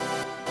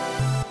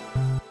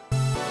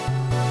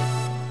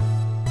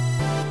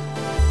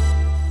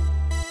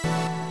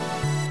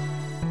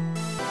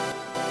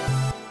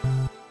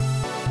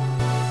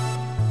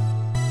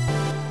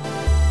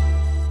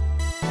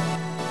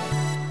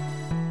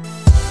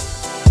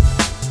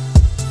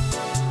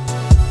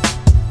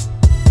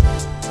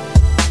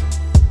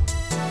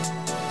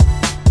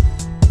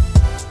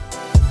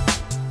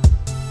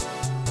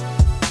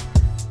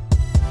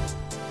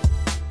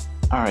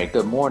right,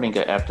 good morning,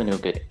 good afternoon,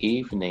 good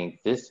evening.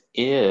 This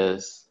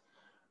is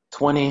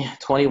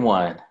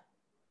 2021,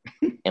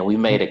 and we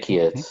made it,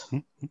 kids.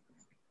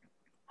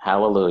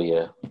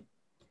 Hallelujah.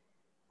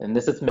 And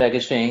this is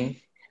Megashine,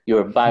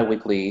 your bi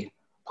weekly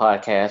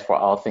podcast for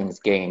all things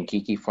gay and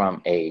geeky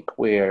from a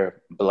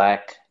queer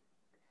Black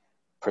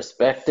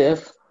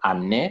perspective.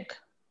 I'm Nick.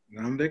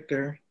 I'm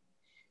Victor.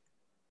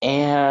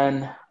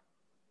 And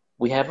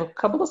we have a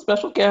couple of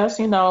special guests.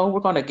 We're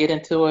going to get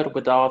into it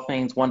with all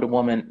things Wonder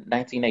Woman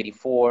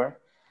 1984.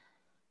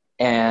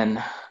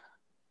 And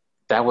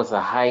that was a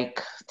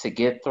hike to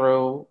get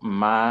through.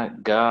 My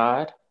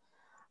God.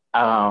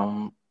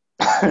 But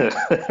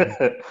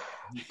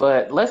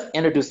let's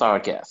introduce our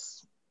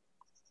guests.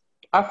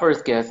 Our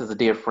first guest is a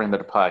dear friend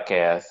of the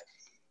podcast.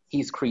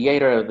 He's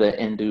creator of the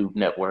Indu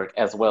Network,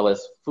 as well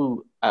as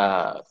Food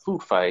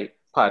Fight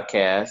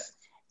podcast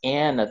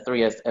and the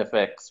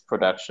 3SFX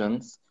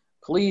Productions.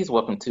 Please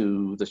welcome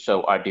to the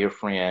show our dear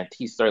friend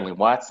T. Sterling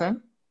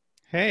Watson.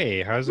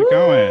 Hey, how's it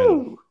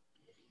going?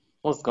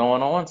 What's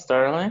going on,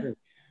 Sterling?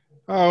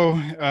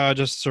 Oh,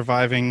 just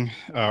surviving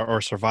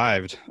or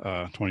survived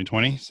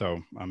 2020.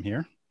 So I'm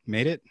here,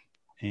 made it,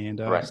 and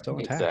still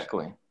intact.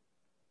 Exactly.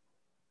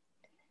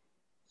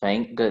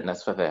 Thank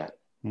goodness for that.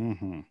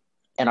 Mm-hmm.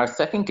 And our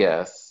second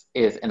guest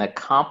is an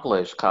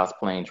accomplished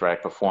cosplaying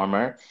drag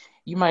performer.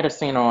 You might have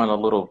seen her on a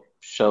little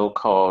show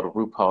called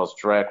RuPaul's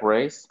Drag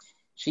Race.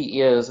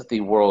 She is the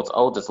world's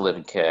oldest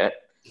living cat.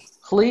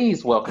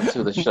 Please welcome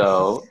to the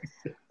show,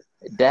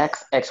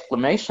 Dax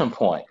exclamation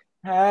point.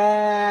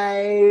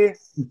 Hey,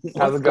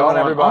 how's it going,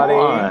 everybody?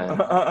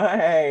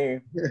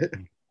 Hey,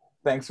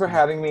 thanks for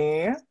having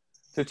me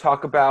to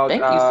talk about.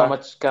 Thank you so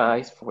much,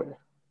 guys, for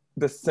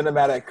the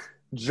cinematic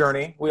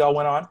journey we all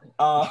went on.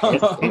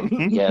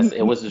 Yes,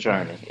 it was a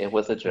journey. It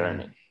was a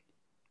journey.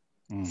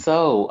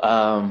 So,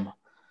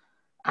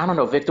 I don't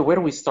know, Victor, where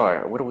do we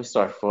start? Where do we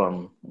start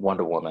from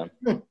Wonder Woman?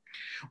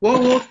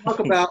 Well, we'll talk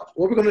about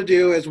what we're going to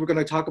do is we're going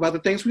to talk about the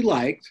things we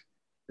liked,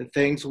 the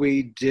things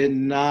we did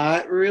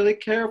not really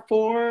care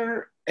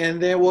for,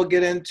 and then we'll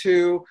get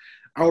into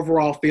our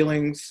overall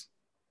feelings,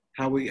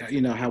 how we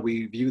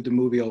viewed the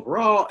movie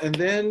overall, and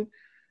then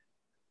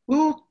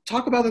we'll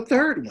talk about the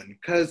third one,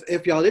 because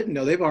if y'all didn't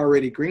know, they've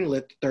already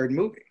greenlit the third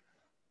movie.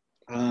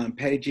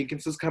 Patty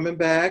Jenkins is coming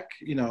back,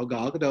 Gal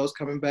Gadot's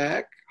coming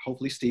back.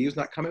 Hopefully Steve's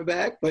not coming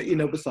back, but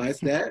besides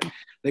that,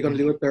 they're going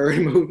to do a third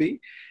movie,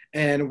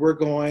 and we're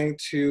going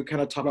to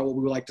kind of talk about what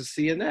we would like to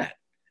see in that.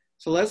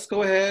 So let's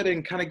go ahead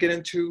and kind of get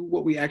into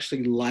what we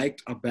actually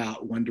liked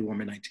about Wonder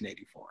Woman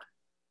 1984.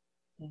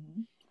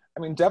 Mm-hmm. I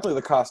mean, definitely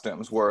the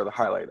costumes were the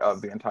highlight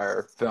of the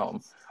entire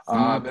film.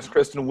 Miss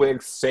Kristen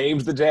Wiig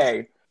saved the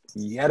day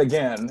yet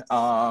again.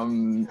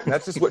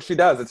 That's just what she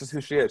does. That's just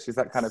who she is. She's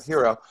that kind of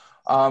hero.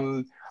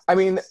 I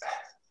mean,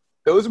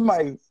 those are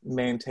my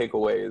main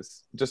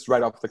takeaways, just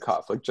right off the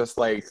cuff. Just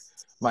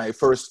my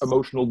first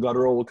emotional,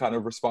 guttural kind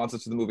of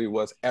responses to the movie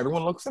was,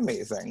 everyone looks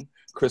amazing.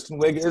 Kristen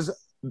Wiig is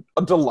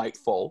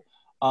delightful.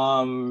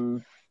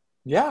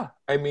 Yeah,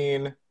 I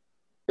mean,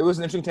 it was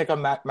an interesting take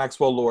on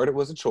Maxwell Lord. It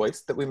was a choice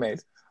that we made.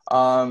 But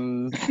I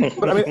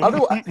mean,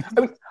 otherwise,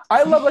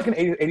 I love an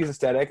 80s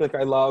aesthetic.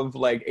 I love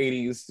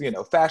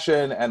 80s,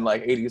 fashion and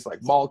 80s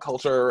mall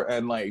culture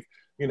and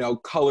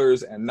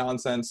colors and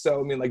nonsense. So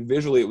I mean,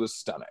 visually it was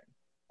stunning.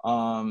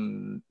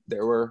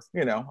 There were,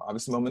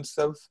 obviously moments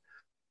of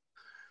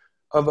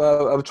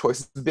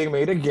choices being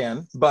made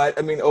again, but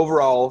I mean,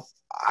 overall,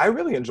 I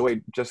really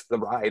enjoyed just the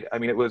ride. I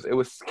mean, it was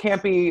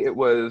campy, it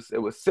was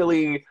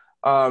silly.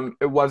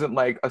 It wasn't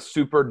a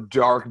super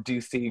dark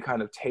DC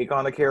kind of take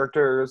on the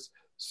characters.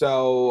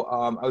 So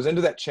I was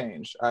into that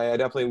change. I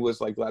definitely was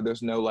glad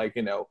there's no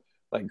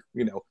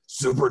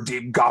super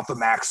deep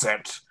Gotham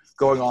accent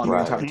going on the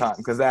entire time,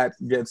 because that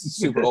gets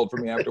super old for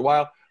me after a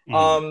while.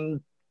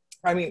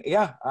 I mean,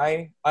 yeah,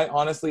 I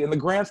honestly, in the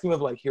grand scheme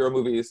of hero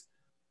movies,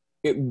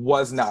 it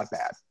was not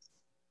bad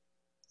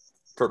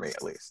for me,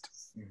 at least.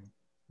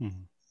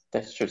 Mm-hmm.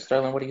 That's true.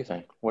 Sterling, what do you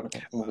think? What are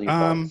your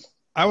thoughts?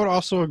 I would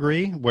also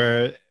agree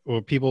where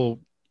people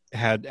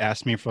had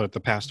asked me for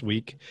the past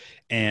week,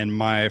 and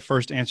my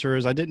first answer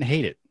is I didn't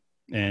hate it.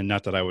 And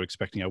not that I was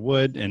expecting I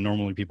would. And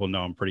normally people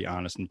know I'm pretty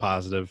honest and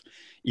positive,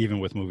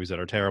 even with movies that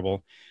are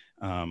terrible.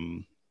 I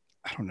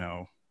don't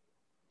know.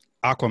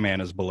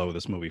 Aquaman is below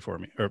this movie for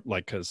me, or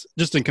because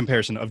just in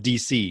comparison of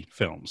DC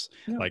films,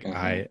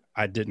 I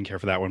didn't care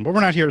for that one. But we're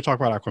not here to talk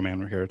about Aquaman.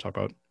 We're here to talk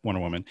about Wonder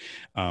Woman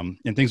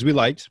and things we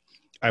liked.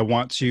 I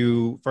want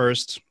to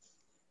first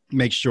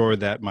make sure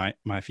that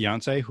my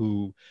fiance,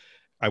 who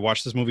I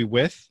watched this movie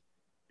with,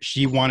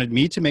 she wanted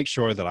me to make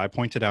sure that I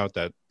pointed out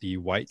that the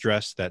white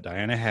dress that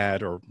Diana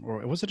had, or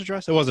was it a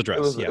dress? It was a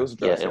dress. It was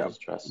a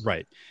dress.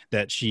 Right.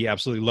 That she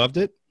absolutely loved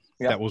it.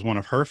 Yep. That was one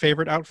of her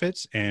favorite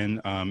outfits.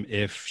 And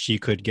if she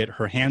could get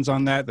her hands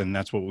on that, then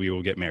that's what we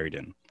will get married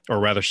in. or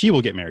rather, she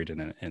will get married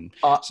in it. And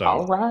so,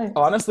 all right.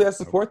 Honestly, I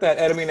support that.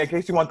 And I mean, in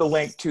case you want the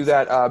link to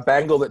that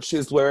bangle that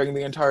she's wearing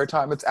the entire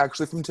time, it's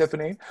actually from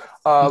Tiffany.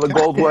 The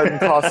gold one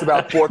costs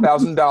about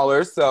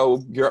 $4,000,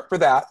 so you're up for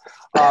that.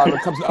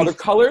 It comes in other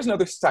colors and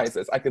other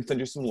sizes. I can send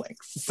you some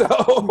links. So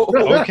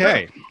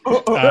okay.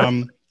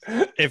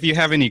 If you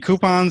have any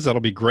coupons, that'll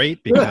be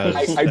great because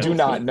I do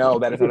not know.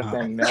 That is not a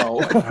thing.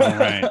 No. All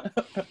right.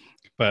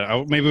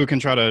 But maybe we can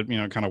try to,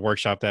 kind of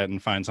workshop that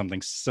and find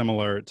something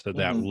similar to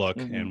that look,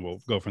 and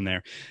we'll go from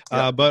there.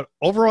 Yeah. But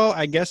overall,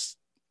 I guess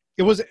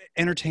it was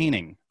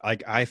entertaining.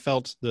 Like, I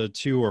felt the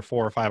 2 or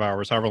 4 or 5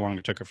 hours, however long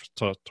it took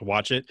to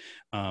watch it,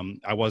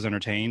 I was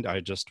entertained. I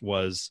just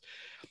was.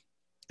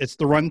 It's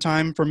the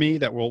runtime for me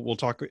that we'll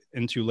talk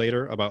into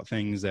later about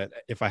things that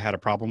if I had a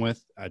problem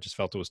with, I just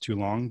felt it was too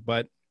long.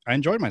 But I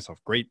enjoyed myself.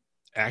 Great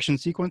action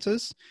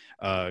sequences.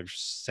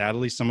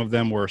 Sadly, some of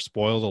them were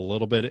spoiled a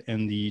little bit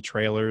in the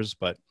trailers,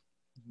 but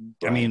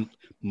I mean,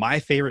 my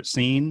favorite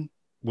scene,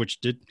 which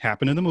did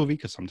happen in the movie,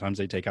 because sometimes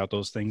they take out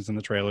those things in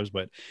the trailers,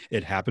 but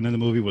it happened in the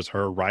movie, was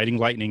her riding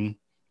lightning.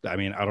 I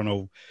mean, I don't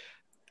know.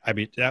 I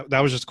mean, that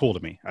was just cool to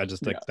me. I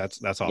just think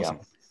that's awesome.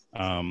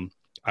 Yeah.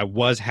 I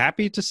was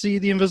happy to see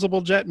the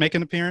Invisible Jet make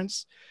an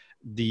appearance.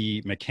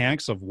 The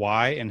mechanics of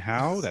why and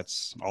how,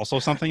 that's also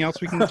something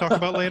else we can talk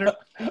about later.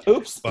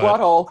 Oops,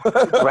 plot hole.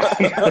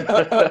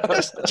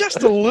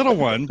 just a little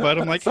one, but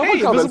I'm like, someone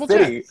hey, call Invisible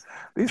City. Jet.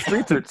 These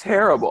streets are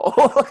terrible.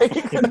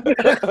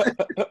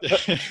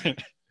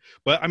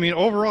 But I mean,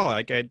 overall,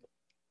 like, I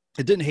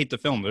didn't hate the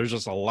film. There's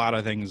just a lot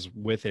of things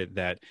with it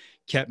that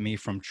kept me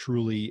from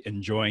truly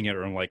enjoying it,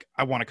 or I'm like,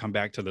 I want to come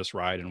back to this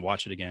ride and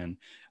watch it again.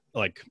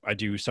 Like I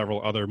do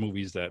several other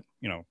movies that,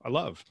 I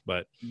love,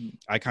 but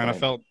I kind of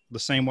felt the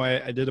same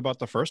way I did about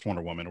the first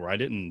Wonder Woman, where I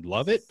didn't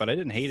love it, but I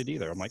didn't hate it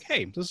either. I'm like,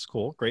 hey, this is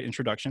cool. Great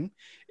introduction.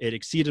 It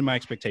exceeded my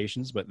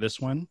expectations, but this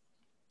one,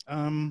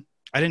 I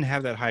didn't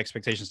have that high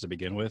expectations to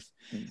begin with,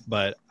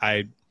 but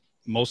I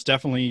most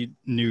definitely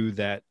knew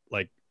that,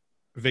 like,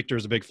 Victor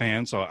is a big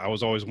fan, so I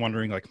was always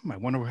wondering, like, I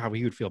wonder how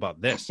he would feel about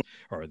this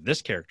or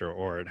this character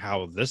or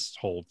how this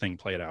whole thing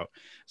played out.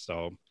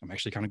 So I'm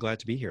actually kind of glad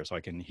to be here so I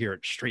can hear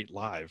it straight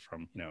live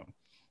from,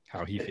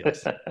 how he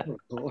feels.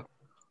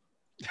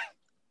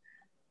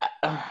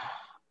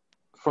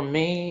 For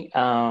me,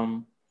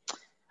 I'm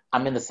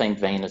in the same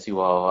vein as you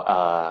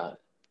all.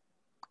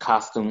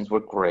 Costumes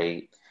were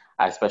great.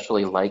 I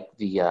especially liked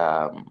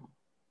the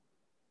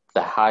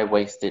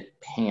high-waisted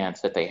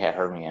pants that they had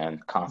her in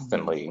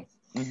constantly.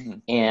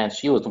 And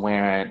she was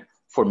wearing,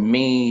 for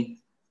me,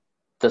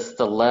 the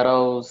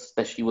stilettos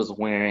that she was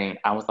wearing,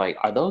 I was like,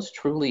 are those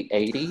truly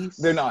 80s?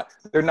 They're not.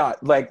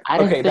 Like,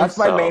 okay, that's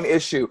my main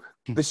issue.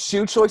 The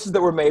shoe choices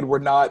that were made were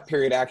not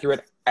period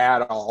accurate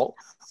at all.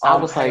 I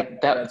was like,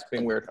 that's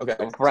being weird. Okay.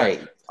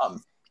 Right.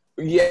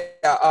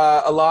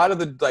 A lot of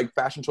the, like,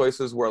 fashion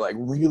choices were, like,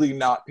 really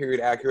not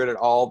period accurate at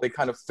all. They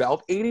kind of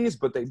felt 80s,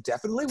 but they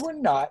definitely were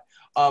not.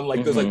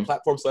 Like those, like,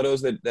 platform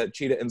stilettos that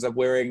Cheetah ends up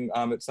wearing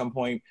at some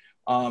point.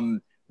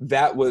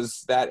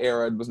 That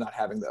era was not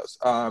having those.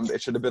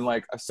 It should have been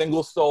like a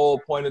single sole,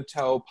 pointed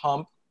toe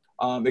pump.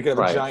 It could have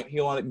a giant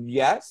heel on it,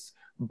 yes,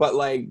 but,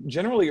 like,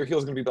 generally your heel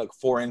is going to be like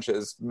 4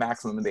 inches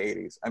maximum in the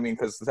 80s. I mean,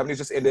 because the 70s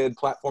just ended,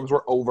 platforms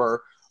were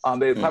over.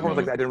 Platforms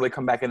like that didn't really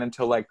come back in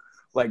until like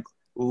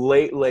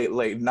late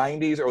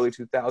 90s, early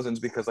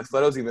 2000s, because, like,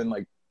 stilettos even,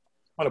 like,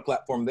 on a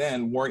platform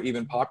then weren't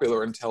even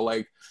popular until,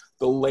 like,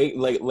 the late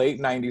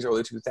 90s,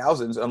 early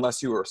 2000s,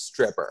 unless you were a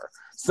stripper.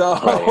 So,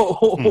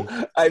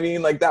 I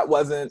mean, like, that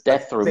wasn't.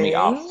 That threw me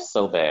off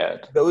so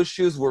bad. Those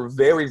shoes were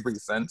very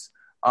recent.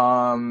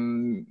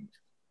 That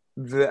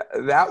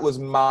was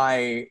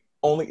my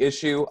only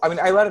issue. I mean,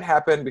 I let it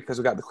happen because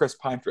we got the Chris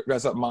Pine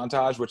dress up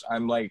montage, which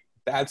I'm like,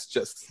 that's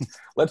just,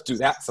 let's do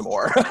that some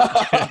more.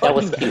 That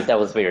was cute. That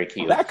was very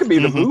cute. That could be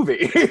the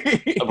movie.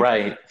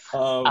 Right.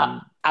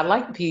 I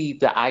like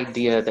the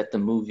idea that the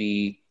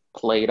movie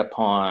played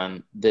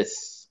upon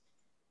this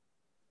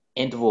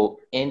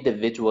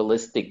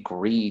individualistic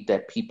greed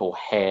that people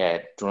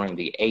had during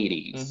the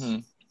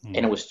 80s. And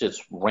it was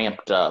just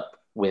ramped up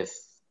with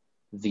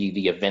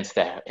the events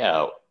that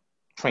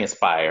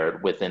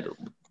transpired with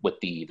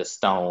the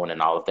stone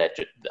and all of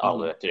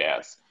that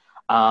jazz.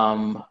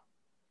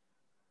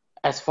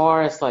 As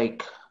far as,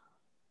 like,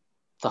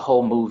 the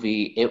whole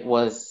movie,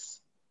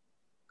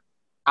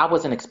 I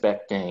wasn't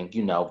expecting,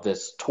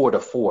 this tour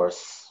de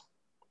force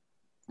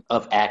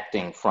of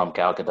acting from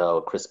Gal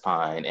Gadot, Chris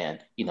Pine,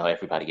 and,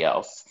 everybody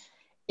else.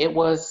 It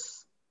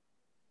was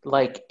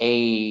like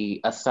a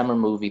summer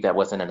movie that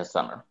wasn't in the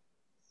summer.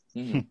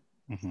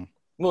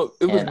 Well,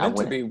 it was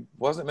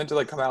wasn't meant to,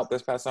 like, come out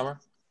this past summer?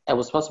 It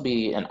was supposed to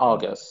be in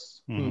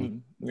August. Yeah.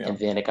 And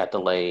then it got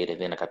delayed, and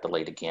then it got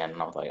delayed again.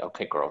 And I was like,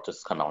 okay, girl,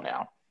 just come on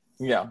out.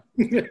 Yeah.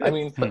 I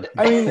mean,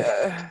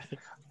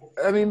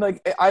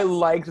 like, I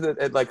liked that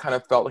it, like, kind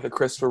of felt like a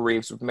Christopher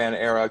Reeve Superman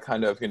era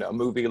kind of,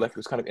 movie. Like, it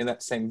was kind of in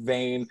that same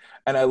vein.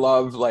 And I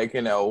love, like,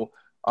 their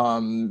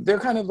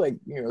kind of, like,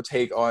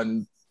 take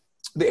on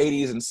the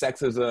 80s and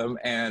sexism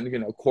and,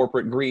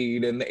 corporate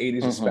greed in the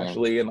 80s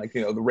especially, and, like,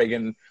 the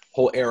Reagan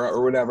whole era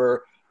or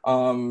whatever.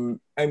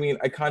 I mean,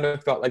 I kind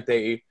of felt like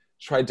they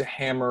tried to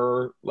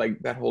hammer like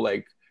that whole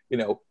like, you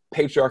know,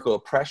 patriarchal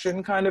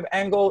oppression kind of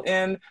angle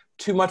in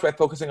too much by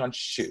focusing on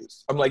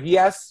shoes. I'm like,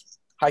 yes,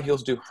 high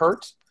heels do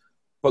hurt,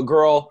 but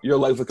girl, your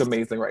legs look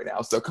amazing right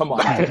now. So come on,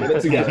 get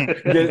it together.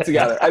 Get it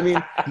together. I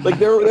mean, like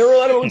there were a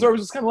lot of moments where I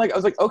was just kind of like, I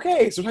was like,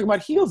 okay, so we're talking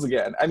about heels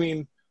again. I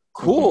mean,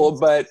 cool,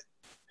 but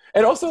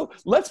and also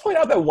let's point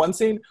out that one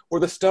scene where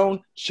the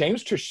stone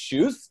changed her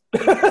shoes.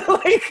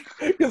 Like,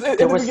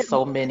 there were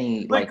so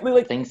many like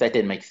things that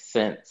didn't make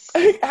sense.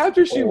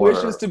 After she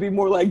wishes to be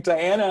more like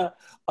Diana,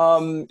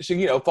 she,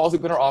 you know, falls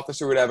asleep in her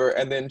office or whatever,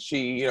 and then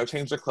she, you know,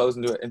 changed her clothes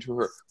into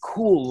her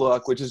cool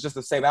look, which is just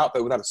the same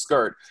outfit without a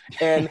skirt.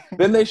 And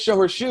then they show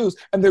her shoes,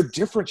 and they're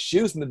different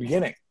shoes in the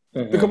beginning.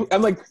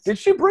 I'm like, did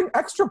she bring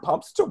extra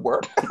pumps to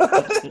work?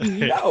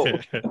 No.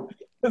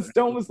 The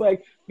stone was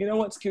like, you know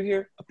what's cute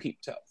here? A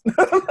peep toe.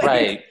 Like,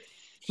 right.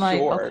 Like,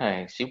 sure.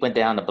 Okay, she went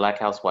down to Black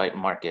House White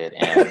Market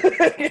and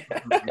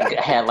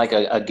had like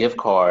a gift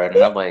card,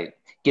 and I'm like,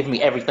 give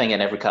me everything in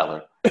every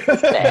color.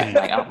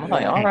 I'm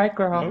like, all right,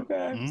 girl.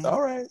 Okay,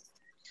 all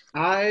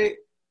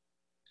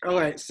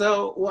right.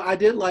 So, well, I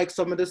did like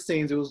some of the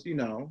scenes. It was, you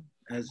know,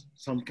 as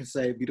some can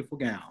say, beautiful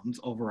gowns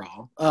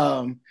overall.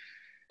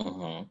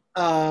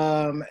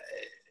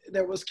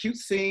 There was cute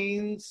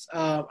scenes.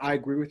 I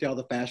agree with y'all.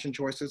 The fashion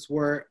choices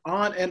were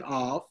on and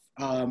off.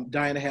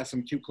 Diana had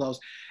some cute clothes.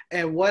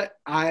 And what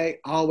I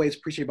always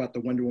appreciate about the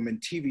Wonder Woman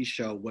TV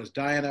show was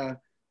Diana,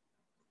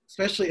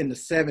 especially in the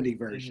 70s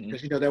version,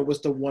 because, you know, there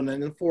was the one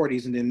in the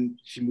 40s and then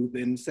she moved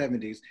in the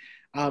 70s.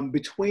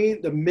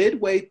 Between the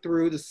midway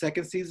through the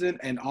second season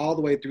and all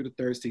the way through the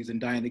third season,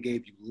 Diana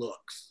gave you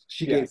looks.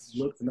 She gave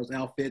you looks in those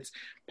outfits,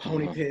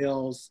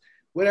 ponytails,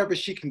 whatever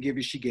she can give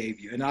you, she gave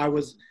you. And I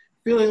was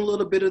feeling a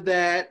little bit of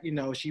that. You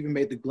know, she even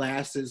made the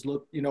glasses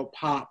look, you know,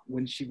 pop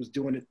when she was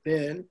doing it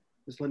then,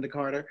 Miss Linda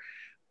Carter.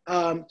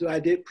 So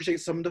I did appreciate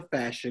some of the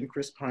fashion.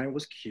 Chris Pine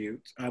was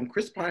cute.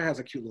 Chris Pine has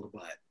a cute little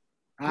butt.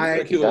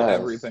 Cute little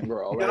everything,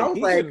 girl.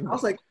 Like, I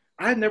was like,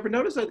 I had never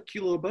noticed that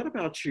cute little butt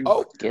about you.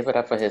 Oh, give it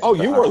up for his. Oh,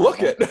 you were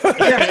looking.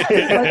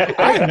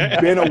 I've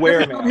been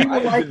aware, man.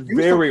 I've been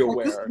very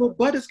aware. This little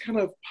butt is kind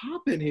of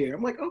popping here.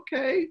 I'm like,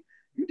 okay.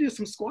 You did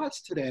some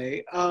squats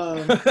today.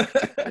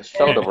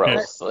 Shoulder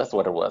roast. So that's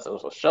what it was. It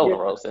was a shoulder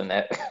roast in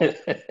that.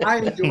 I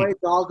enjoyed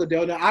Gal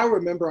Gadot. Now, I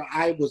remember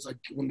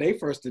when they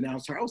first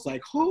announced her, I was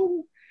like,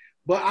 who?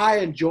 But I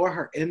enjoy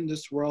her in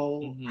this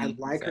role. I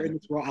like her in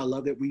this role. I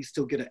love that we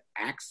still get an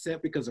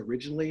accent because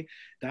originally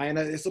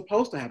Diana is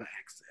supposed to have an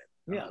accent.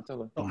 Yeah,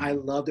 totally. So I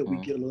love that we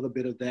get a little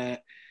bit of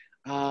that.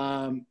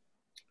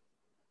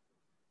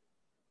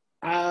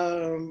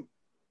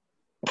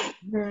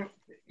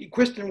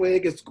 Kristen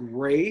Wiig is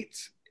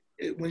great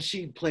when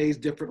she plays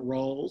different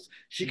roles.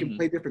 She can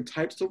play different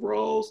types of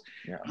roles.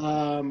 Yeah.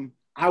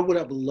 I would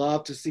have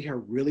loved to see her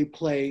really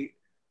play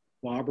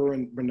Barbara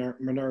and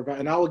Minerva,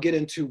 and I will get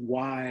into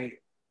why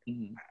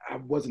I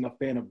wasn't a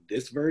fan of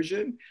this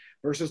version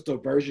versus the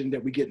version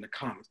that we get in the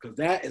comics, because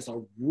that is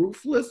a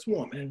ruthless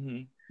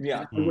woman.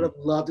 Yeah, I would have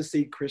loved to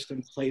see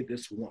Kristen play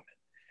this woman.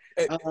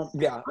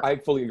 Yeah, I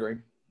fully agree.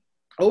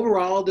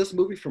 Overall, this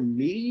movie for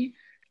me,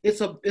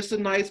 it's a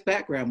nice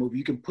background movie.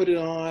 You can put it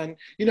on.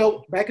 You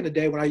know, back in the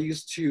day when I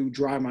used to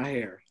dry my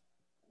hair,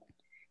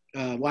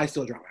 well, I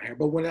still dry my hair,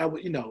 but when I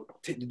would, you know,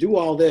 to do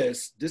all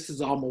this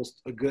is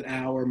almost a good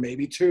hour,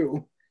 maybe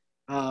two,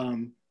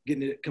 getting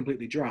it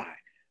completely dry.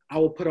 I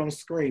will put on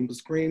Scream, but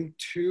Scream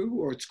 2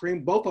 or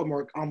Scream, both of them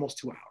are almost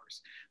 2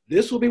 hours.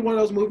 This will be one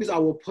of those movies I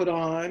will put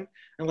on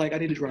and like, I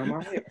need to dry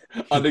my hair.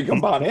 Under your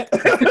bonnet.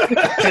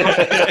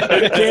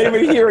 Can't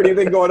even hear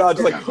anything going on.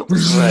 Just like,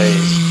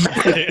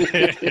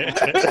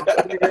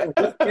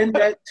 in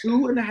that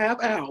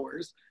 2.5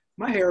 hours,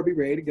 my hair will be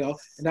ready to go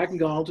and I can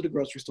go on to the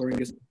grocery store and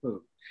get some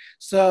food.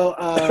 So,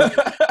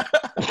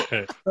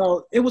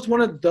 so it was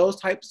one of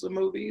those types of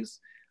movies.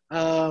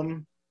 A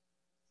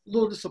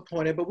little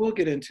disappointed, but we'll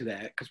get into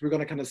that because we're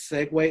going to kind of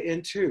segue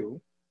into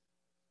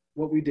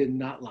what we did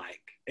not like.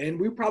 And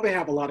we probably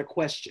have a lot of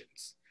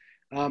questions.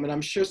 And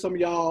I'm sure some of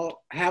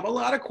y'all have a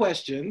lot of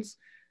questions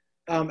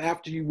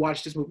after you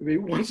watch this movie maybe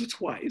once or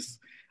twice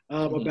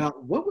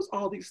about what was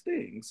all these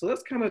things. So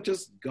let's kind of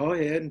just go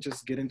ahead and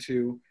just get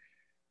into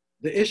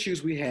the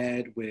issues we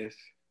had with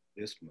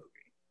this movie.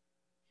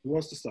 Who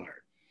wants to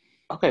start?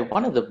 Okay,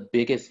 one of the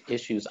biggest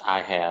issues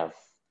I have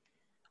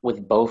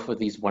with both of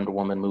these Wonder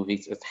Woman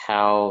movies is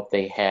how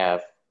they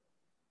have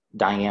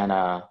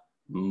Diana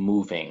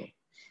moving,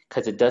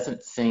 because it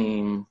doesn't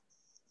seem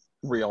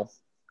real.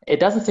 It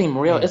doesn't seem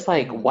real. It's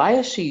like, why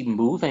is she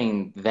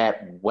moving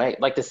that way?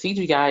 Like the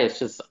CGI is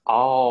just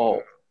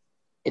all,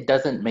 it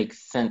doesn't make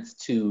sense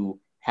to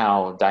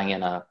how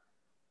Diana,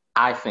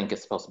 I think,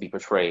 is supposed to be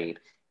portrayed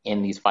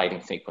in these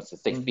fighting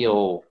sequences. They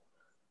feel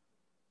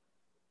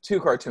too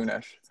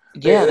cartoonish.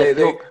 Yeah, they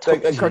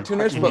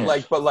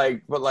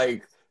cartoonish, but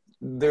like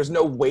there's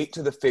no weight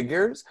to the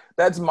figures.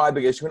 That's my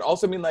big issue. And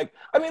also,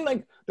 I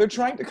mean, they're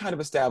trying to kind of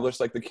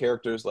establish like the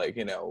character's like,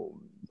 you know,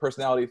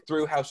 personality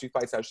through how she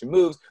fights, how she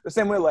moves. The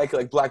same way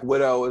like Black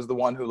Widow is the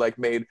one who like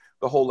made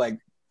the whole like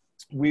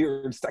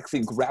weird, sexy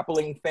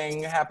grappling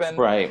thing happen.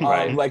 Right,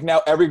 right. Like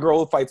now every girl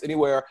who fights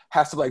anywhere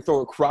has to like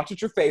throw a crotch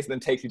at your face and then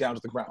take you down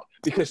to the ground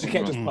because she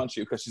can't just punch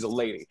you because she's a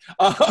lady.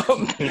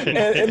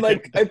 And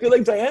like, I feel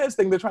like Diana's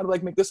thing, they're trying to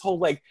like make this whole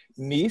like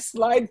knee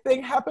slide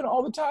thing happen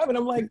all the time. And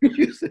I'm like,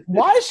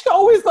 why is she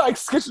always like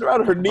skitching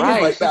around her knees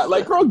like that?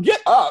 Like, girl,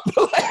 get up.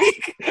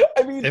 Like,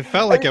 I mean, it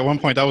felt like at one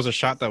point that was a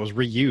shot that was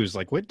reused.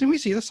 Like, what, did we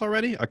see this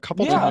already a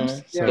couple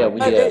times? So, yeah, we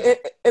did.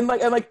 And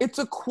like it's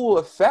a cool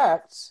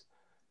effect,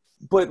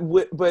 but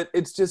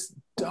it's just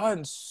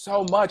done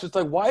so much. It's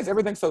like, why is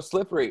everything so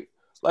slippery?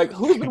 Like,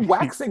 who's been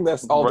waxing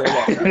this all day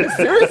long?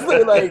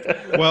 Seriously, like.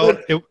 Well,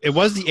 it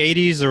was the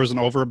 80s. There was an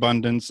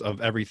overabundance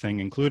of everything,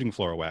 including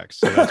floor wax.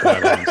 So that's why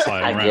everyone's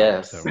sliding around. I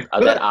guess. So.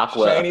 That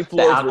Aquanet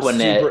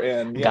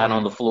got in.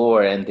 on the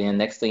floor, and then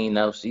next thing you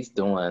know, she's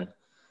doing,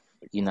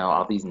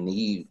 all these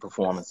knee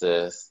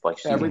performances. Like,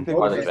 she's everything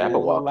part was of the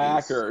Jabberwockies.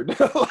 lacquered.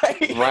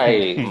 Like.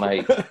 Right.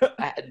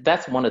 Like,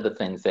 that's one of the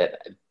things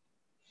that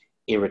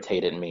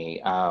irritated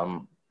me.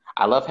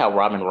 I love how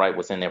Robin Wright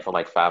was in there for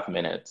like 5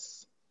 minutes.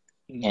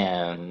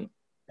 And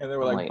they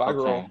were like, bye,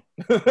 okay.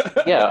 girl.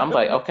 Yeah, I'm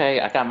like,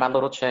 okay, I got my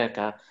little check.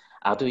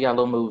 I'll do y'all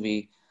little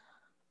movie.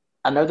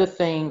 Another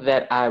thing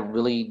that I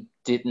really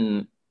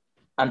didn't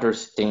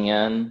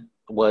understand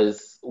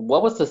was,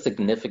 what was the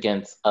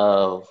significance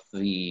of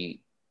the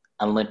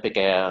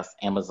Olympic-ass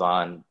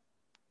Amazon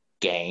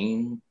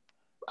game?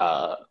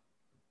 Was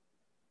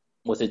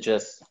it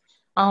just,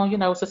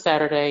 it's a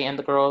Saturday and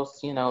the girls,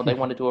 they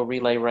want to do a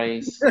relay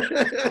race.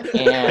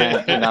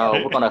 And,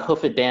 we're going to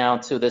hoof it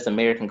down to this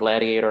American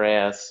Gladiator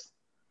ass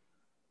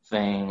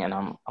thing. And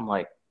I'm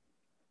like,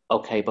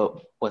 okay,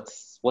 but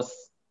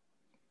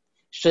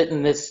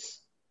shouldn't this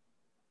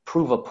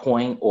prove a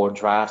point or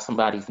drive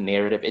somebody's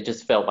narrative? It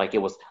just felt like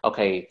it was,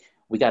 okay,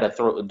 we got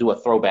to do a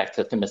throwback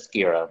to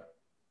Themyscira.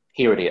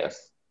 Here it is.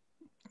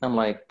 I'm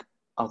like,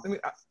 oh. I mean,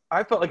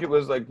 I felt like it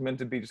was like meant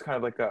to be just kind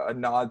of like a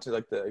nod to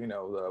like the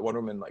the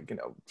Wonder Woman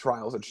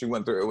trials that she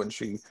went through when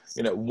she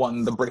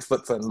won the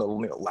bracelets and the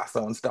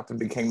lasso and stuff and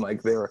became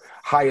like their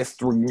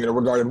highest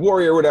regarded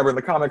warrior or whatever in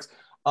the comics.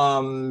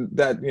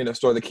 That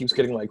story that keeps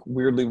getting like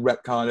weirdly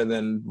retconned and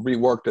then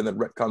reworked and then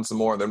retconned some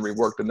more and then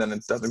reworked and then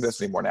it doesn't exist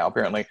anymore now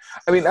apparently.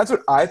 I mean, that's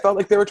what I felt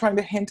like they were trying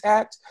to hint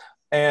at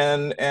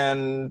and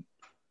kind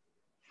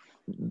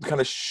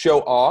of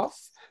show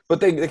off. But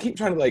they keep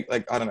trying to like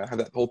I don't know, have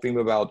that whole theme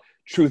about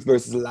truth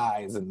versus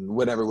lies and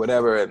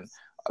whatever, and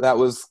that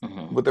was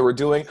what they were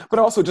doing. But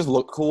also it just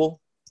looked cool.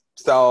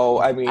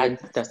 So I mean,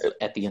 that's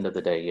at the end of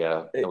the day,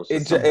 yeah.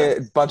 A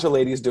bunch of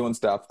ladies doing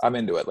stuff. I'm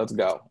into it. Let's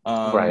go.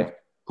 Right.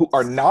 Who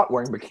are not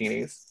wearing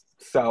bikinis,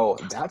 so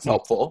that's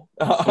helpful.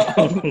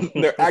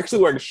 They're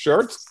actually wearing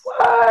shirts.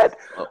 What?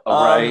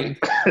 Right.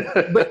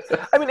 But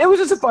I mean, it was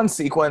just a fun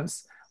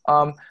sequence.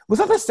 Was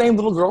that the same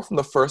little girl from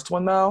the first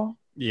one though?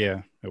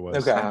 Yeah, it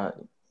was. Okay.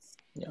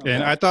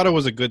 And I thought it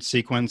was a good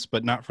sequence,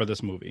 but not for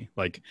this movie.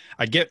 Like,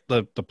 I get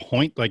the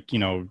point, like,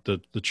 the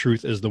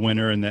truth is the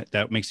winner and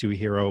that makes you a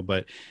hero,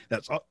 but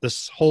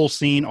this whole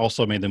scene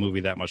also made the movie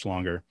that much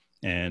longer.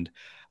 And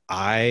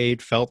I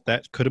felt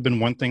that could have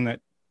been one thing that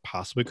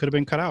possibly could have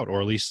been cut out,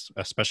 or at least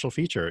a special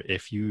feature.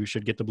 If you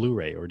should get the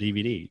Blu-ray or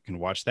DVD, you can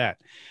watch that.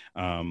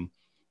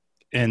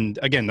 And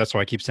again, that's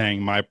why I keep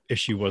saying my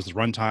issue was the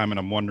runtime, and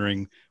I'm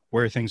wondering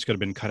where things could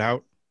have been cut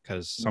out,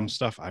 because some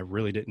stuff I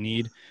really didn't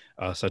need,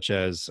 such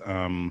as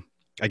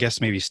I guess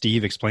maybe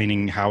Steve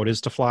explaining how it is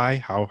to fly,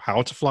 how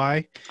to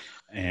fly.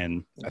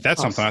 And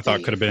that's something I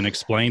thought could have been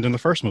explained in the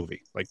first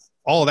movie. Like,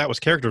 all of that was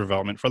character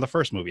development for the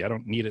first movie. I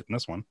don't need it in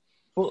this one.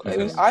 Well, I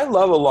mean, I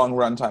love a long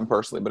runtime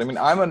personally, but I mean,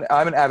 I'm an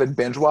avid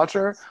binge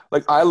watcher.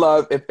 Like, I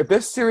love if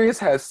this series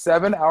has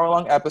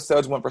 7-hour-long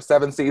episodes, went for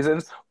 7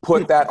 seasons,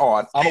 put that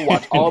on. I'm gonna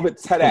watch all of it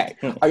today.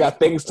 I got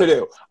things to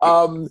do.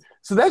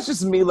 So that's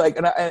just me. Like,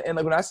 and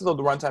like when I saw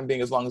the runtime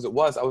being as long as it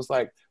was, I was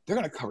like, they're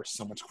gonna cover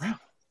so much ground.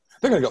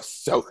 They're gonna go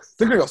so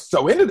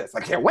into this. I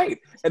can't wait.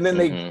 And then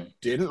they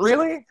didn't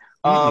really.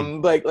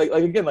 Like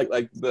again, like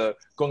the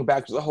going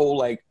back to the whole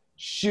like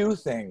shoe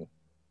thing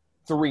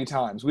 3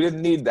 times. We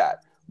didn't need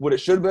that. What it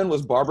should have been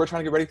was Barbara trying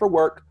to get ready for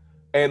work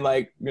and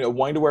like,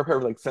 wanting to wear a pair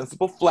of like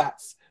sensible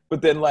flats,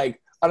 but then like,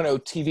 I don't know,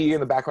 TV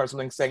in the background or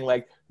something saying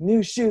like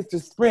new shoes to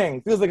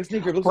spring, feels like a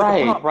sneaker, looks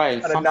like a pump,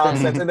 kind of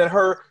nonsense. And then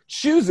her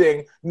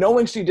choosing,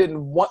 knowing she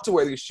didn't want to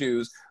wear these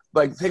shoes,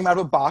 like taking them out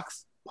of a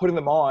box, putting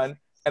them on,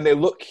 and they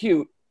look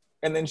cute.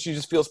 And then she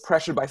just feels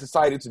pressured by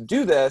society to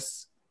do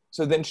this.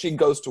 So then she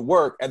goes to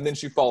work and then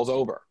she falls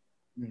over.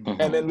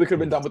 And then we could have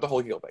been done with the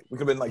whole heel thing. We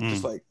could have been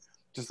like,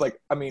 just like,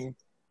 I mean,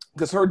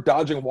 because her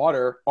dodging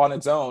water on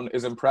its own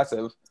is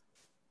impressive,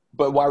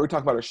 but why are we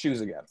talking about her shoes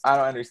again? I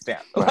don't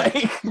understand.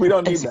 Like, we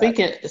don't need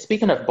that.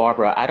 Speaking of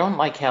Barbara, I don't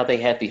like how they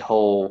had the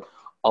whole,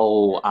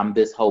 I'm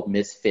this whole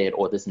misfit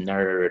or this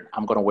nerd.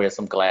 I'm going to wear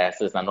some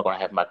glasses. I'm not going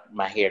to have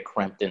my hair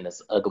crimped in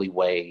this ugly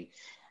way.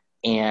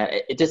 And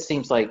it just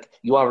seems like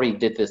you already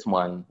did this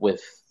one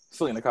with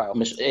Selena Kyle.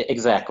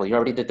 Exactly. You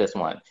already did this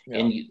one. Yeah.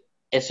 And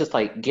it's just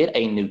like, get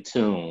a new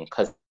tune,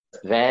 because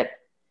that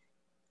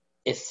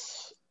is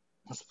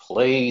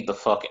played the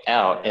fuck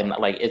out. And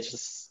like, it's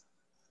just,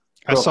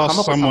 I saw come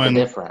up with something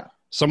different.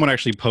 someone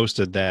actually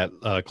posted that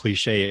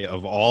cliche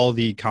of all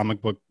the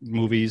comic book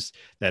movies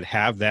that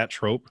have that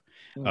trope,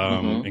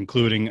 Mhm.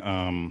 including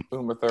Uma I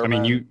mean,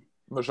 Thurman,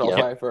 Michelle Yep.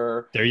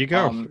 Pfeiffer. there you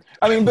go.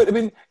 I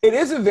mean, it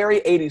is a very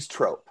 80s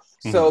trope.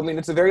 So, Mhm. I mean,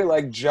 it's a very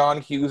like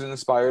John Hughes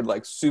inspired,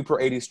 like super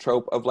 80s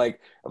trope of like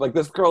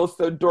this girl is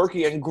so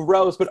dorky and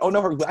gross, but oh no,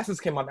 her glasses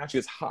came on, now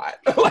she's hot.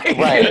 Like,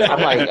 Right. you know,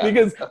 I'm like,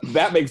 because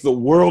that makes the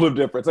world of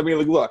difference. I mean,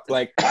 like, look,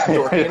 like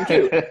dorky and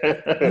cute.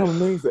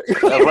 Amazing.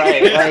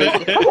 Right,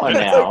 like, come on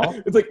now.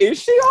 It's like, is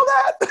she all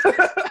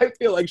that? I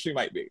feel like she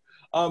might be.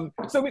 So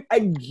I mean, I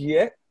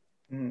get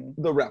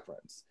the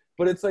reference,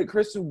 but it's like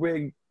Kristen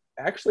Wiig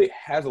actually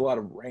has a lot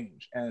of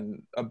range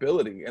and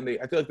ability, and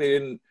I feel like they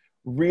didn't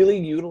really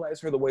utilize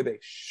her the way they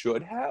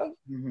should have,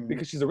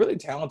 because she's a really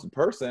talented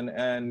person,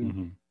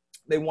 and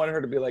they wanted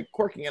her to be like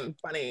quirky and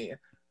funny,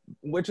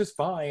 which is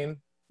fine,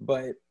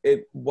 but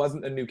it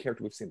wasn't a new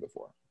character we've seen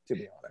before, to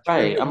be honest.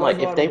 Right. I'm like,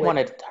 was a if lot they of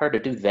wanted her to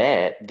do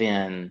that,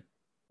 then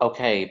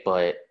okay,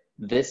 but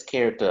this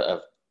character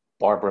of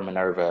Barbara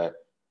Minerva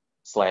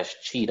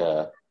 /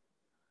 Cheetah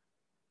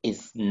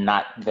is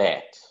not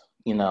that.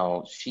 You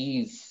know,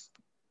 she's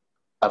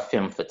a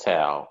femme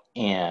fatale,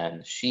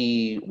 and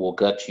she will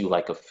gut you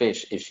like a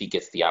fish if she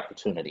gets the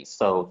opportunity.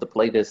 So to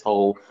play this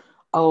whole,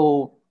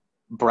 oh,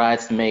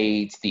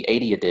 Bridesmaids, the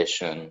 80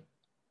 edition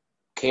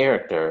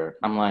character,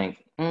 I'm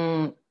like,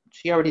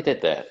 she already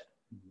did that.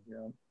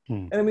 Yeah.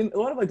 And I mean, a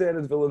lot of like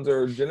Diana's villains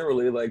are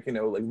generally like, you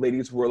know, like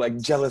ladies who are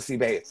like jealousy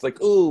based, like,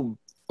 ooh,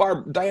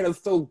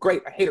 Diana's so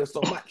great, I hate her so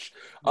much.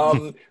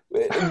 But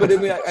I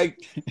mean,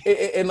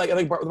 and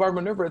like Barbara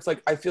Minerva, it's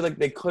like I feel like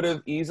they could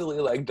have easily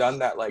like done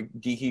that like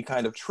geeky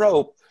kind of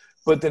trope,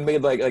 but then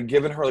made like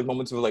given her like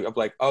moments of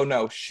like, oh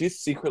no, she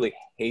secretly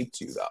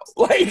hates you though.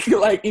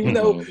 Like even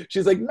though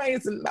she's like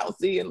nice and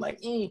mousy and like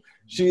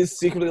she is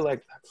secretly like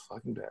that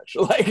fucking bitch.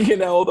 Like, you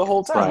know, the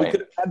whole time. Right. We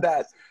could have had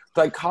that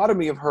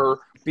dichotomy of her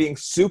being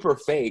super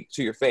fake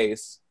to your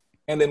face,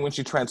 and then when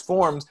she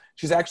transforms,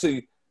 she's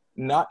actually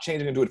not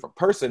changing into a different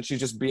person. She's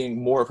just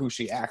being more of who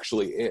she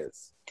actually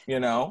is, you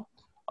know?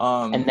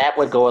 And that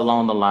would go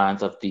along the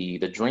lines of the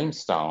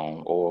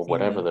Dreamstone or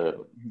whatever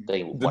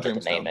they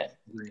wanted to name it.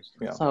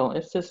 Yeah. So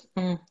it's just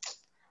a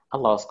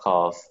lost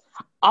cause.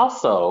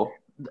 Also,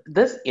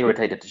 this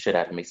irritated the shit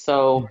out of me.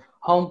 So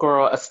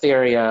homegirl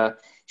Asteria,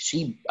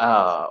 she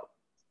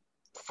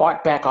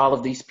fought back all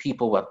of these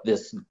people with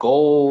this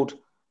gold,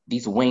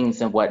 these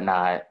wings and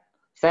whatnot.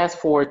 Fast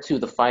forward to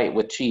the fight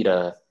with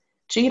Cheetah.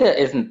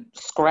 Cheetah isn't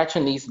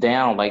scratching these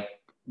down like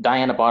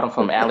Diana bought them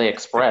from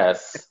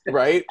AliExpress.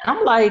 Right?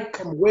 I'm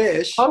like,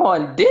 Wish. hold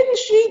on, didn't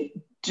she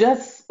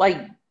just like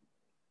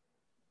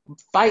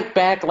fight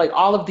back like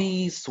all of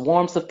these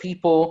swarms of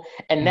people,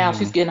 and now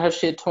she's getting her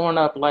shit torn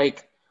up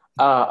like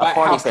a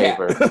party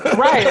favor?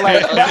 Right,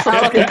 like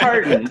Solomon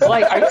curtains.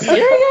 Like, are you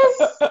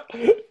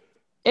serious?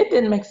 It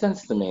didn't make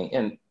sense to me.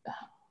 And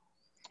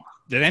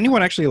did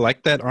anyone actually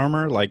like that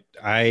armor? Like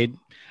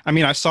I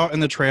mean, I saw it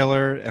in the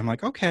trailer. And I'm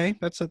like, okay,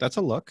 that's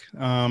a look.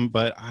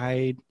 But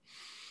I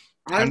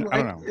don't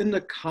know. In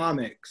the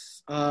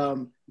comics,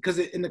 because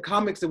in the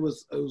comics it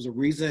was a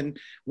reason.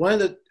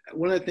 One of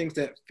the things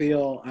that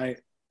Phil, I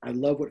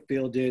love what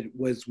Phil did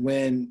was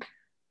when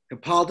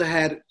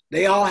Hippolyta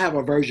they all have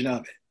a version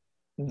of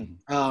it.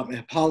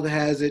 Hippolyta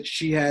has it,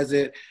 she has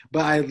it,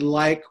 but I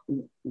like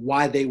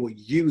why they will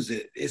use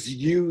it. It's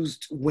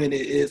used when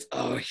it is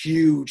a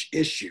huge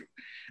issue.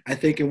 I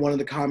think in one of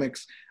the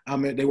comics,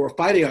 they were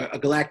fighting a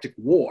galactic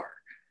war.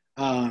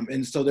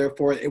 And so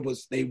therefore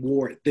they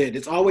wore it then.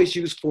 It's always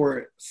used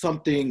for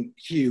something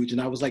huge.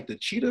 And I was like, the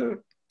cheetah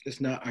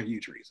is not a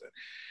huge reason.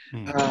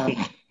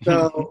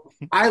 So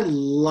I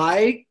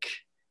like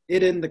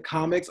it in the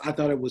comics. I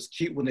thought it was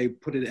cute when they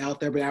put it out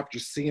there, but after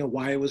seeing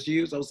why it was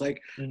used, I was like,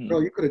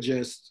 bro, you could have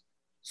just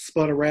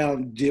spun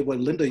around, did what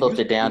Linda used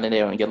it down in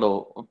there and get a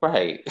little,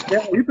 right.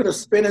 Yeah, you could have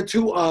spun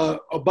into a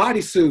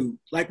bodysuit,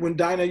 like when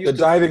Dinah used the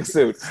diving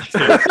suit.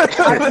 I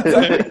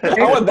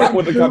want that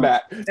one to come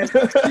back.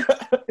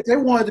 If they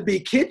wanted to be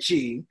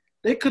kitschy,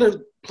 they could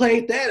have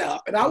played that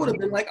up, and I would have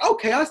been like,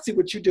 okay, I see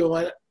what you're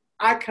doing.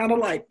 I kind of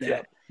like that.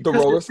 Yeah. The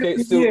roller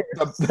skate suit,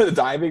 the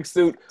diving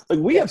suit. Like,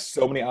 we have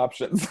so many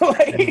options.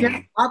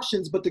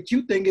 Options, but the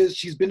cute thing is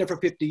she's been there for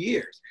 50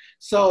 years.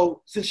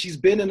 So since she's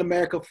been in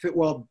America,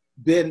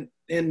 been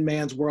in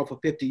man's world for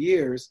 50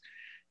 years,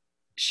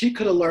 she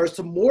could have learned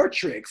some more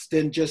tricks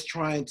than just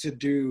trying to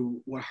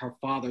do what her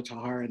father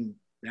taught her, and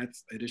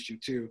that's an issue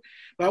too.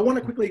 But I want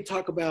to quickly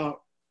talk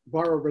about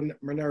Barbara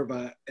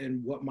Minerva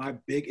and what my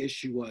big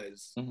issue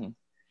was.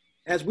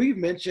 As we've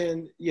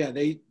mentioned,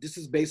 this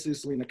is basically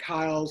Selena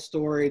Kyle's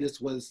story.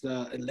 This was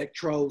the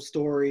Electro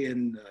story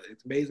and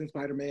It's Amazing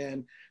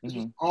Spider-Man. This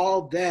was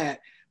all that.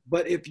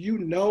 But if you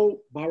know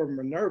Barbara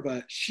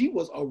Minerva, she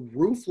was a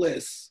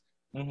ruthless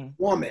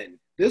woman.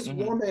 This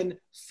woman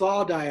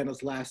saw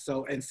Diana's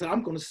lasso and said,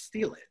 I'm going to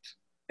steal it.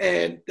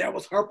 And that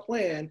was her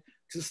plan,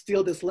 to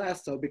steal this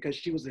lasso, because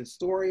she was a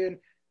historian.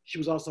 She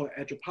was also an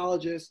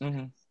anthropologist.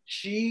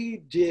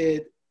 She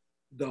did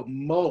the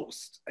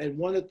most. And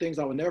one of the things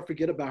I will never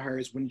forget about her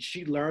is when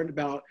she heard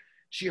about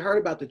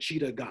the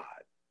cheetah god.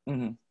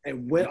 Mm-hmm.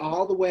 And went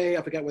all the way,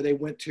 I forgot where they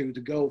went to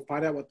go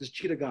find out what this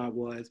cheetah god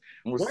was.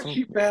 Once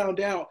she found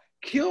out,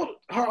 killed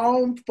her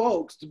own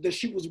folks that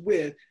she was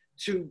with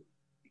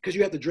because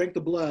you have to drink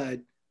the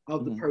blood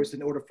of the person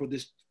in order for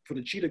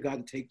the cheetah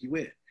god to take you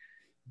in.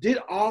 Did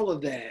all of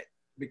that,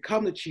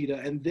 become the cheetah,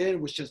 and then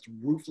was just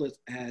ruthless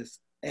as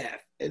F.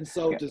 And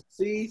so to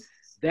see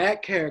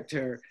that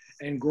character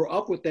and grow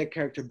up with that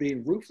character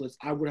being ruthless,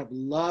 I would have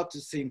loved to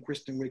see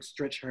Kristen Wiig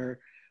stretch her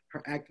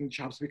acting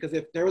chops, because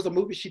if there was a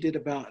movie she did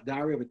about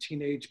Diary of a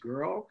Teenage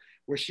Girl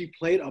where she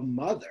played a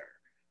mother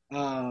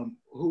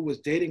who was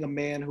dating a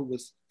man who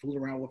was fooling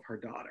around with her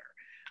daughter.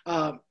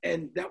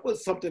 And that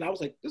was something I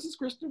was like, this is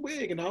Kristen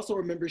Wiig. And I also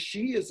remember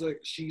she's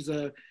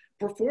a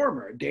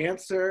performer,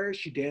 dancer.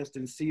 She danced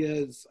in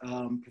Sia's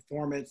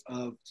performance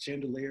of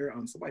Chandelier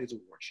on somebody's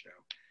award show.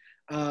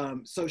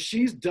 So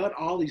she's done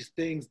all these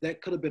things.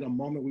 That could have been a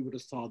moment we would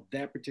have saw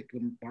that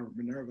particular Barbara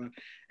Minerva.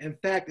 In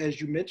fact, as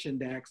you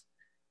mentioned, Dax,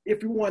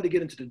 if we wanted to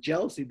get into the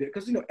jealousy bit,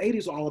 because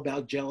 80s are all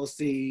about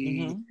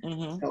jealousy.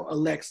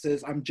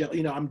 Alexis, I'm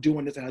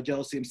doing this out of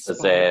jealousy.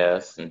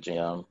 Pizzazz and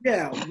Jim.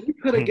 Yeah, we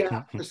could have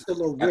got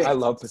Priscilla Rich. I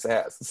love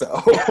Pizzazz,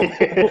 so.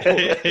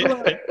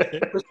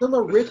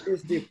 Priscilla Rich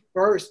is the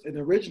first and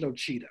original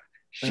cheetah.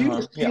 She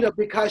was cheetah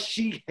because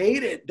she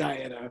hated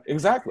Diana.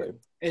 Exactly.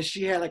 And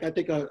she had I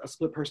think a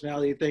split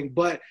personality thing,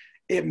 but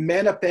it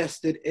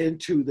manifested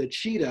into the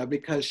cheetah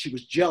because she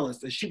was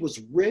jealous and she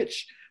was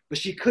rich, but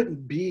she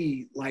couldn't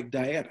be like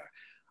Diana.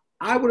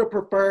 I would have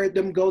preferred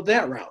them go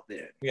that route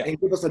then and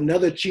give us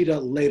another cheetah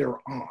later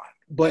on.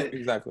 But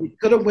we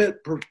could have went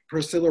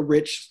Priscilla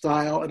Rich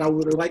style, and I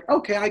would have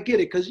okay, I get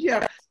it, because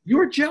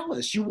you're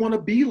jealous. You want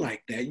to be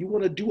like that. You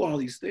want to do all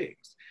these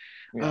things.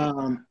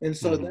 Yeah. And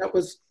so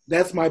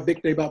that's my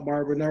big thing about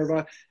Barbara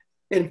Minerva.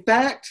 In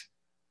fact,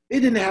 it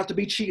didn't have to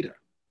be cheetah.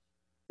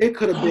 It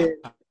could have been,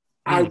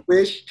 I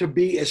wish to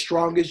be as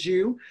strong as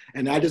you,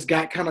 and I just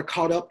got kind of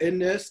caught up in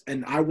this,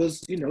 and I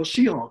was,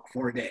 She-Hulk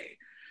for a day.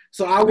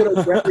 So I would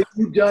have rather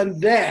you done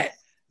that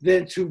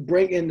than to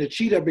bring in the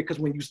cheetah, because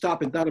when you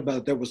stop and thought about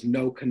it, there was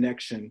no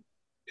connection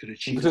to the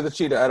cheetah. To the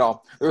cheetah at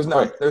all. There's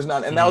none. Right. There's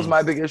none. And that was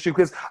my big issue,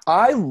 because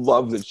I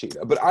love the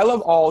cheetah, but I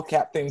love all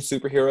cat-themed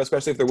superheroes,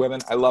 especially if they're women.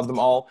 I love them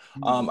all.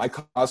 I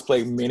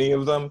cosplay many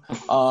of them,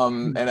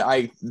 and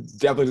I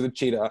definitely do the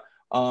cheetah.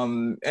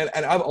 And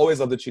I've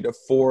always loved the cheetah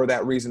for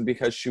that reason,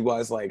 because she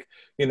was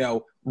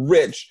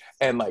rich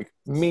and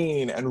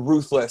mean and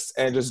ruthless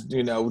and just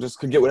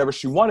could get whatever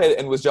she wanted,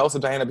 and was jealous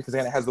of Diana because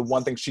Diana has the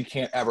one thing she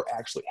can't ever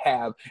actually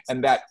have,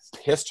 and that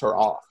pissed her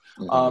off.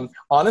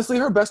 Honestly,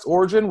 her best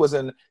origin was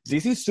in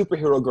DC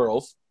Superhero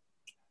Girls,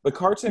 the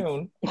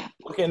cartoon.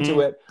 Look into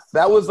it.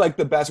 That was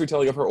the best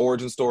retelling of her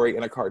origin story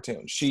in a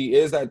cartoon. She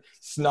is that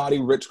snotty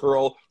rich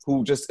girl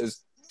who just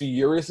is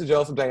furiously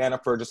jealous of Diana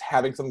for just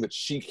having something that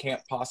she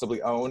can't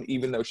possibly own,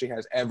 even though she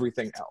has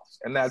everything else.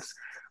 And that's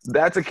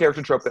a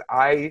character trope that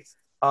I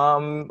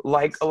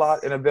like a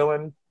lot in a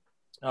villain.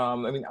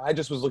 I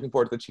just was looking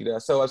forward to the cheetah,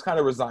 so I was kind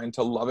of resigned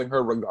to loving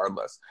her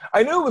regardless.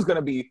 I knew it was going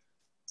to be,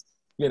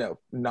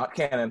 not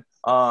canon,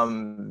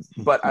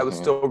 but I was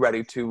still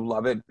ready to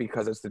love it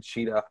because it's the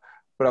cheetah.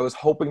 But I was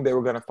hoping they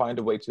were going to find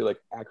a way to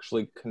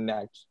actually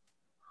connect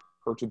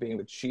her to being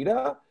the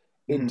cheetah.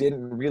 It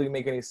didn't really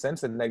make any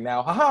sense. And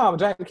now, haha, I'm a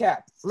giant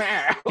cat.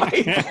 Where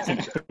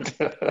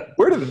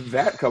did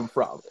that come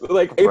from?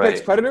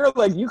 Apex Predator?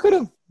 You could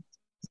have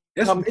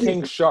become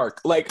King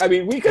Shark. We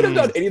could have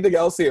done anything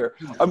else here.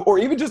 Or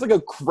even just a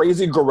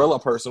crazy gorilla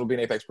person would be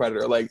an Apex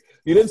Predator.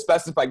 You didn't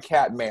specify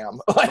cat, ma'am.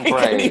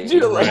 I need you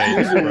to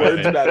use your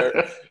words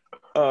better.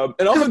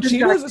 And also,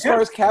 cheetahs, as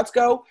far as cats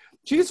go,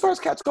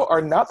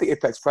 are not the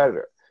Apex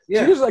Predator.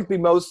 Yeah. Cheetahs are the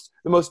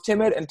most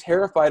timid and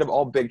terrified of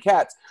all big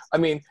cats.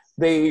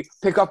 They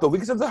pick off the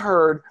weakest of the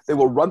herd. They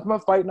will run from a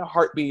fight in a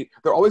heartbeat.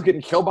 They're always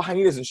getting killed by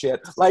hyenas and shit.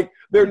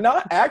 They're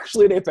not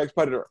actually an apex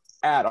predator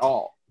at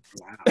all.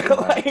 Wow.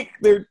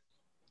 They're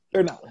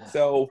not.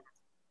 So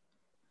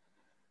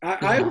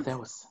I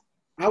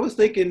was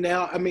thinking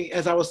now,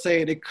 as I was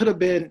saying, it could have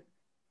been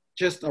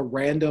just a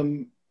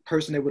random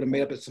person they would have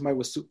made up as somebody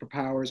with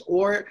superpowers,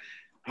 or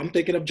I'm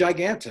thinking of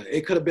Giganta.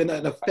 It could have been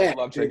an effect.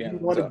 If you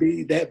want to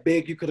be that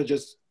big, you could have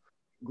just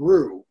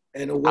grew.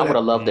 I would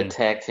have loved the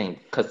tag team,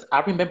 because I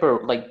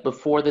remember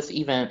before this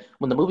event,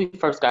 when the movie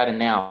first got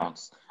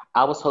announced,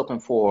 I was hoping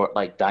for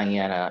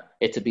Diana,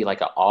 it to be an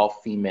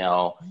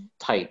all-female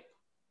type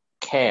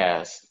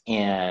cast,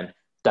 and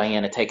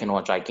Diana taking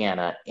on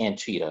Giganta and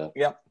Cheetah.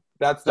 Yep,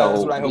 that's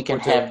what I hope we can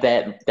have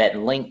that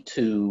link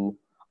to,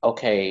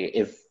 okay,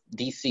 if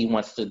DC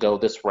wants to go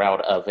this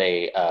route of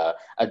a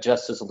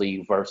Justice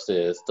League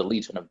versus the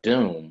Legion of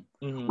Doom,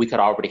 we could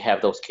already have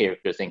those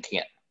characters in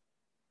camp.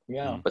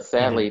 Yeah. But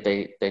sadly,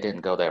 they didn't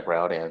go that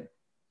route, and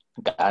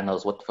God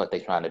knows what the fuck they're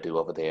trying to do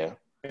over there.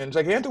 And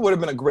Giganta would have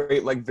been a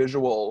great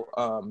visual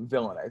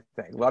villain, I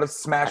think. A lot of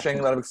smashing,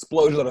 a lot of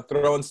explosions, a lot of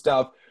throwing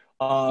stuff.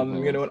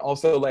 And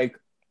also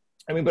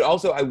but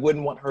also I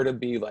wouldn't want her to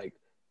be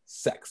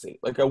sexy.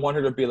 Like I want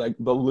her to be like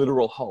the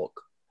literal Hulk.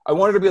 I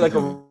want her to be like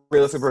a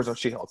realistic version of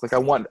She-Hulk. Like I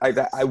want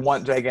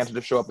Giganta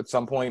to show up at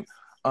some point,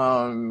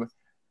 and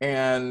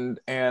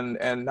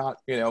not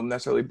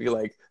necessarily be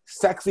like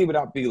sexy, but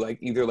not be like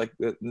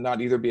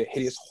not either be a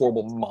hideous,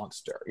 horrible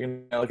monster.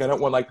 Like I don't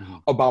want like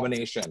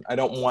Abomination. I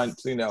don't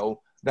want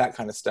that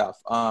kind of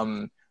stuff.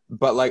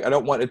 But like I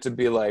don't want it to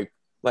be like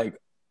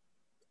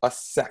a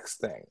sex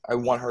thing. I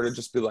want her to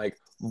just be like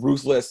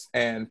ruthless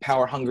and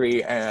power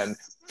hungry and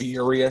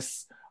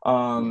furious.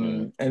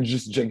 And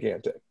just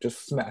gigantic,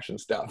 just smashing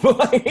stuff.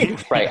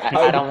 Right.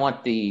 I don't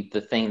want the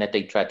thing that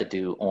they tried to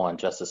do on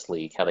Justice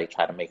League, how they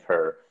try to make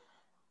her,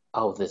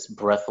 this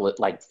breathless,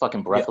 like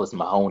fucking breathless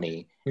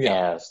Mahoney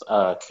as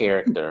a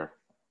character.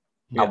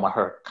 I want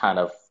her kind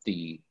of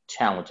the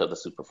challenge of the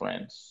Super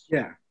Friends.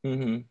 Yeah.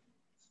 Mm-hmm.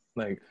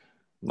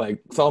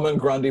 Like Solomon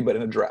Grundy, but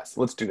in a dress.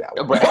 Let's do that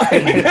one. Right.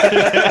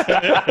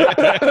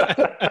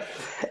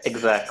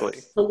 Exactly.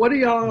 So what do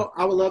y'all,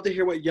 I would love to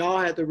hear what y'all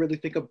had to really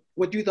think of,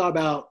 what you thought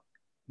about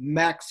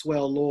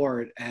Maxwell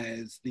Lord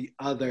as the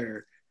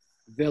other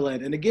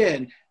villain. And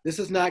again, this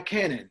is not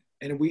canon.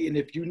 And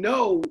if you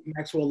know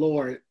Maxwell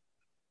Lord,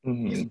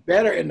 he's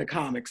better in the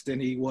comics than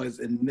he was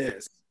in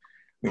this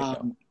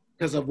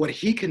because of what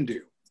he can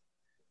do.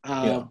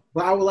 But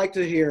I would like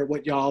to hear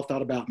what y'all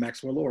thought about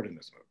Maxwell Lord in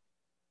this movie.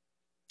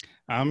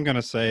 I'm going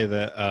to say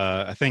that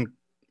I think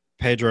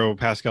Pedro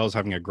Pascal is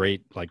having a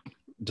great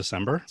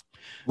December.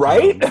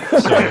 Right?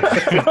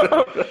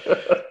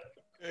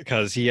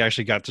 Because he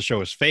actually got to show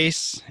his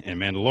face in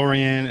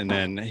Mandalorian, and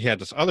then he had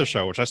this other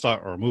show, which I still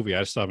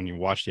haven't even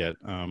watched yet.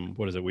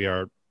 What is it? We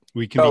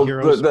Can Be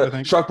Heroes.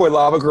 The Shark Boy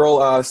Lava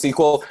Girl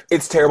sequel.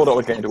 It's terrible. Don't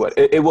look into it.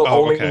 It will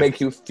only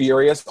make you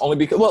furious. Only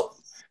because,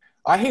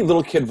 I hate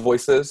little kid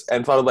voices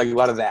and thought of a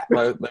lot of that.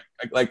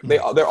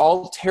 They're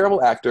all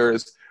terrible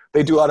actors.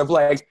 They do a lot of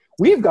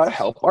we've got to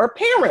help our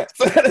parents.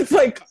 And it's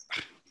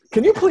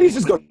can you please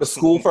just go to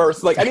school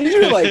first? I need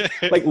you to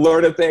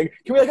learn a thing.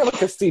 Can we have a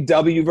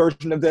CW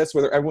version of this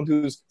where everyone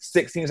who's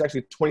 16 is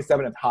actually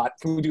 27 and hot?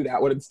 Can we do that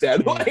one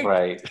instead?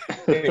 Right.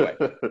 Anyway,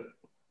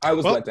 I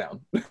was let down.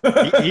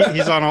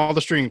 He's on all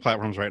the streaming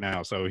platforms right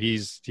now, so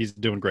he's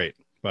doing great.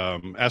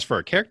 As for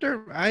a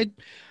character, I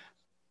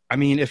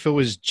mean, if it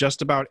was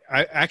just about,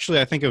 I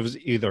think it was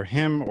either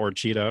him or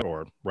Cheetah,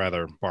 or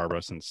rather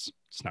Barbara, since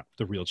it's not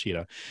the real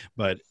Cheetah.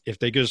 But if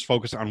they could just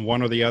focus on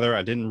one or the other,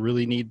 I didn't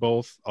really need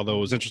both. Although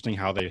it was interesting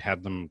how they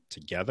had them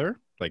together.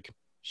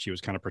 She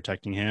was kind of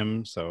protecting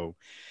him, so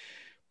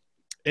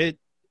it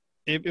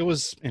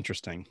was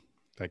interesting.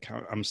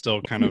 I'm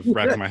still kind of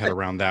wrapping my head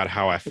around that,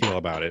 how I feel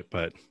about it.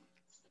 But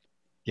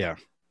yeah.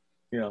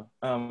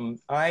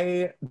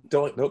 I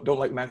don't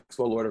like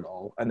Maxwell Lord at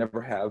all. I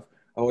never have.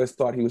 I always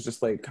thought he was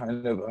just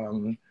kind of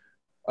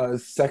a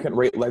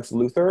second-rate Lex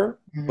Luthor.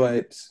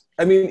 But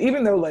I mean,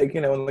 even though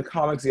in the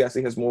comics, yes,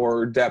 he has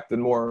more depth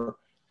and more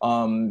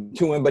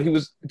to him. But he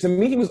was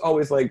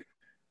always they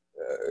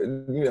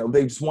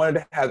just wanted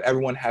to have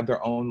everyone have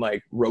their own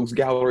rogues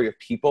gallery of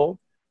people,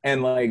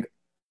 and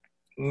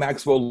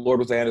Maxwell Lord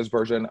was Diana's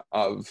version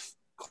of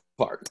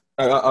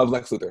of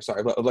Lex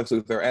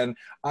Luthor. And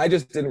I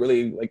just didn't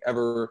really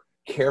ever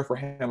care for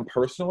him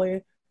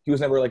personally. He was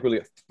never really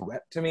a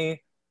threat to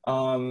me.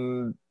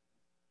 And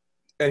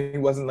he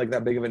wasn't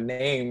that big of a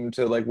name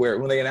to where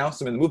when they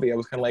announced him in the movie, I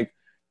was kind of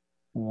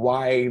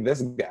why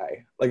this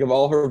guy? Of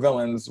all her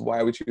villains, why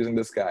are we choosing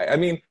this guy? I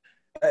mean,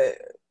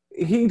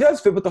 he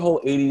does fit with the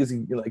whole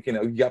 80s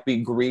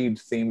yuppie greed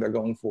theme they're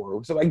going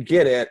for, so I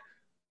get it.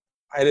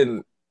 I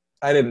didn't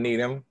need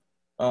him.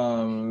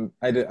 I'd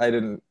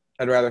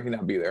rather he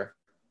not be there,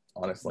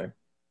 honestly.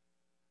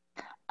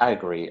 I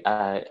agree.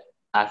 I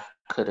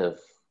could have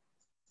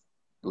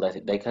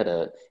they could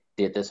have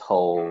did this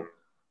whole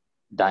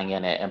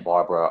Diana and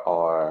Barbara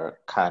are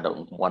kind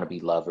of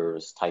wannabe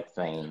lovers type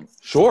thing.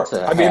 Sure,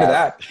 I'd be into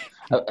that.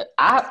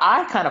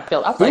 I kind of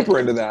felt I was super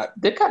into that.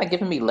 They're kind of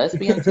giving me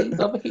lesbian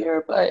teas over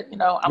here, but I'm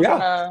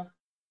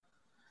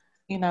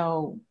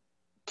gonna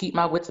keep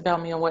my wits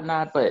about me and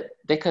whatnot. But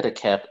they could have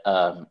kept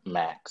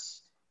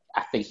Max.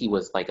 I think he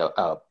was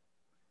a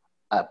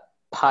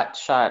pot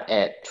shot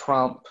at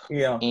Trump.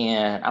 Yeah,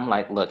 and I'm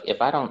look,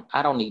 if I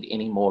don't need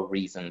any more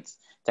reasons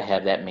to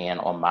have that man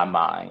on my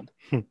mind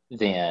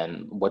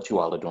than what you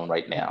all are doing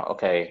right now.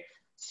 Okay,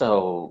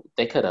 so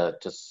they could have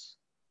just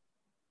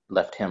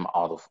left him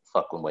all the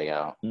fucking way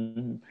out.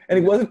 And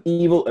he wasn't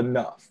evil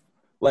enough.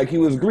 He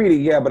was greedy,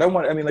 yeah, but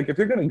if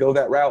you're gonna go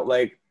that route,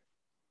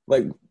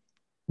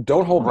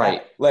 don't hold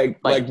back.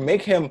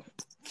 Make him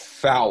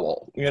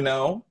foul,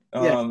 Yeah.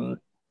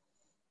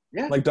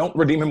 Don't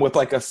redeem him with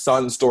a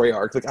son story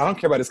arc. I don't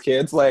care about his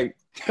kids.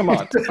 Come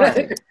on,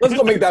 let's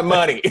go make that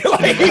money.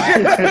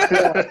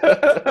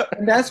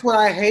 And that's what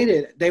I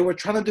hated. They were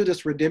trying to do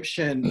this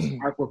redemption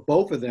arc with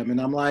both of them,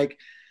 and I'm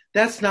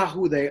that's not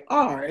who they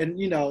are. And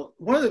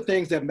one of the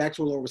things that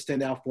Maxwell Lord would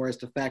stand out for is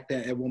the fact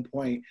that at one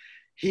point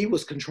he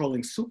was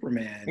controlling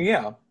Superman.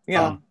 Yeah.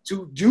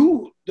 To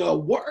do the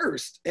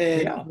worst,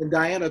 and when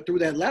Diana threw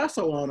that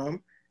lasso on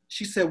him,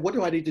 She said, "What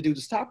do I need to do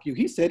to stop you?"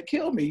 He said,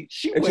 "Kill me."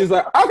 And she's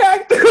like,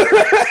 "Okay."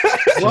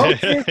 broke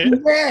his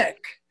neck.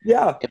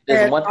 Yeah. If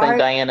there's And one thing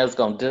Diana's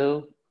gonna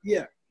do,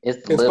 Yeah.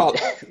 it's follow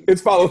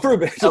through,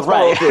 bitch. It's Right.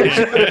 follow through.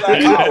 She's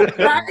like, oh.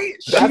 Right?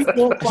 She's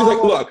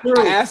like, look,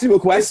 I asked you a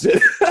question.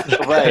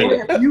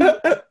 Right.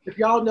 If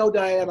y'all know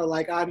Diana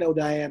like I know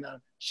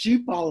Diana,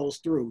 she follows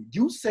through.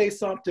 You say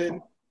something,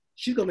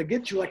 she's gonna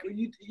get you. Like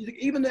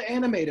even the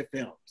animated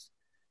films,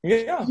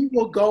 Yeah. she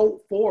will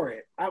go for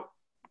it.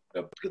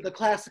 The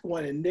classic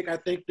one, and Nick, I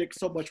thank Nick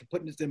so much for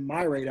putting this in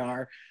my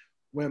radar.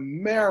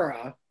 When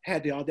Mara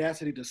had the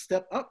audacity to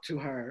step up to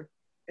her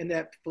in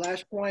that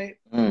Flashpoint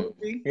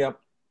movie. Yep.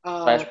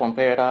 Flashpoint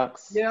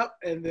Paradox. Yep.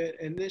 And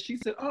then she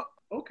said, "Oh,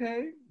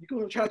 okay, you're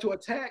gonna try to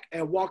attack,"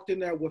 and walked in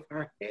there with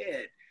her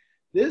head.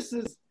 This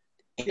is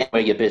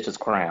Wear your bitch's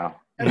crown.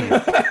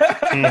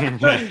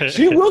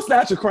 She will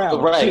snatch a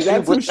crown. Right.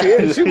 That's who she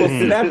is. She will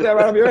snatch that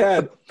right off your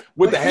head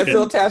with the head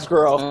still attached,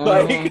 girl.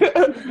 Like, I mean,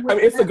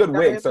 it's a good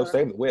wig, so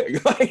save the wig.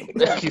 Like,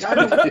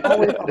 Diana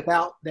always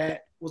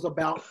was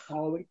about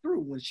following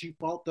through when she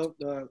fought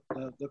the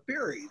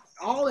Furies,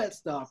 all that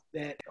stuff.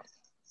 That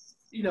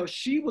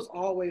she was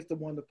always the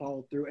one to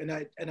follow through, and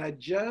I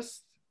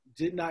just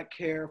did not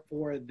care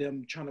for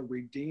them trying to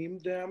redeem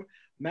them.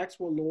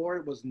 Maxwell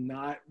Lord was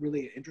not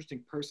really an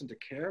interesting person to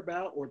care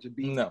about or to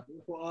be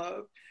careful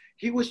of.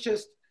 He was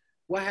just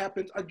what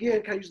happens,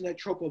 again, kind of using that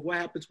trope of what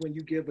happens when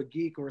you give a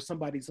geek or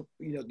somebody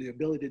the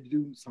ability to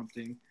do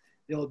something.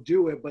 They'll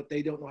do it, but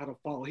they don't know how to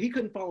follow. He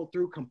couldn't follow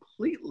through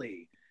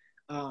completely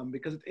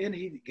because at the end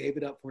he gave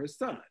it up for his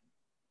son.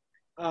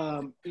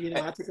 I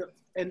think,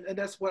 and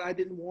that's what I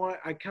didn't want.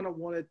 I kind of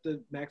wanted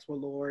the Maxwell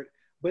Lord,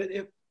 but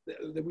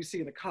that we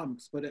see in the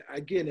comics. But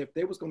again, if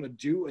they was going to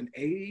do an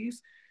 80s,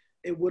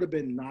 it would have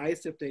been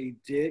nice if they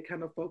did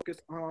kind of focus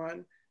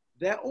on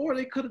that, or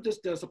they could have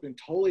just done something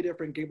totally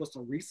different, gave us I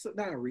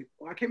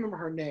can't remember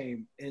her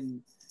name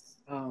in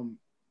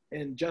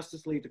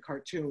Justice League, the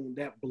cartoon,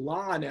 that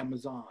blonde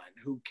Amazon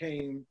who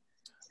came.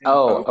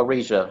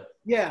 Arisha.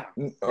 Yeah,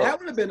 that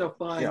would have been a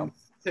fun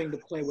thing to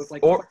play with.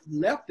 Like,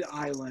 left the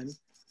island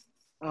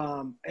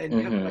and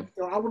kind of like,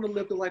 I want to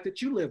live the life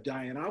that you live,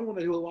 Diane. I want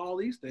to do all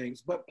these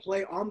things, but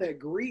play on that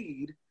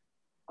greed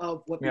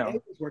of what the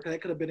 80s were, because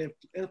that could have been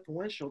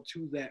influential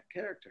to that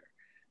character.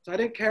 So I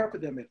didn't care for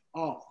them at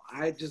all.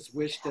 I just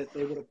wish that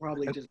they would have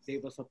probably just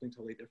gave us something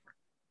totally different.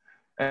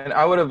 And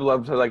I would have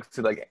loved to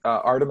see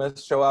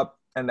Artemis show up,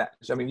 and that,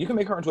 I mean, you can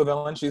make her into a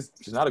villain. She's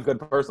not a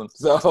good person,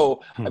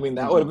 so I mean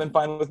that would have been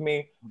fine with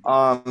me.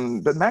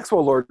 But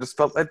Maxwell Lord just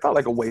felt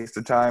like a waste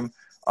of time.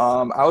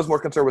 I was more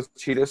concerned with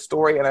Cheetah's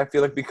story, and I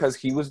feel like because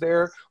he was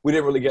there, we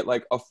didn't really get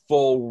like a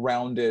full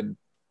rounded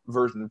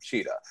version of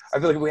Cheetah. I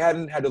feel like if we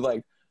hadn't had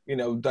to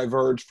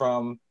diverge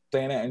from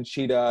Diana and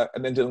Cheetah,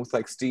 and then dealing with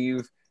like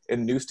Steve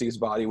in New Steve's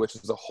body, which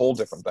is a whole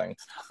different thing.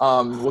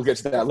 We'll get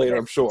to that later,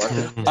 I'm sure.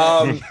 If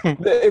we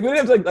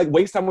didn't have to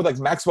waste time with like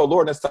Maxwell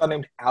Lord and a son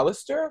named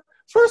Alistair,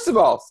 first of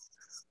all,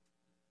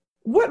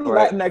 what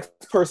Latinx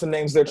person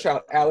names their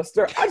child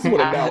Alistair? I just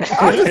want to know.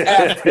 I'm just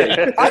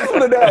asking. I just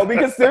want to know,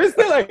 because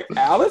seriously, like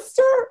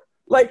Alistair?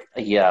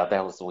 Yeah,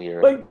 that was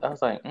weird. I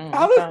was like,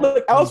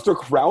 Alistair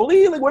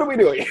Crowley? Like, what are we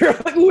doing here?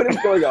 Like, what is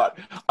going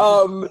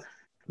on?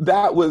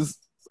 That was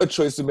a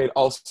choice we made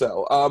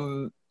also.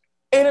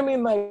 And I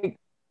mean, like,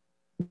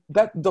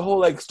 that the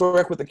whole story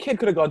arc with the kid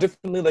could have gone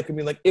differently. Like, I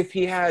mean, like, if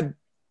he had,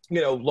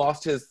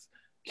 lost his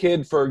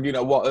kid for,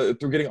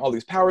 through getting all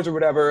these powers or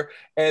whatever,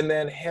 and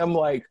then him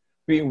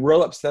being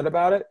real upset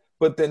about it,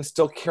 but then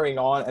still carrying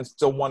on and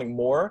still wanting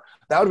more,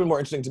 that would have been more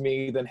interesting to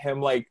me than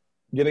him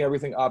getting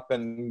everything up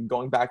and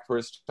going back for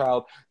his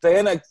child.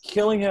 Diana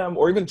killing him,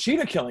 or even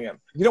Cheetah killing him.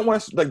 You don't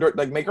want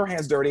to make her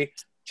hands dirty.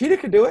 Cheetah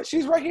could do it.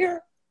 She's right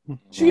here.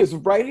 She is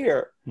right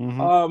here.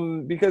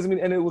 Because I mean,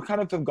 and it would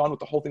kind of have gone with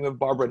the whole thing of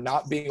Barbara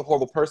not being a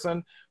horrible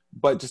person,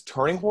 but just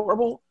turning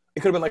horrible. It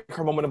could have been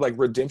her moment of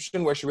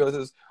redemption, where she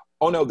realizes,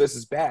 oh no, this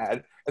is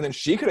bad, and then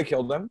she could have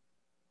killed him.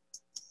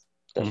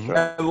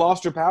 And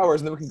lost her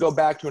powers, and then we can go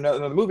back to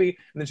another movie,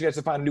 and then she has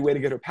to find a new way to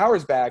get her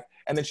powers back,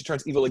 and then she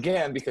turns evil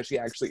again because she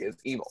actually is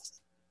evil.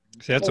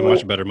 See, that's a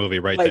much better movie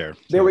there.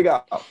 There we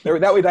go.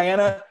 That way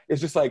Diana is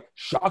just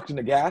shocked and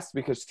aghast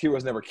because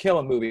heroes never kill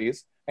in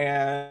movies,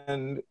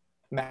 and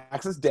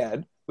Max is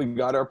dead. We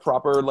got our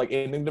proper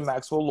ending to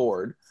Maxwell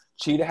Lord.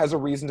 Cheetah has a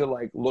reason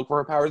to look for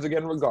her powers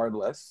again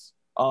regardless.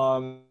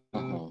 There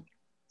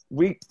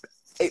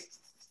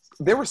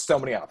were so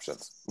many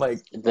options.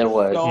 There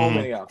was so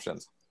many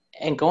options.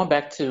 And going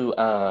back to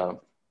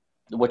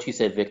what you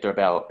said, Victor,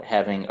 about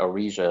having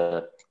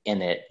Arisha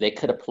in it, they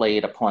could have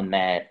played upon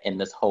that in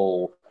this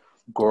whole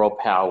girl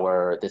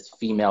power, this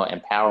female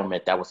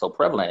empowerment that was so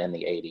prevalent in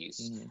the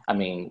 80s. I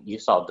mean, you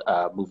saw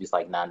movies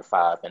like 9 to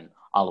 5 and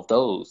all of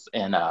those.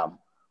 And what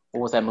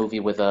was that movie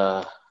with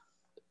Norma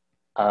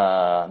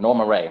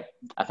Rae?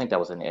 I think that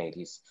was in the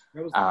 80s.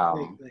 It was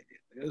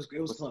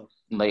close.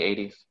 Late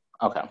 80s?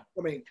 Okay.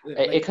 I mean,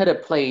 it could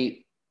have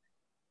played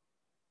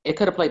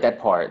that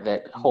part,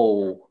 that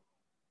whole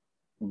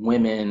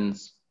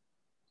women's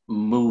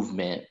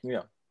movement.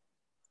 Yeah.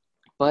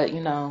 But,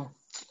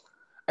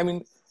 I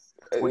mean,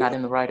 We're not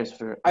in the writers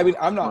for. I mean,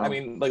 I'm not. I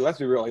mean, like, let's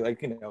be real. Like,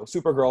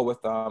 Supergirl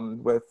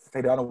with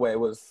Faye Dunaway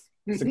was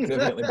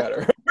significantly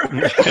better.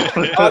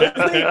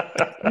 Honestly,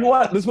 you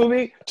want this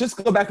movie?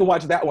 Just go back and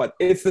watch that one.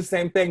 It's the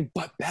same thing,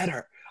 but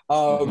better.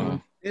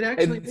 It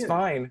actually it's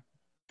fine.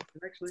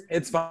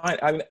 It's fine.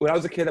 I mean, when I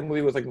was a kid, that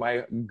movie was like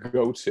my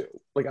go-to.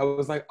 Like, I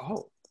was like,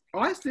 oh,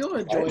 I still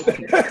enjoy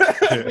it. I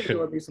still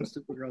enjoy me some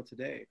Supergirl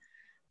today.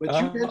 But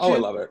you mentioned, I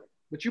love it.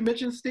 But you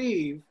mentioned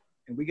Steve,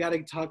 and we got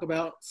to talk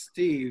about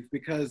Steve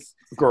because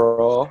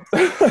girl,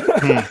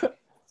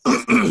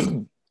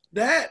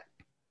 that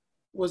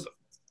was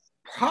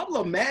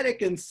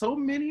problematic in so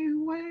many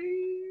ways.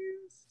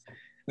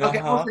 Okay,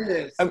 I'll say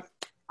this.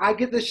 I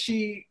get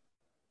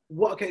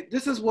that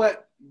this is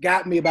what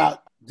got me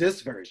about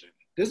this version.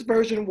 This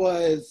version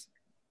was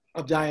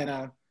of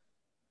Diana.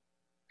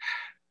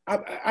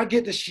 I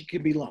get that she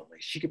could be lonely.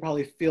 She could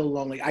probably feel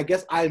lonely. I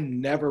guess I've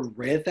never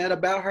read that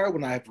about her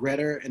when I've read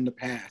her in the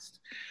past.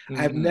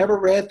 Mm-hmm. I've never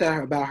read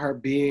that about her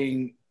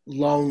being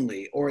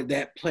lonely or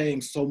that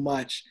playing so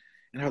much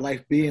in her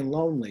life being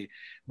lonely.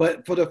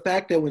 But for the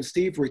fact that when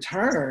Steve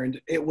returned,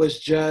 it was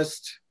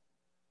just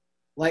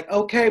like,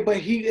 okay, but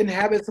he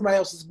inhabits somebody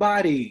else's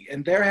body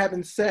and they're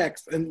having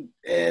sex. And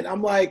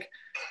I'm like,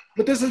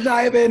 but this is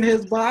not even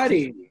his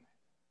body.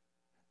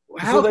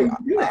 How can you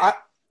do that?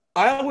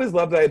 I always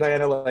loved that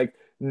Diana, like,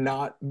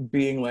 not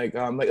being like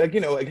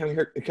having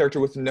a character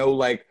with no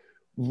like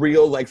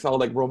real like solid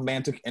like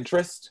romantic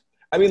interest.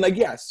 I mean, like,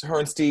 yes, her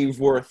and Steve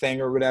were a thing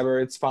or whatever.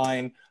 It's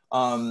fine.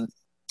 I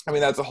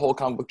mean, that's a whole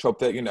comic book trope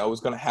that was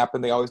going to happen.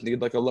 They always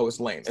need like a Lois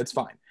Lane. It's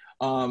fine.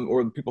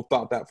 Or people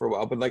thought that for a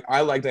while. But like,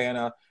 I like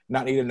Diana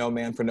not needing no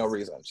man for no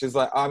reason. She's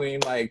like, I mean,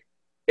 like,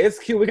 it's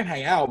cute, we can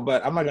hang out,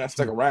 but I'm not gonna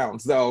stick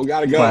around. So we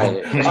gotta go.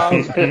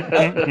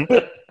 Right.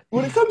 But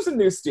when it comes to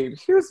new Steve,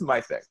 here's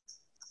my thing.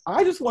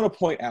 I just want to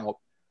point out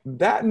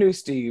that new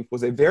Steve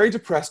was a very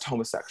depressed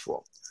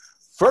homosexual.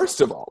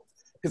 First of all,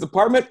 his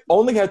apartment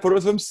only had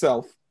photos of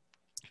himself,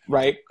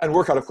 right, and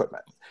workout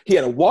equipment. He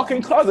had a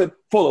walk-in closet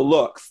full of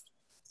looks.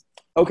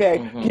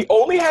 Okay, He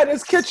only had in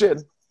his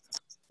kitchen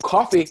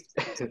coffee,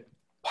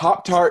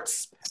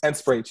 Pop-Tarts, and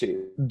spray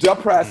cheese.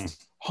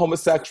 Depressed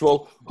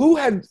homosexual who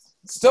had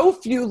so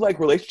few like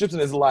relationships in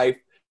his life.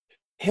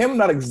 Him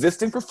not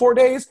existing for 4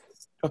 days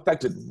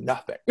affected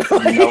nothing.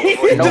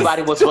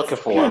 Nobody was looking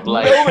for him.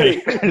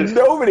 Like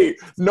nobody,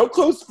 no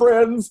close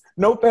friends,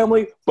 no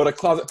family, but a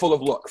closet full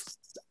of looks.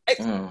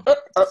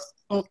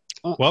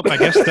 Well, I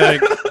guess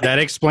that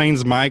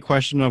explains my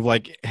question of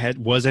like,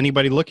 was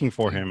anybody looking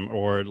for him,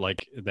 or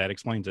like that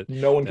explains it.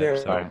 No one cared.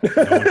 So,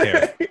 no one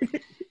cared.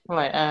 I'm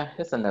like,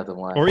 it's another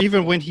one. Or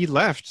even when he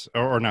left,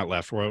 or not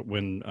left, or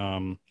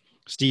when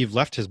Steve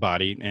left his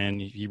body and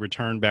he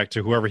returned back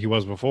to whoever he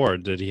was before,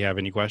 did he have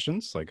any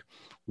questions? Like,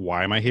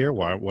 why am I here?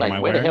 What am I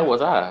wearing? Where the hell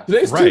was I?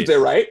 Today's Tuesday,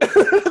 right?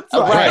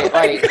 Right.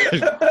 Like,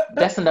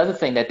 that's another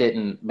thing that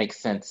didn't make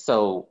sense.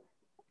 So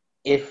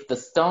if the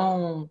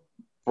stone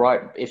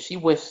if she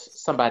wished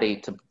somebody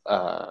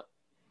to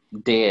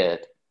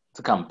dead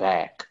to come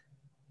back,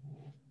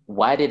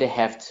 why did it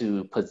have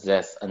to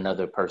possess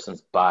another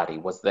person's body?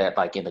 Was that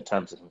like in the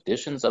terms and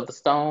conditions of the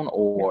stone,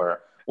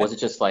 or was it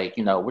just like,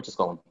 we're just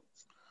going to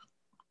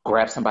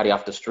grab somebody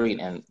off the street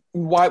and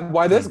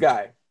why this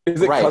guy? Is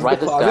it because of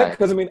the closet?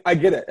 Because I mean, I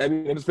get it. I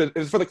mean,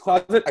 it's for the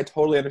closet. I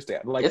totally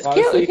understand. Like, it's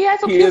honestly, cute.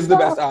 He is the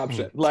best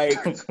option. Like,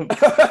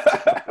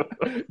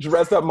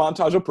 dressed up,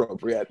 montage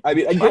appropriate. I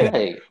mean, I get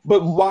it.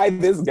 But why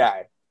this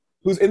guy,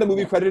 who's in the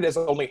movie credited as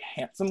only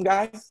handsome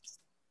guy?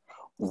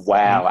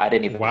 Wow, I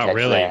didn't even catch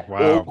really? that.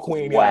 Wow, Old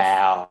Queen.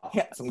 Wow,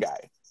 handsome guy.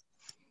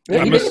 He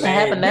didn't even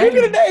have a name. He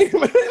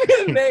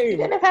didn't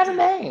even have a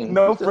name.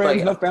 No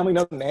friends, no family,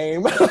 no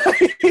name.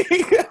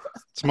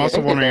 I'm also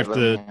wondering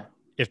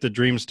if the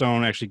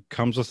Dreamstone actually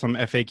comes with some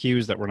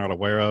FAQs that we're not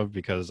aware of,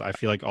 because I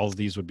feel like all of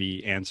these would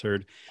be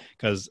answered.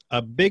 Because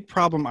a big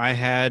problem I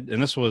had,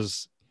 and this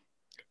was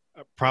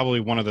probably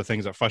one of the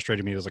things that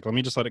frustrated me, was like, let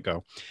me just let it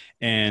go.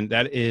 And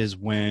that is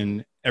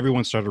when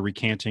everyone started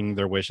recanting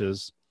their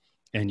wishes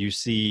and you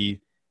see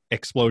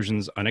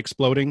explosions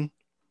unexploding,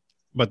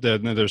 but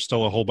then there's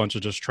still a whole bunch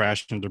of just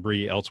trash and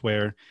debris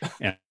elsewhere.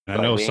 And I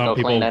know some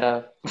people,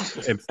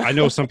 I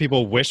know some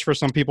people wish for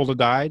some people to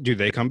die. Do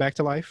they come back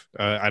to life?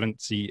 I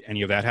didn't see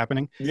any of that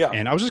happening. Yeah.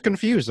 And I was just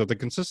confused of the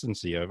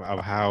consistency of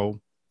how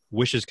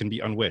wishes can be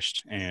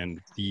unwished. And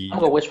I'm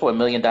going to wish for $1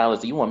 million.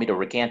 Do you want me to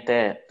recant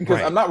that?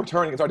 Because I'm not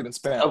returning. It's already been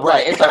spent.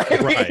 Right.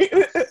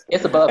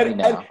 It's above me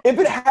now. And if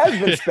it has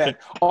been spent,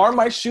 are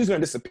my shoes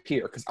going to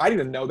disappear? Because I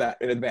didn't know that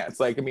in advance.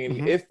 Like, I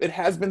mean, if it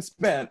has been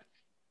spent,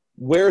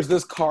 where's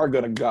this car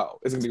going to go?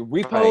 Is it going to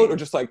be repoed or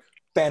just like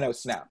Thanos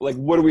snap? Like,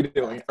 what are we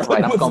doing?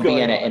 Right, I'm going to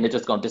be in it and it's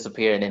just going to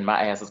disappear, and then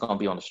my ass is going to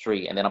be on the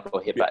street, and then I'm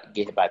going to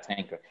get hit by a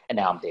tanker, and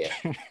now I'm dead.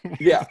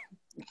 Yeah.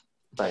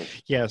 Like,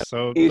 yeah,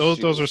 so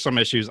those are some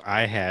issues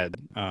I had,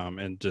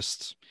 and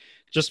just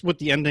with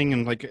the ending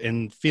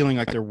and feeling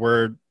like there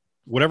were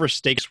whatever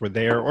stakes were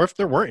there, or if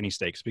there were any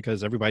stakes,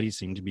 because everybody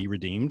seemed to be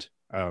redeemed.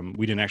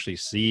 We didn't actually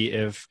see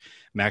if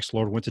Max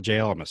Lord went to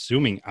jail. I'm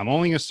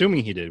only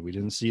assuming he did. We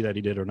didn't see that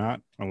he did or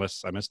not,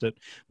 unless I missed it.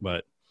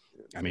 But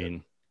I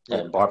mean,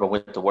 and Barbara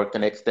went to work the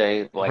next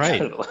day. Like,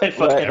 right.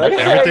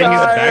 Everything is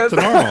back to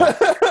normal.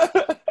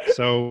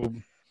 So,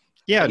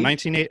 yeah,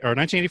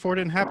 1984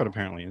 didn't happen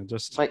apparently. It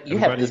just like you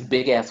have this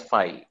big ass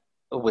fight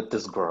with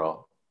this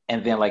girl,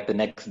 and then like the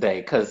next day,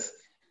 because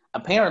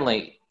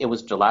apparently it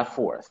was July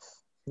 4th.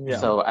 Yeah.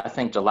 So I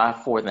think July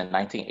 4th in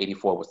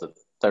 1984 was a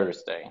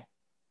Thursday.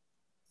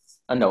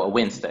 Oh no, a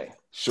Wednesday.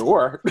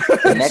 Sure.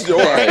 The next day.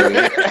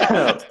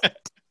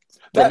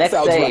 The next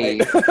day,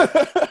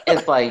 right.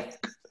 It's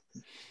like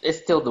it's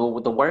still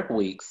the work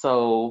week.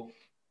 So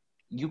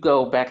you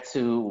go back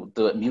to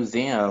the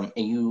museum,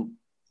 and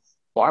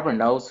Barbara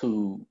knows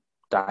who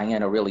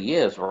Diana really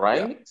is,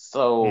 right? Yeah.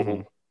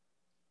 So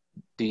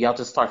do y'all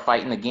just start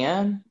fighting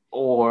again,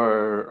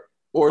 or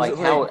like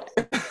how?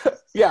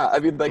 Yeah, I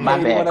mean, like, my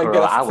maybe bad, when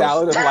girl, I get a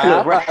salad and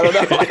laugh, right. I don't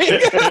know. Like,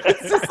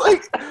 it's just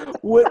like,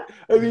 what?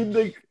 I mean,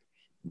 like,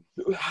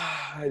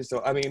 I just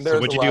don't. I mean, there's. So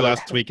what'd you do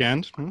last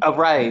weekend?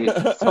 Right.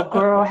 So,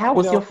 girl, how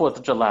was your 4th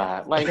of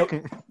July?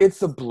 Like,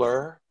 it's a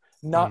blur,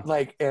 not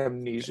like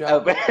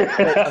amnesia, but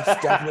a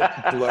definite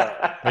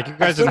blur. Like, you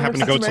guys didn't happen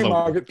to go to the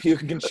Margaret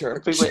puking in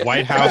church,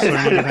 White House or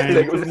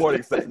anything? It was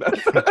morning segment.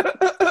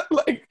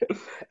 Like,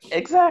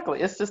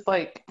 exactly. It's just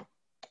like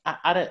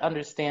I didn't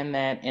understand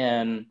that,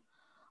 and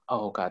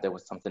oh God, there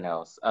was something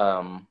else.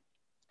 Going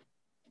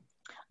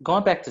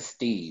back to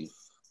Steve.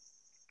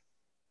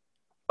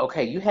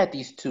 Okay, you had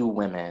these two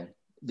women,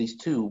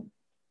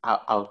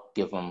 I'll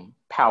give them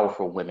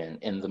powerful women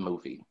in the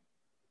movie.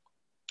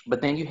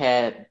 But then you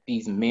had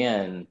these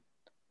men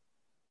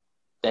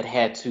that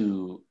had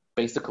to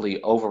basically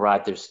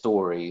override their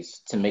stories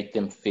to make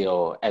them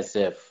feel as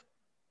if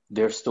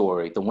their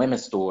story, the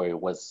women's story,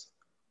 was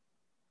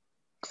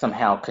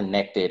somehow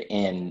connected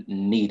and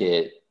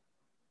needed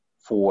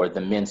for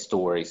the men's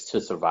stories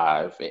to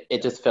survive.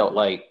 It just felt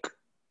like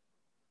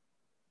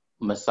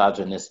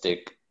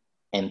misogynistic,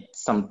 and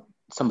some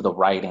of the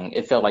writing,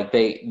 it felt like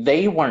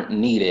they weren't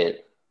needed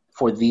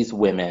for these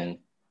women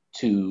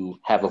to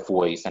have a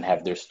voice and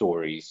have their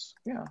stories.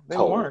 Yeah, they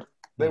weren't.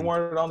 They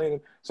weren't at all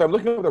needed. So I'm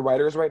looking at the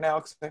writers right now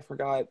because I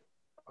forgot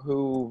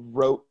who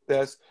wrote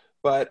this,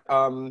 but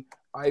I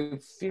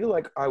feel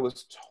like I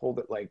was told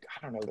that, like,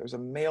 I don't know, there's a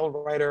male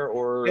writer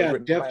or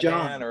Jeff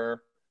Johns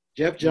or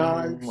Jeff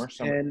Johns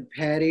and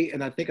Patty,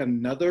 and I think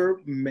another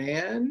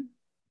man.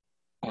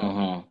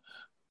 Mm-hmm.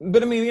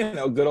 But I mean,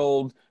 good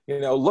old,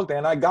 look,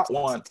 man, I got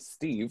one,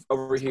 Steve,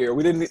 over here.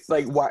 We didn't,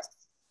 like, what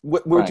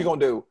right. You gonna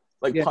do?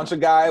 Like, punch a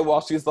guy while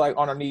she's, like,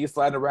 on her knees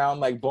sliding around,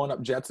 like, blowing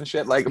up jets and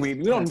shit? Like, I mean,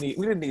 we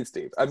didn't need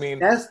Steve. I mean,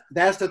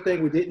 that's the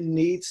thing. We didn't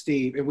need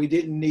Steve, and we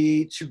didn't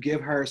need to give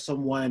her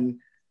someone,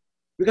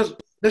 because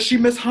does she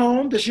miss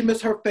home? Does she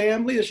miss her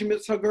family? Does she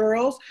miss her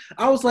girls?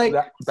 I was like,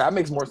 that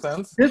makes more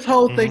sense. This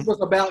whole thing was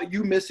about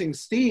you missing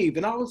Steve,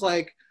 and I was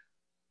like,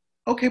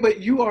 okay, but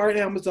you are at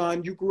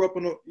Amazon. You grew up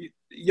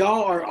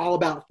y'all are all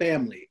about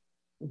family.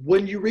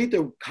 When you read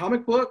the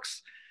comic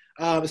books,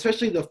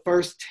 especially the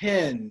first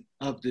 10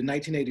 of the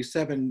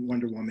 1987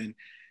 Wonder Woman,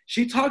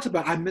 she talks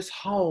about, I miss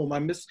home, I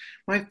miss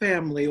my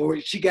family, or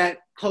she got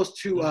close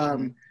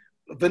to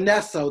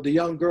Vanessa, the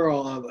young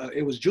girl,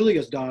 it was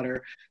Julia's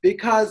daughter,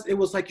 because it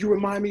was like, you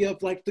remind me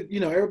of like,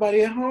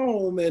 everybody at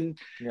home and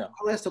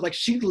all that stuff. Like,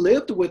 she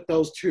lived with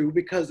those two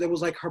because it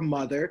was like her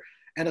mother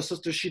and a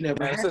sister she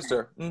never had.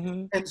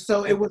 Mm-hmm. And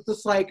so it was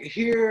just like,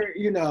 here,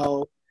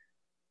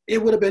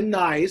 it would have been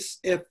nice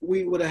if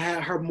we would have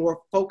had her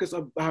more focused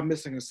about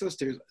missing her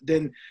sisters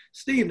than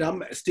Steve.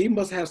 Steve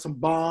must have some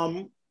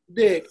bomb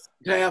dick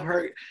to have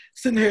her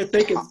sitting here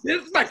thinking,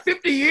 this is like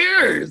 50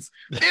 years.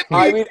 50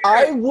 I mean,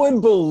 I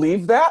would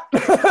believe that.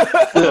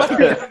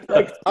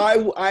 like,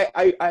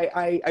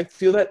 I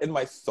feel that in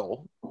my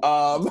soul,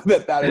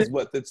 that is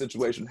what the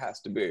situation has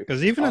to be.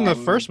 Because even in the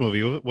first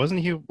movie, wasn't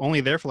he only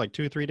there for like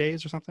 2 or 3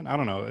 days or something? I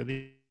don't know.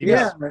 They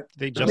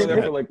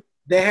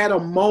had a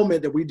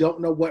moment that we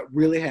don't know what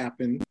really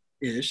happened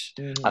ish.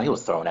 Oh, he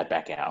was throwing that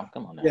back out.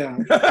 Come on now. Yeah.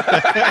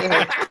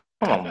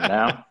 Come on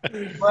now.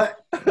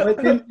 But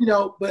then,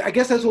 but I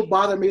guess that's what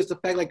bothered me is the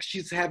fact, like,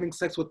 she's having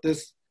sex with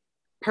this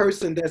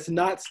person that's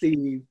not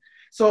Steve.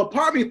 So a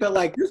part of me felt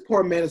like this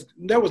poor man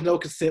there was no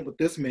consent with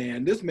this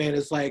man. This man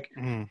is like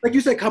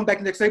you said, come back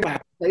the next day, my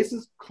place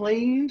is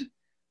cleaned.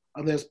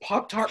 There's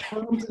Pop-Tart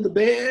crumbs in the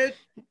bed.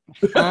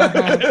 Did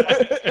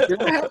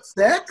I have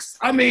sex?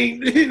 I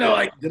mean,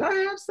 like, did I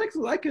have sex?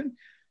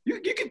 You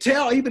can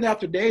tell even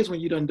after days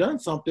when you done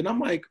something. I'm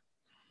like,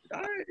 did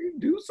I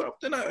do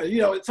something?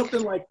 It's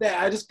something like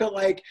that. I just felt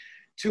like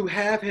to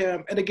have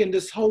him, and again,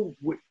 this whole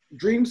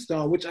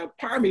Dreamstone, which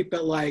part of me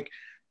felt like,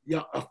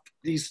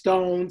 these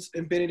stones,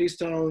 Infinity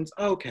Stones,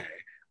 okay.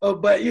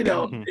 But,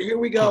 here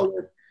we go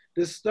with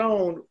this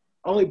stone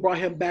only brought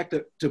him back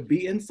to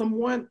be in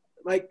someone.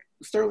 Like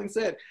Sterling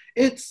said,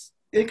 it's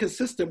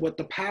inconsistent with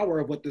the power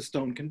of what this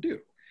stone can do.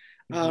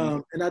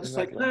 And I just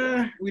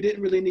we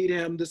didn't really need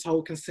him. This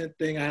whole consent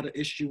thing I had an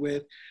issue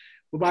with.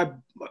 But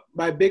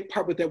my big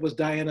part with that was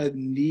Diana's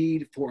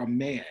need for a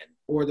man,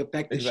 or the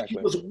fact that she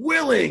was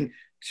willing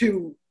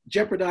to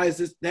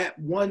jeopardize that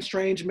one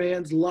strange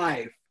man's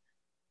life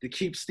to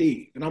keep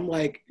Steve. And I'm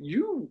like,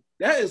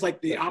 that is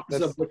like the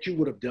opposite of what you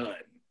would have done.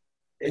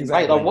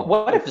 Exactly. Right.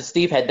 What if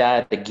Steve had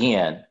died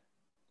again?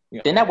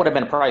 Yeah. Then that would have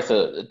been a price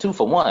of 2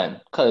 for 1,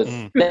 because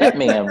that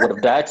man would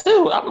have died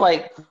too. I'm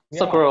like,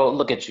 so girl,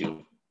 look at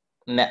you.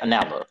 Now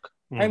look.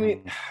 I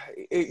mean,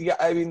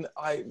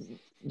 I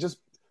just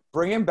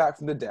bring him back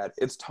from the dead.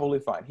 It's totally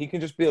fine. He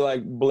can just be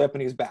like blip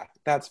and he's back.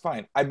 That's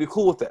fine. I'd be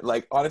cool with it.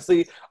 Like,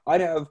 honestly,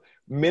 I'd have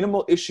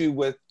minimal issue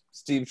with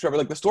Steve Trevor.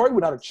 Like, the story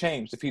would not have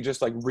changed if he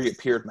just like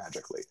reappeared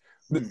magically.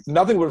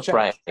 Nothing would have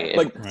changed. Right.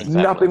 Like,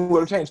 nothing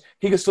would have changed.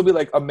 He could still be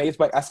like amazed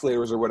by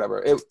escalators or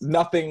whatever.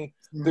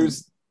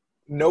 There's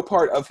no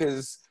part of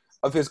his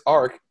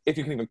arc, if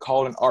you can even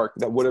call it an arc,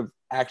 that would have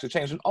actually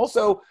changed. And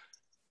also,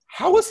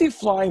 how was he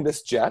flying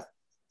this jet?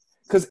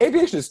 Because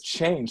aviation has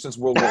changed since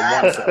World War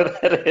I. So.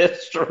 That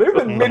is true. There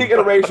have been many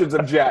iterations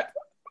of jet.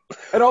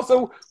 And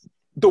also,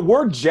 the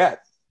word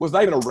jet was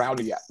not even around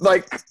yet.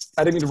 Like,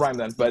 I didn't mean to rhyme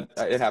then, but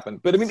it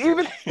happened. But I mean,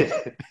 even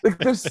like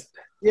there's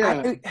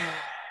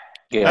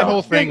that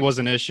whole thing was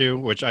an issue,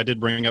 which I did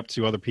bring up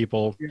to other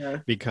people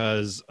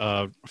because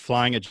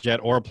flying a jet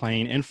or a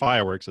plane in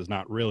fireworks is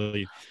not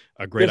really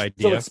a great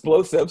idea. Still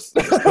explosives.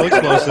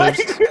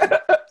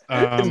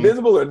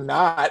 Invisible or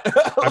not.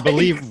 I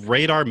believe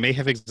radar may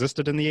have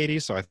existed in the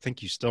 80s, so I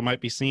think you still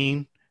might be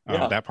seeing.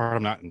 That part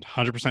I'm not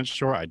 100%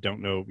 sure. I don't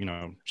know,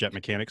 jet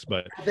mechanics,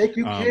 but I think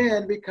you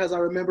can, because I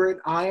remember in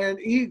Iron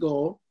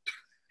Eagle,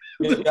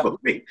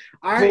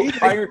 Iron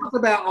Eagle talked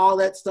about all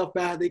that stuff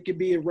about they could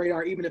be in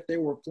radar even if they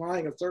were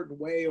flying a certain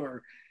way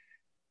or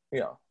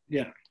wow.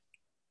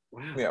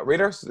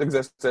 Radars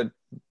existed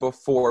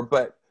before,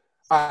 but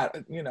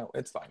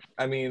it's fine.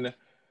 I mean,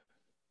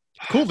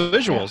 cool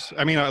visuals.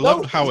 I mean, I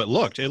loved how it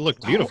looked. It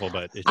looked beautiful,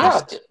 but it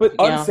just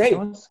unsafe,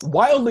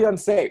 wildly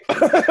unsafe.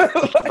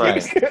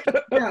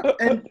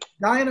 And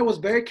Diana was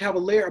very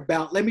cavalier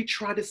about, let me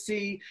try to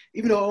see,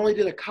 even though I only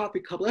did a coffee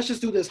cup, let's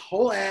just do this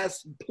whole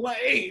ass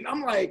plane.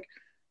 I'm like,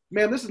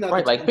 man, this is not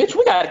right. Like, bitch,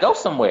 we gotta go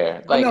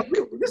somewhere. Like,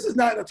 this is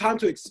not the time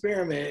to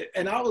experiment.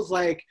 And I was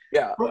like,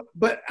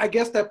 but I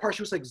guess that part,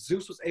 she was like,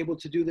 Zeus was able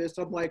to do this.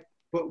 I'm like,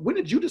 but when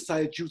did you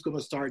decide that you was going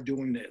to start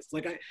doing this?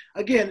 Like,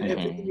 in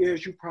 50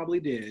 years, you probably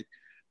did.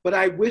 But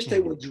I wish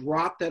they would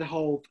drop that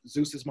whole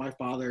Zeus is my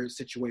father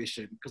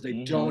situation, because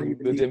they don't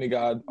even the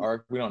demigod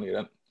arc. We don't need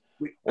it.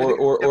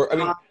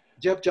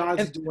 Jeff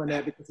Johns is doing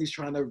that because he's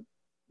trying to.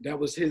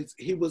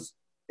 He was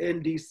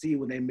in DC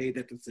when they made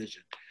that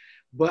decision.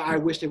 But I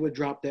wish they would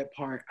drop that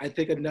part. I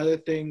think another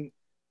thing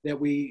that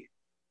we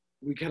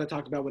kind of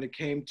talked about when it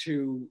came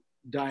to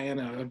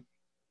Diana,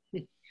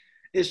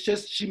 it's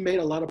just she made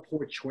a lot of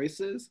poor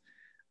choices,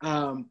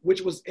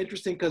 which was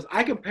interesting because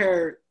I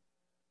compare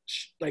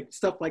like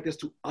stuff like this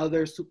to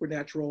other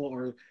supernatural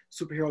or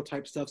superhero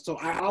type stuff. So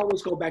I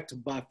always go back to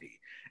Buffy,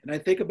 and I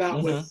think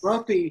about when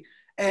Buffy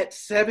at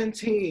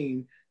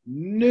 17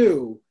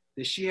 knew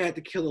that she had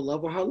to kill the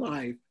love of her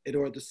life in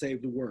order to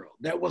save the world.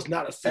 That was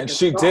not a second. And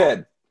she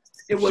did.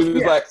 It was. She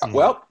was like,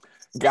 "Well,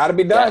 gotta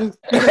be done."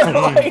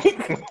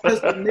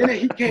 Because the minute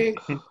he came,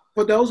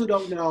 for those who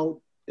don't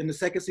know, in the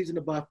second season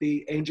of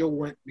Buffy,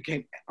 Angel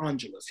became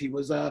Angelus. He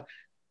was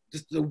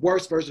just the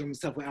worst version of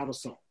himself without a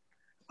soul,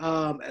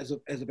 as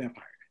a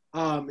vampire.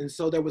 And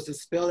so there was a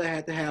spell that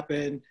had to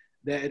happen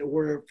that in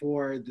order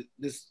for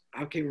this,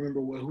 I can't remember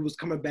who was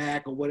coming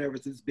back or whatever,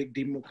 this big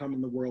demon will come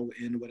in the world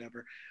and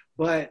whatever.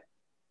 But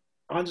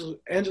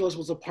Angelus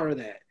was a part of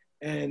that.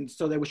 And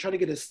so they were trying to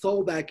get his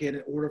soul back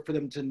in order for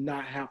them to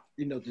not have,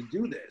 to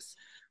do this.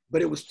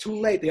 But it was too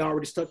late. They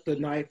already stuck the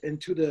knife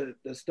into the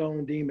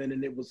stone demon,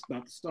 and it was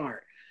about to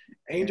start.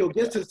 Angel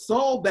gets his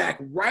soul back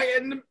right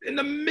in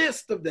the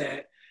midst of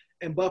that.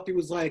 And Buffy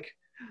was like,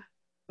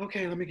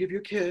 okay, let me give you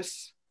a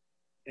kiss.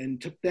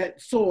 And took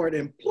that sword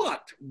and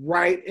plucked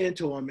right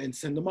into him and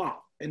sent him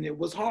off. And it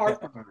was hard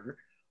for her.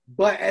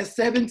 But at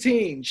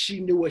 17, she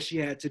knew what she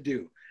had to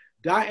do.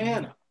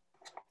 Diana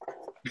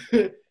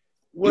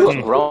was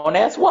a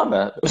grown-ass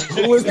woman.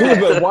 Who was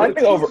been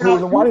wanting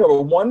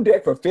over one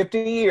dick for 50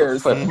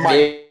 years.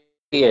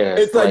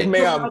 It's like,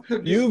 ma'am,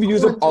 you've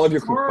used up all of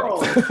your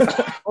coupons.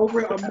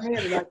 Over a man,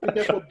 and I think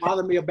that's what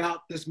bothered me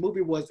about this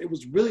movie was it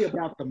was really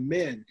about the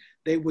men.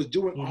 They was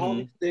doing all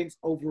these things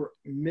over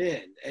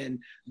men, and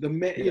the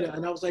men,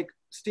 and I was like,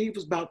 Steve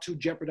was about to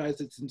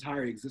jeopardize its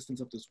entire existence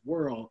of this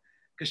world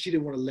because she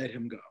didn't want to let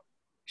him go.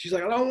 She's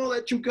like, I don't want to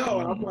let you go,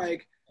 and I'm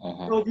like,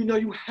 no,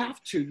 you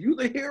have to. You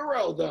the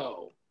hero,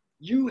 though.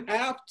 You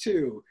have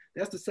to.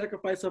 That's the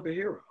sacrifice of a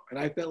hero, and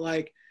I felt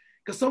like.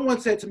 Because someone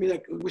said to me,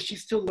 like, was she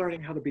still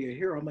learning how to be a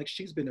hero? I'm like,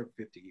 she's been there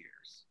 50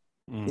 years.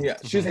 Yeah,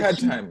 she's had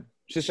time.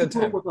 She's had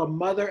time. With a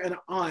mother and an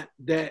aunt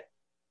that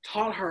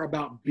taught her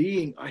about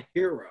being a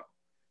hero.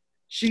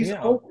 She's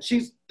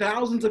she's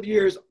thousands of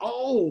years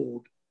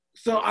old.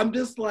 So I'm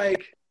just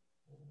like...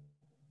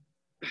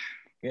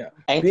 Yeah,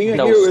 being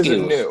a hero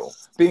isn't new.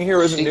 Being a hero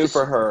isn't new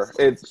for her.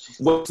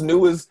 What's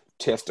new is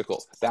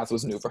testicles. That's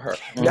what's new for her.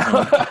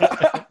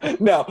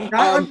 Mm-hmm. No.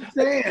 I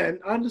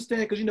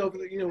understand, because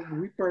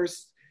when we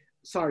first,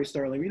 sorry,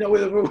 Sterling,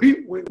 when we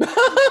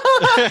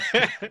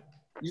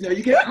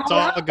you get caught It's all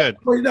up, good.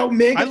 or,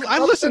 men get I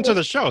caught listen up. to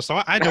the show,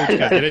 so I know what you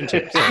got to get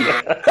into. So.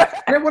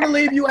 I didn't want to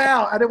leave you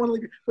out.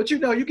 But you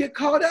get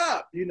caught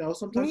up.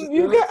 Sometimes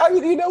You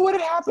know what?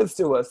 It happens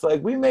to us.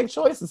 Like, we make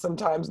choices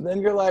sometimes, and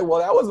then you're like, well,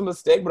 that was a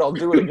mistake, but I'll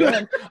do it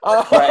again.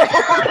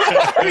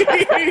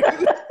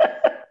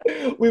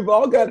 We've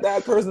all got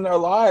that person in our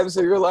lives,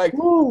 so you're like,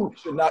 ooh,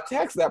 should not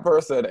text that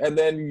person, and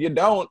then you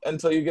don't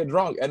until you get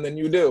drunk, and then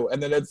you do,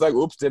 and then it's like,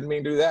 oops, didn't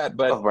mean to do that,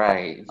 but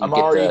I'm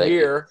already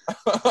here.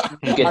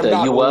 You get I'm the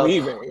not you up,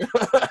 leaving.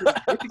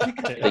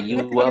 the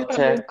you up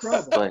text,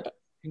 but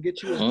can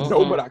get you.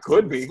 No, but I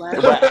could be.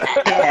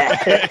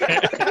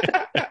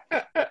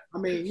 I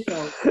mean,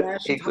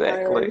 slashing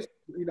Exactly. tires,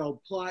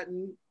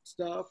 plotting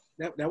stuff.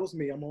 That was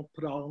me. I'm gonna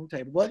put it all on the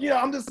table. But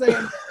I'm just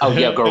saying. Oh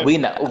yeah, girl, we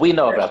know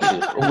about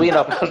you. We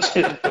know about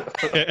you.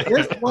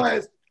 This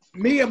was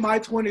me in my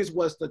 20s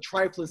was the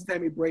trifling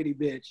Tammy Brady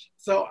bitch.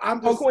 So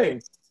I'm just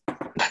queen.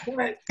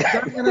 But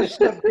Diana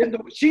should have been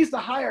she's the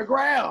higher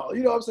ground.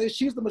 You know what I'm saying?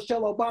 She's the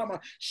Michelle Obama.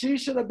 She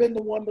should have been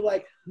the one to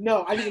like,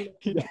 no, I didn't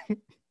know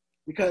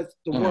because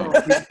the world.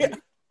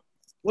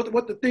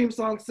 What the theme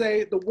song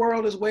say? The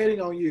world is waiting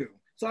on you.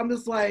 So I'm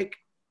just like,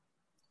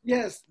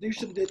 yes, you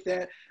should have did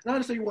that. And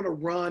honestly, you want to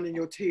run in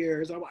your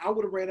tears. I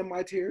would have ran in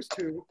my tears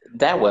too.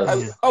 That was.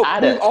 We've all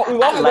had those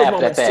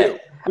moments too.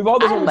 We've all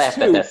those moments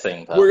too, at that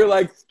scene, where you're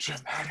like,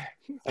 dramatic.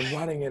 I'm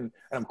running and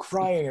I'm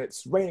crying and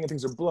it's raining and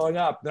things are blowing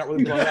up. They're not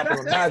really blowing up. I'm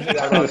imagining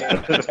I'm running.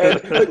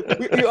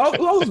 And,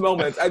 all those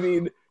moments. I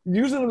mean,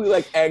 usually we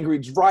like angry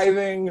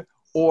driving,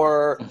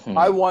 or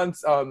I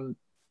once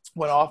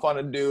went off on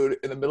a dude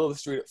in the middle of the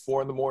street at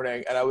 4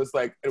 a.m. and I was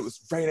like, it was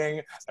raining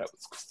and I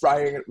was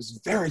crying and it was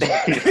very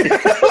dramatic.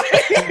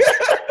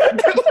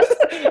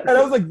 And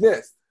I was like,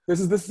 this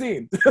is the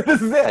scene.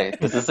 This is it. Hey,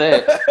 this is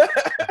it.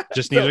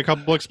 Just needed a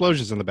couple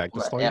explosions in the back.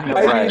 Just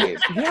Right.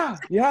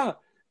 Yeah.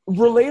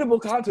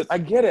 Relatable content. I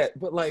get it,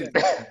 but like,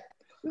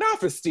 not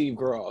for Steve,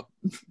 girl.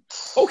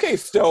 Okay,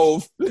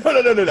 Stove. No.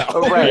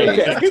 Right.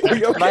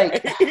 Okay.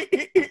 Like,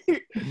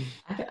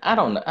 I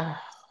don't know.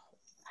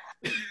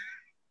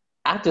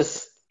 I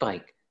just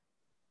like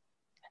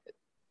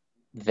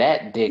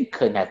that dick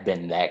couldn't have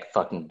been that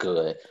fucking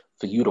good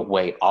for you to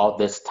wait all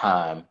this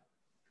time.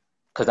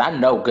 Because I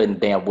know good and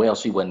damn well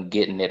she wasn't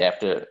getting it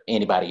after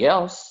anybody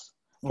else.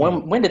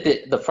 When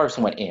did the first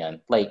one end?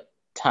 Like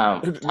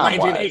time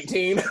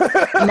 1918.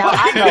 Now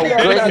I know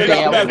good and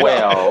damn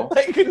well.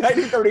 Like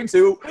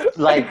 1932.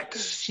 Like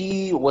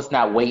she was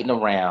not waiting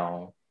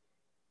around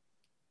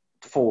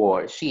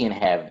she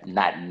didn't have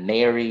not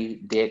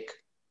nary dick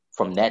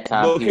from that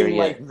time Looking period.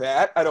 like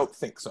that? I don't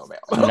think so, ma'am.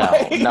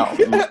 No,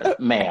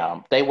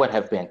 ma'am. They would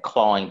have been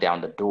clawing down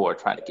the door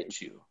trying to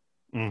get you.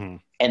 Mm-hmm.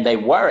 And they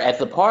were at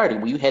the party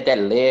when you had that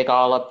leg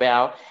all up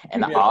out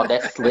and all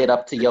that slid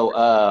up to your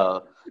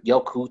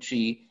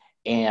coochie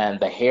and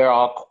the hair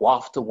all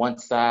coiffed to one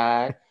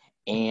side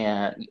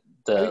and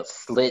the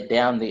slid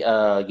down the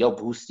your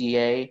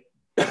bustier.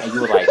 And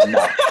you were like,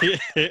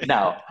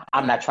 no,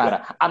 I'm not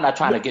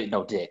trying to get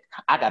no dick.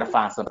 I gotta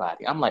find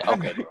somebody. I'm like,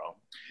 okay, girl.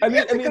 I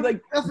mean,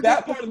 like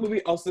that part of the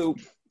movie also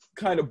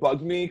kind of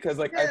bugged me because,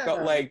 like, I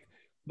felt like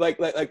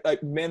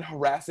men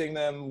harassing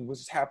them was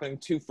just happening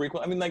too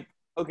frequent. I mean, like,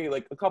 okay,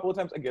 like a couple of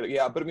times I get it,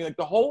 yeah, but I mean, like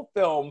the whole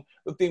film,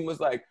 the theme was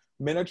like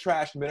men are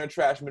trash, men are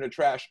trash, men are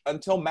trash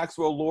until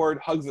Maxwell Lord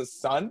hugs his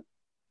son.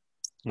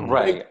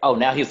 Right. Like, oh,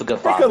 now he's a good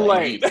father.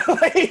 like,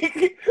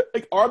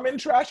 are men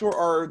trash or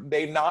are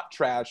they not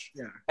trash?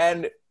 Yeah.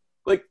 And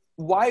like,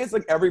 why is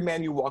like every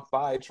man you walk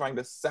by trying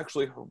to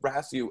sexually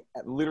harass you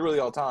at literally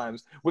all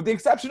times, with the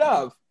exception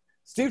of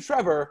Steve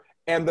Trevor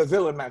and the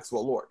villain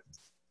Maxwell Lord?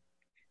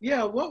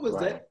 Yeah, what was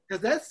that?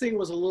 Because that scene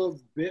was a little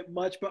bit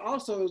much, but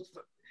also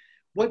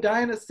what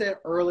Diana said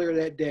earlier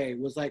that day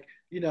was like,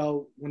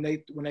 when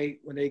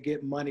they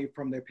get money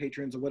from their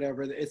patrons or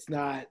whatever, it's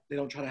not, they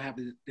don't try to have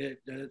they're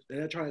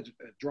not trying to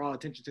draw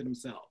attention to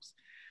themselves.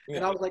 Yeah.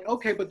 And I was like,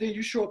 okay, but then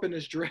you show up in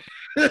this dress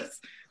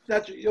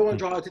that you don't want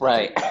to draw attention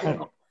to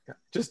yourself.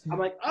 Just I'm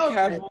like, oh,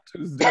 casual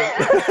Tuesday,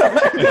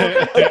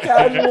 a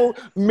casual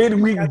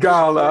midweek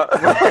gala,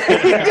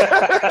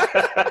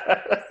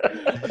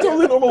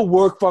 totally normal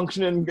work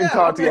function in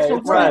Cartier,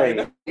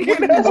 right?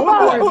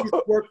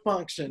 Work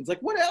functions. Like,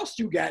 what else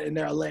you got in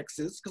there,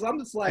 Alexis? Because I'm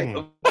just like,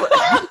 I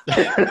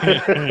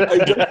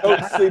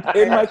don't sleep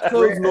in my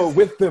clothes nor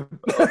with them.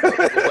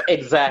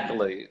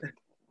 Exactly.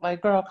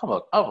 Like, girl, come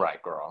on. All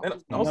right, girl.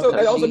 And also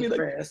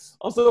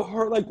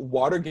her like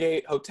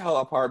Watergate hotel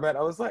apartment.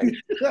 I was like,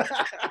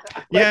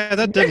 yeah,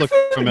 that did look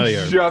familiar.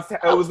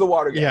 It was the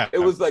Watergate. Yeah, it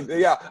was like,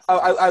 yeah.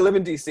 I live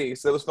in DC,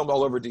 so it was filmed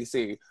all over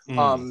DC.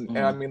 And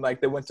I mean,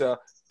 like, they went to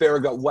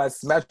Farragut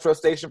West Metro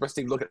Station for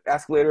Steve to look at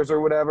escalators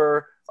or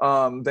whatever.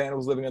 Diana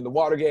was living in the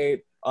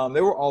Watergate.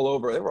 They were all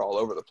over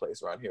the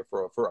place around here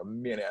for a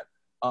minute.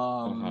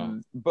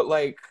 But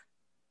like,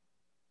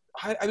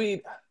 I mean,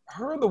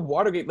 her in the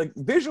Watergate, like,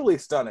 visually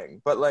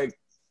stunning, but like,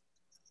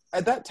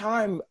 at that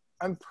time,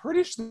 I'm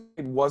pretty sure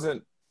it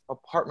wasn't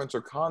apartments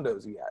or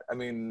condos yet. I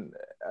mean,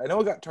 I know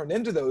it got turned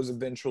into those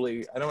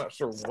eventually. I'm not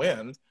sure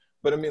when,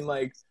 but I mean,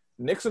 like,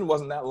 Nixon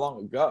wasn't that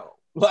long ago.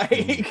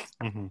 Like,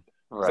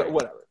 Right. so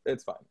whatever,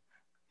 it's fine.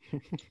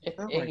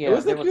 Yeah,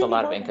 there was a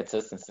lot of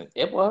inconsistency.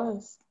 It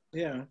was.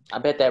 Yeah. I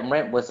bet that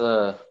rent was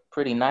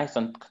pretty nice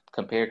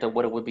compared to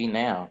what it would be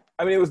now.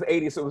 I mean, it was the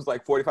 80s, so it was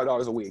like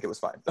 $45 a week. It was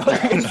fine.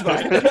 It's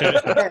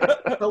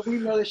fine. So we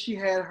know that she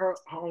had her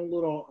own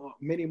little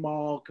mini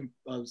mall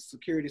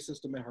security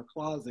system in her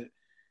closet.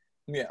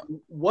 Yeah.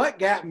 What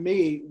got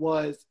me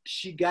was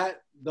she got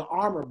the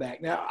armor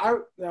back. Now,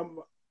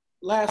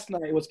 last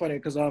night it was funny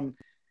because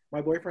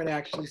my boyfriend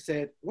actually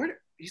said,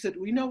 he said,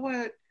 well, you know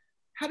what?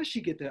 How did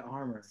she get that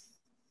armor?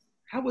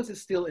 How was it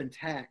still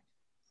intact?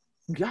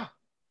 Yeah.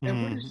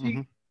 And where did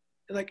she,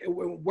 like,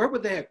 where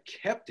would they have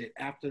kept it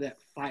after that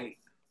fight?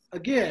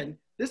 Again,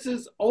 this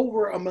is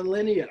over a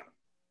millennia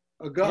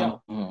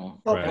ago. Yeah.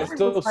 So right. It's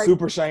still like,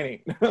 super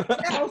shiny. Yeah,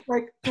 I was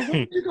like, so where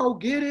did you go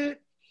get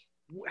it?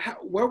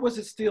 Where was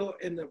it still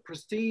in the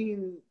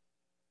pristine?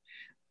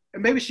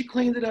 And maybe she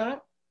cleaned it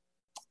up.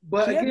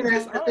 But again,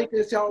 I think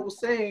as y'all was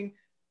saying,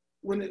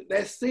 when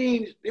that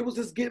scene, it was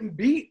just getting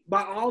beat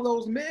by all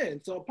those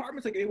men. So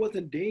apartments, like, it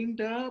wasn't dinged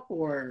up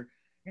or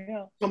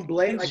some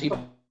blade. Like, she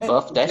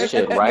buffed that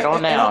shit right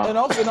on now. And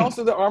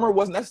also the armor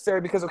wasn't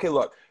necessary because, okay,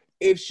 look,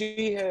 if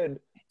she had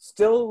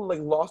still like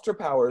lost her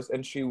powers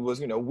and she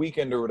was,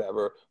 weakened or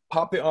whatever,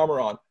 pop the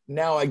armor on.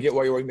 Now I get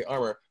why you're wearing the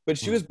armor. But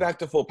she was back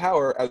to full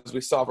power, as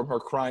we saw from her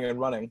crying and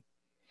running.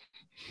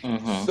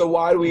 So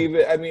why do we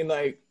even, I mean,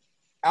 like,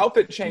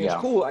 outfit change,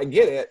 cool, I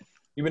get it.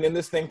 You've been in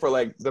this thing for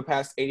like the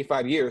past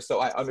 85 years, so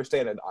I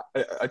understand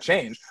a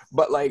change.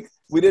 But like,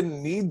 we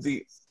didn't need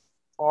the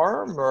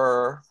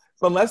armor.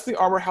 Unless the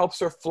armor helps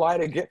her fly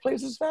to get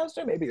places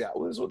faster, maybe that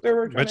was what they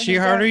were trying But she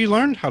already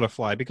learned how to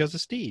fly because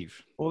of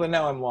Steve. Well, then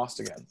now I'm lost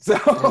again. So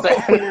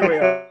here we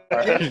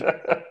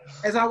are.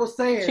 As I was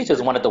saying, she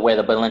just wanted to wear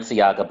the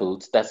Balenciaga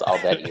boots. That's all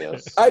that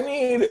is. I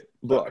mean,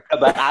 look.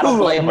 But I don't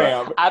blame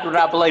her. I do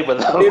not blame her,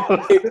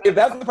 though. If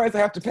that's the price I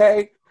have to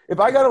pay, if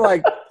I gotta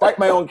like fight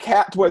my own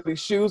cat to wear these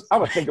shoes,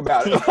 I'm gonna think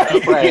about it.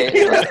 Right?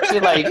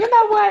 You're like, you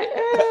know what?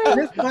 I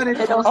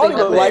don't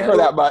even like her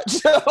that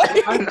much.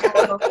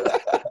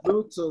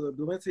 Boots or the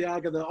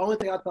Balenciaga. The only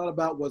thing I thought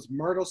about was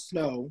Myrtle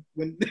Snow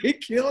when they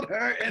killed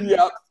her, and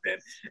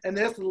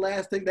that's the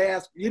last thing they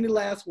asked. Any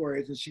last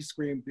words? And she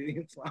screamed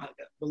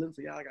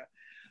Balenciaga.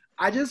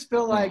 I just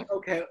feel like,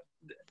 okay,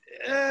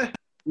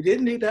 we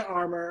didn't need that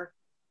armor.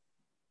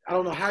 I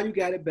don't know how you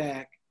got it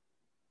back.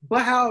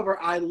 But however,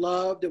 I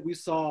love that we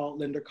saw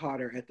Linda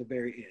Carter at the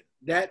very end.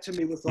 That to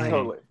me was like,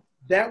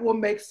 that will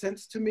make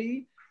sense to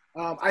me.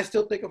 I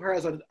still think of her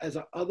as an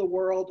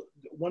otherworld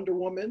Wonder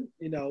Woman,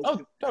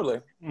 Oh, totally.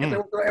 If they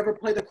were going to ever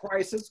play the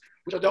Crisis,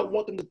 which I don't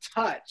want them to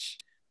touch.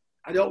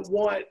 I don't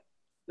want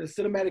the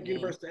cinematic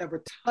universe to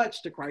ever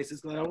touch the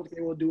Crisis because I don't think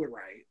they will do it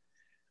right.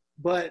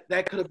 But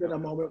that could have been a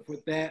moment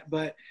with that.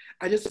 But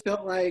I just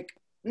felt like,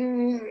 at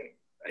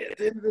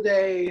the end of the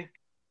day,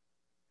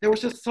 there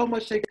was just so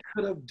much they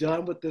could have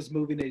done with this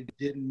movie, and they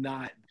did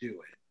not do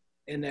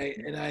it.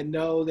 And I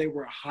know they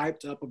were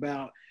hyped up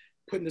about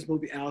putting this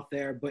movie out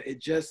there, but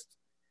it just,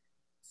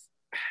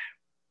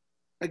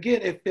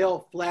 again, it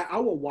fell flat. I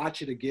will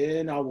watch it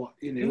again. I will,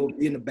 it will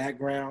be in the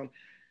background.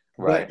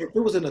 Right. But if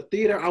it was in a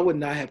theater, I would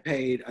not have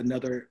paid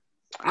another.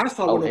 I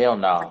saw. Oh, hell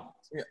no.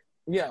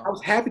 Yeah, I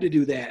was happy to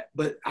do that,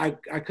 but I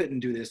couldn't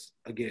do this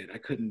again. I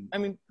couldn't. I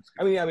mean,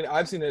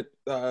 I've seen it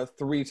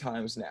 3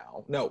 times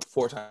now. No,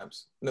 4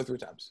 times. No, 3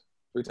 times.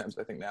 3 times,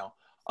 I think now.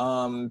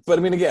 But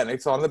I mean, again,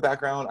 it's on in the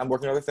background. I'm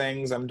working on other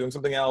things. I'm doing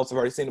something else. I've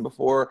already seen it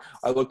before.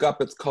 I look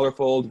up, it's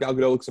colorful. Gal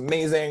Gadot looks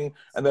amazing,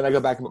 and then I go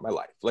back and put my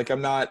life. Like,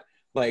 I'm not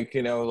like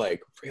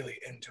really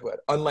into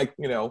it. Unlike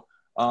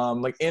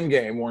like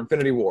Endgame or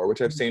Infinity War,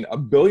 which I've seen a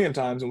billion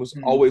times and was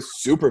always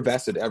super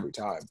vested every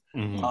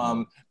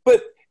time.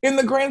 But in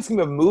the grand scheme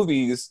of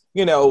movies,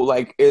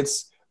 like,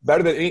 it's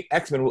better than any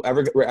X-Men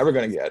we're ever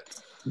going to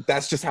get.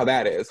 That's just how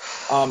that is.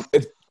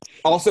 It's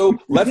also,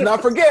 let's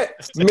not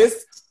forget,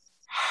 Miss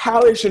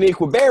Halle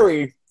Shaniqua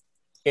Berry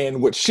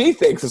in what she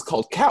thinks is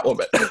called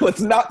Catwoman.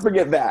 Let's not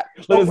forget that.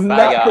 Let us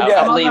not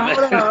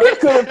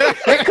forget.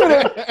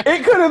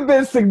 It could have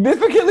been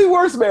significantly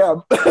worse,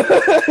 ma'am.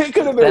 It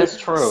could have been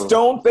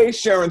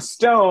Stone-faced Sharon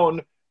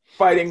Stone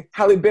fighting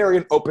Halle Berry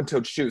in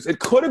open-toed shoes. It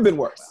could have been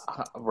worse.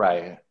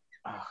 Right.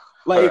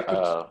 Like,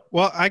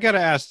 well, I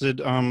gotta ask,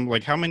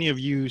 how many of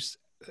you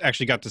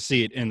actually got to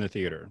see it in the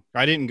theater?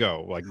 I didn't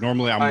go. Like,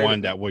 normally I'm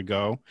one that would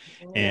go,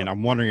 and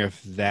I'm wondering if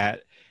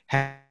that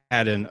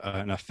had an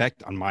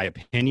effect on my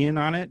opinion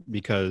on it,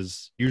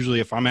 because usually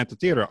if I'm at the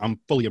theater, I'm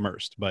fully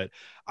immersed. But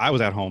I was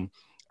at home.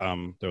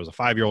 There was a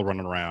 5-year-old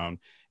running around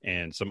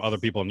and some other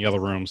people in the other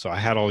room, so I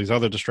had all these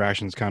other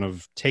distractions kind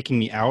of taking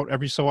me out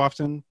every so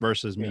often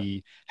versus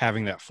me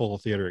having that full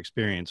theater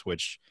experience,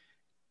 which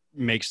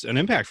makes an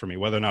impact for me,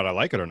 whether or not I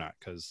like it or not,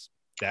 because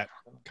that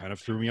kind of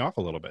threw me off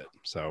a little bit.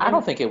 So I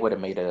don't think it would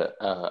have made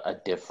a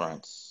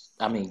difference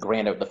I mean,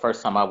 granted, the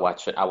first time I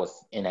watched it, I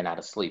was in and out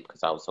of sleep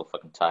because I was so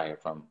fucking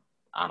tired from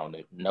I don't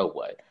know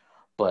what.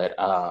 But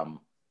I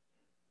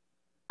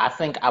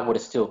think I would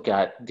have still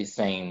got the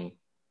same.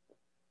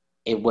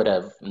 It would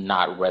have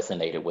not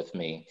resonated with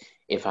me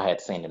if I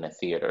had seen it in a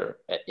theater.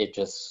 It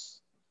just.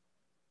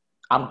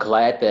 I'm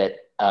glad that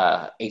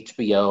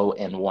HBO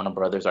and Warner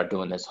Brothers are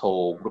doing this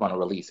whole. We're going to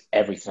release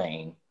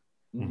everything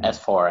as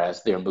far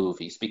as their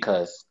movies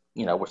because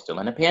we're still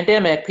in a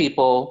pandemic,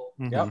 people.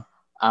 Yep.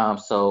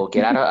 So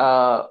get out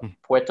of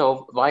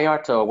Puerto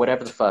Vallarta or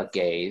whatever the fuck,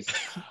 gays.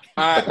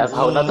 But that's a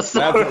whole nother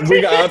story. That's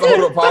a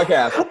whole other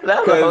podcast.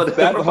 That's a whole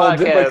different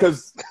podcast.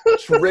 Because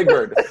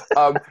triggered.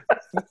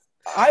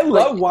 I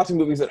love watching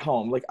movies at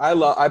home. Like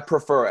I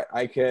prefer it.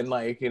 I can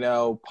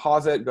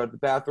pause it, go to the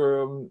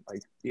bathroom,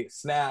 like eat a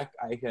snack.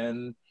 I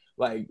can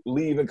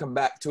leave and come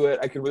back to it.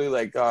 I can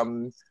really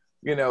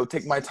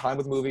take my time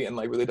with movie and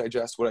really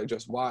digest what I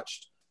just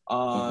watched.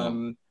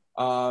 I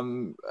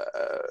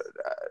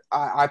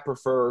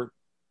prefer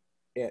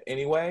it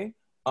anyway.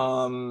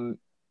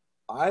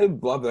 I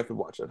love that I could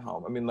watch it at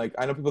home. I mean,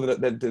 I know people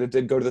that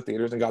did go to the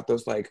theaters and got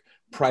those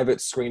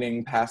private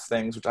screening pass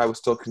things, which I was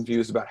still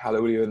confused about how they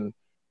would even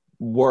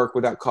work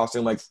without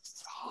costing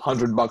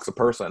 $100 a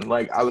person.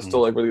 I was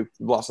still really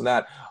lost in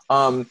that.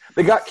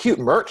 They got cute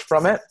merch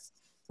from it.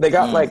 They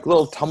got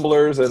little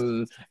tumblers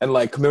and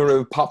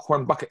commemorative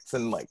popcorn buckets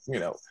and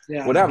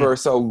whatever.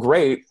 So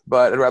great,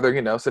 but I'd rather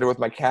sit here with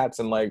my cats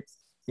and leave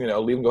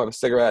and go have a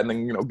cigarette and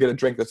then get a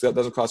drink that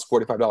doesn't cost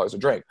 $45 a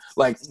drink.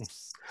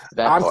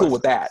 I'm cool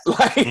with that.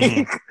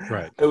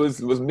 Right. It was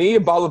me,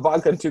 a bottle of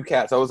vodka, and 2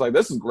 cats. I was like,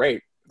 this is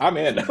great. I'm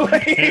in.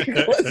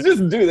 Let's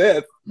just do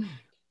this.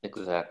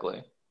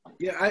 Exactly.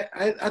 Yeah,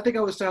 I think I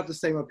would still have the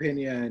same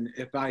opinion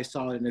if I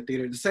saw it in the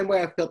theater. The same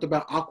way I felt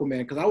about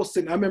Aquaman, because I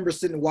remember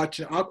sitting and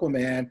watching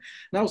Aquaman, and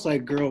I was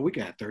like, girl, we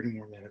got 30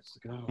 more minutes to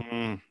go.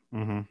 I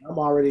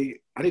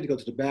need to go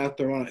to the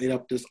bathroom. I want to eat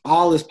up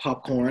all this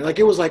popcorn.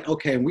 It was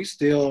okay, and we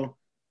still,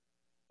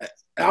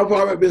 I've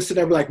probably been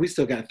sitting there we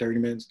still got 30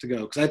 minutes to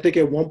go. Because I think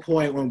at one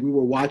point when we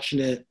were watching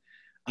it,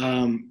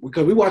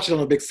 because we watched it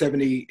on a big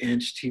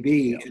 70-inch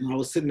TV, and I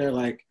was sitting there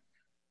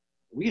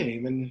we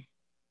ain't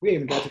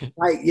even got to the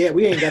fight yet.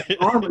 We ain't got the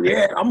armor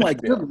yet. I'm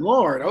like, good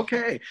Lord,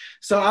 okay.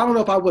 So I don't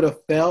know if I would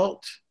have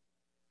felt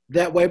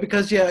that way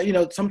because,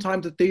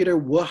 sometimes the theater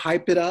will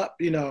hype it up.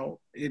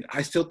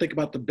 I still think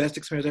about the best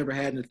experience I ever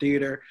had in the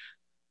theater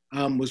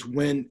was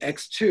when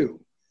X2.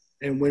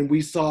 And when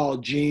we saw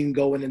Jean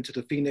going into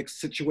the Phoenix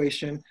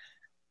situation.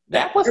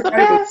 That was the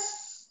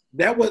best.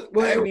 That was,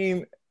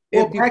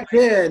 back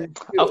then.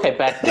 Okay,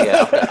 back then.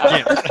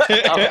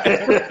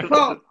 Okay.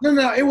 Well,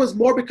 no. It was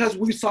more because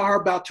we saw her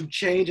about to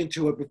change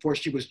into it before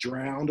she was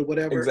drowned or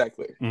whatever.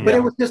 Exactly. But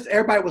it was just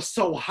everybody was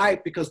so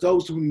hyped because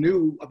those who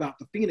knew about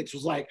the Phoenix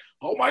was like,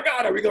 oh my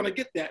God, are we going to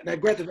get that? Now,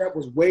 granted, that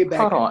was way back.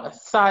 Hold on.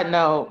 Side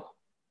note,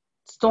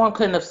 Storm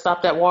couldn't have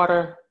stopped that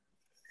water.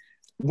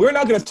 We're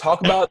not going to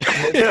talk about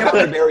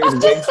various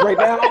wigs right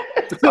now.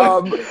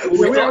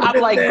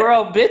 I'm like,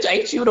 girl, bitch,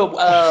 ain't you the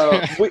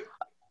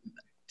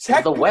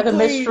weather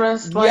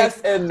mistress? Yes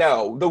and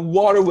no. The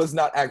water was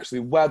not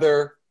actually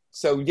weather,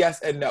 so yes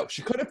and no.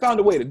 She could have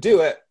found a way to do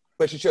it,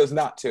 but she chose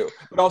not to.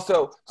 But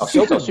also, she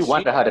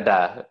wanted her to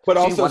die. But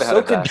also,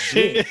 so could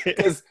Jean.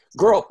 Because,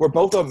 girl, we're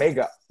both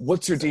Omega.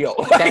 What's your deal?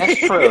 That's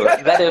true.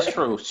 That is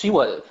true.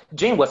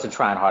 Jean wasn't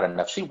trying hard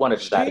enough. She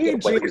wanted to die to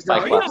get away with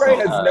Jean Grey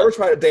has never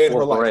tried a day in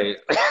her life.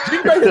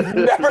 Jean Grey has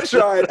never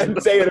tried a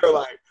day in her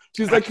life.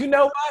 She's like, you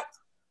know what?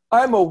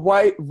 I'm a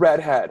white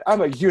redhead. I'm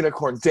a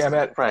unicorn, damn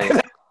it. Right.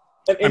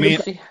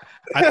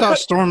 I thought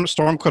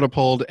Storm could have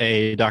pulled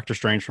a Doctor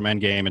Strange from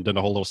Endgame and did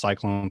a whole little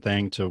cyclone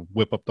thing to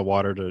whip up the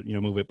water to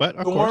move it. But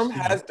of Storm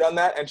course, has done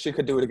that, and she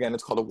could do it again.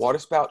 It's called a water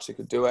spout. She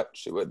could do it.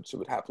 She would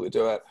happily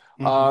do it.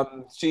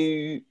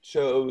 She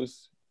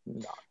chose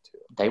not to.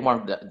 They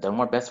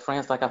weren't best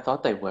friends like I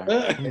thought they were.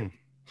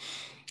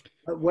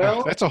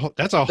 Well, that's a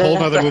whole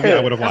other movie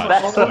I would have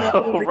watched.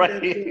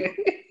 Right.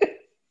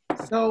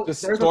 So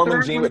just Storm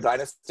and Jean with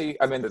Dynasty.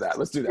 I'm into that.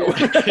 Let's do that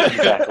one.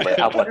 Exactly.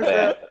 I want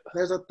that.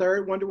 There's a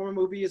third Wonder Woman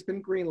movie. It's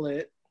been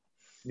greenlit.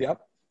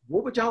 Yep.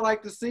 What would y'all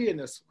like to see in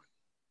this one?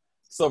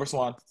 Silver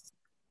Swan.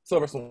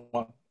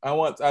 I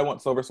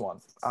want Silver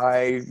Swan.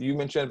 You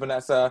mentioned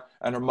Vanessa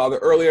and her mother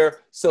earlier.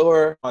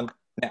 Silver Swan.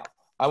 Now,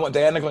 I want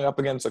Diana going up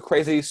against a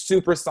crazy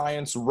super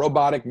science,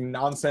 robotic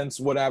nonsense,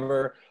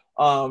 whatever,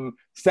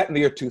 set in the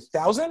year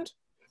 2000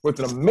 with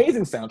an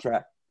amazing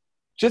soundtrack.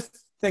 Just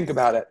think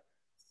about it.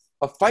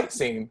 A fight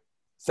scene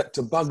set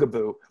to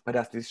Bugaboo by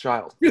Destiny's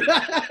Child. Think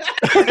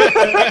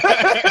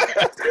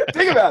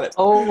about it.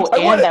 Oh,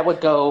 that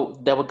would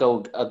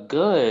go a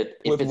good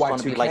if it's going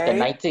to be like the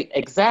 19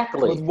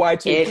 exactly with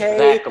Y2K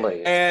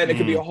exactly, and it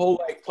could be a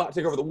whole plot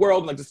take over the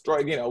world and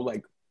destroy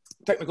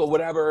technical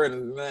whatever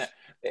and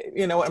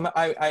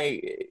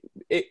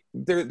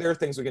there are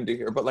things we can do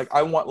here, but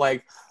I want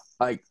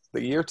the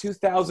year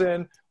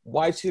 2000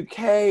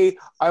 Y2K.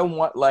 I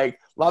want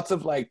lots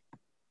of late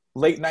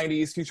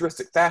 90s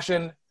futuristic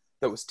fashion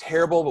that was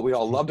terrible, but we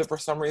all loved it for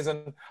some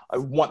reason. I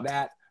want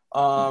that.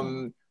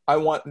 I I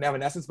want an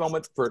Evanescence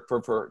moment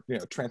for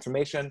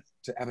transformation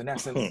to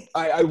Evanescence.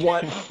 I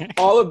want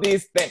all of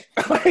these things.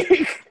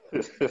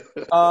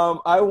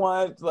 I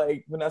want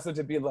like Vanessa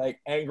to be like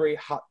angry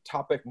hot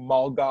topic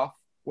mall goth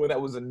when that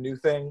was a new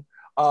thing.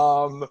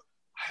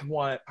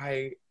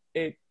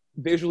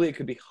 Visually it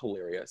could be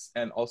hilarious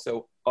and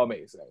also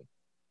amazing.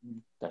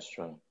 That's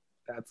true.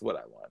 That's what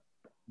I want.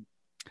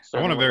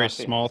 I want a very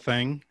small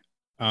thing,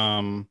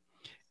 and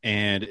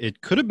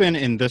it could have been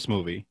in this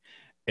movie,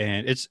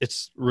 and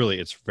it's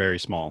very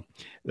small.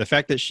 The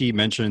fact that she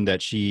mentioned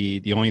that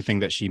the only thing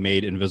that she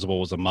made invisible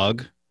was a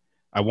mug,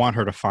 I want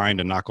her to find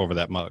and knock over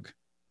that mug,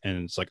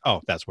 and it's like,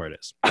 oh, that's where it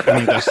is. I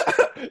mean, that's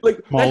like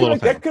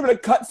that could have been a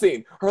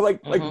cutscene. Her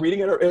like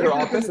reading in her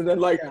office, and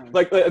then I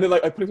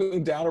put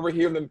something down over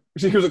here, and then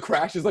she hears a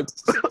crash. She's like,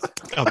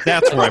 oh,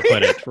 that's where I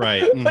put it.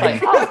 Right. Mm-hmm.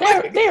 Like,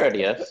 oh, there it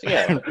is.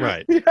 Yeah.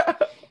 Right. Yeah.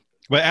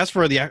 But as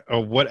for the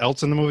what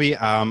else in the movie,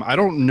 I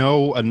don't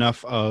know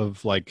enough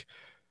of like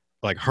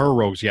her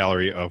rogues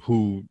gallery of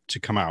who to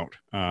come out.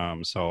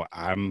 So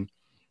I'm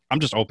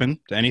just open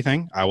to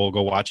anything. I will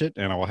go watch it,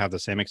 and I will have the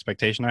same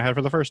expectation I had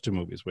for the first two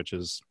movies, which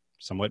is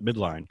somewhat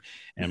midline.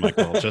 And I'm like,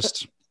 well,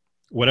 just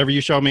whatever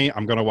you show me,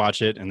 I'm going to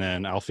watch it, and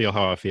then I'll feel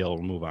how I feel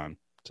and move on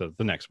to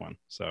the next one.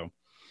 So,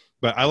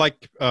 but I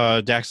like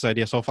Dax's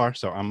idea so far,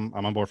 so I'm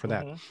on board for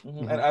that. Mm-hmm,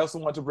 mm-hmm. And I also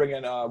want to bring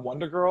in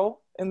Wonder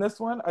Girl in this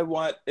one. I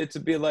want it to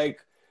be like,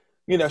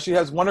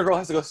 Wonder Girl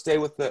has to go stay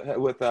with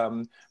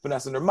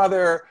Vanessa and her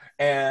mother,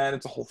 and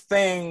it's a whole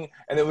thing.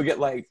 And then we get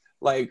like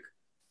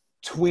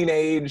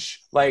tweenage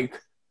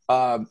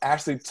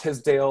Ashley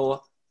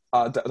Tisdale,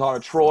 Donna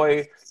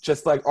Troy,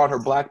 just like on her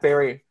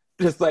BlackBerry,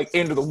 just like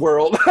into the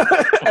world,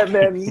 and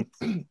then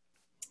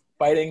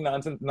fighting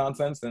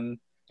nonsense and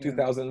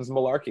 2000s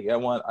malarkey. I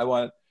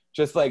want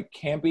just like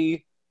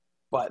campy,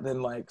 but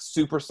then like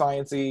super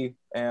sciencey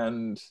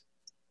and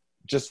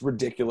just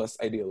ridiculous.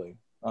 Ideally,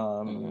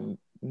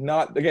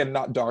 not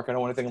dark. I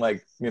don't want anything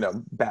like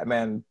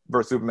Batman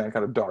versus Superman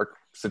kind of dark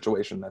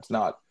situation. That's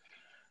not.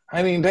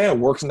 I mean, Diana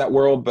works in that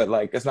world, but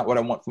like it's not what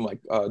I want from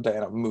like a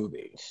Diana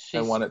movie. I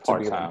want it to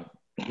be like,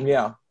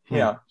 yeah.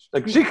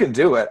 Like she can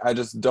do it. I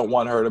just don't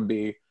want her to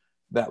be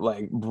that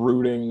like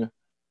brooding,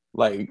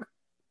 like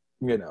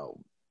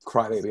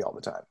crybaby all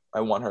the time. I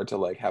want her to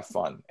like have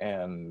fun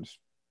and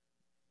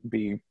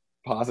be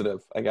positive,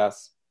 I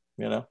guess.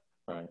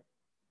 Right.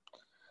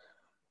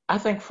 I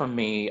think for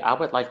me, I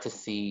would like to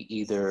see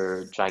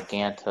either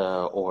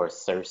Giganta or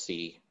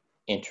Cersei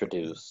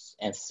introduced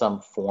in some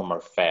form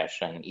or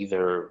fashion,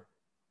 either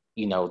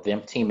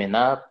them teaming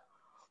up,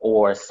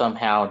 or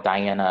somehow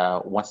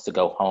Diana wants to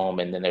go home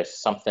and then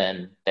there's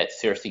something that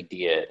Cersei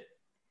did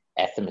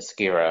at the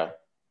Mascara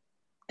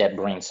that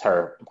brings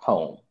her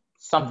home,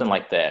 something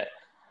like that.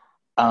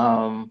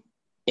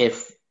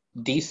 If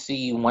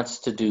DC wants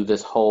to do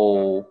this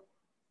whole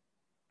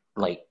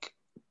like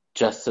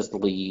Justice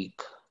League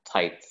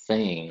type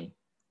thing,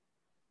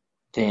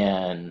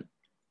 then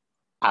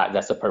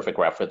that's a perfect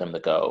route for them to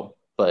go.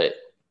 But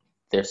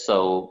they're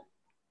so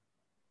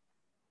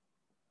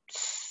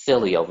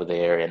silly over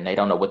there, and they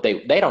don't know what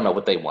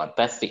they want.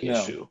 That's the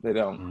issue. They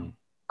don't.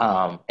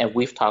 And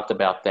we've talked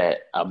about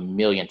that a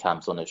million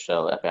times on the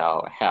show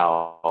about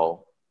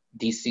how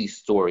DC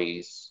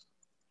stories,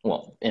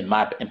 well, in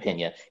my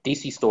opinion,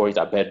 DC stories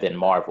are better than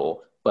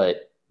Marvel,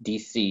 but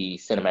DC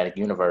Cinematic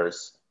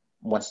Universe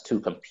wants to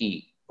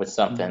compete with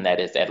something that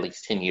is at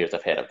least 10 years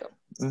ahead of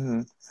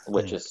them,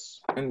 which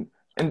is...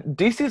 And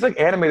DC's like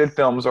animated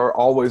films are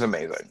always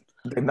amazing.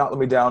 They've not let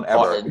me down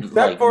ever.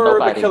 Except for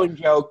The Killing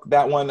Joke.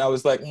 That one, I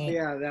was like,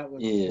 yeah, that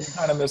was...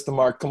 kind of missed the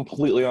mark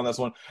completely on this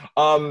one.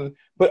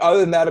 But other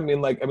than that, I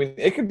mean,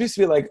 it could just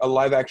be like a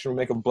live action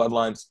remake of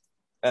Bloodlines.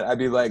 And I'd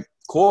be like,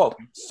 cool,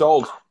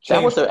 sold.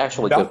 That was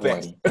actually a good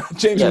one.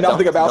 Change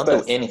nothing about this.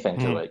 Don't do anything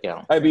to it,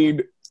 yeah. I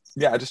mean,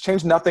 yeah, just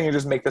change nothing and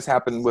just make this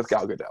happen with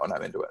Gal Gadot, and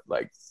I'm into it.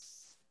 Like,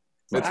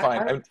 it's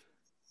fine.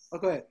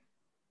 Go ahead.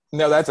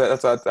 No, that's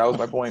it. That was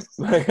my point.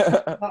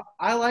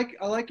 I like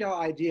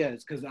y'all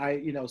ideas because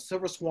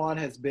Silver Swan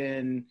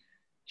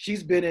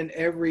she's been in the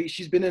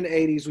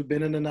 80s, we've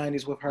been in the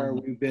 90s with her,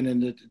 we've been in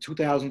the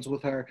 2000s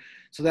with her,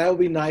 so that would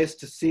be nice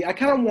to see. I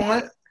kind of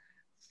want.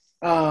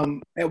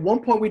 At one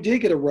point we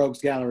did get a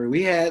rogues gallery.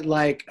 We had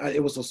I think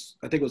it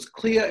was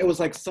Clea. It was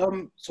like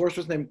some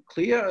sorceress named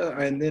Clea,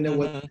 and then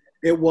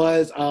it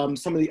was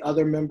some of the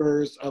other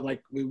members of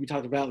like we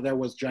talked about. There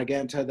was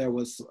Giganta, there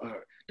was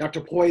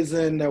Dr.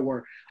 Poison, there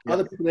were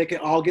other people that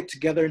could all get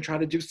together and try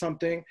to do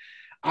something.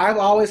 I've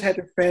always had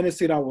the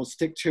fantasy, and I will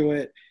stick to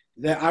it,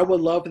 that I would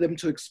love for them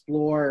to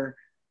explore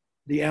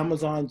the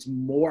Amazons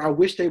more. I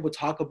wish they would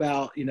talk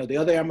about the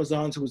other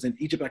Amazons who was in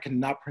Egypt. I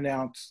cannot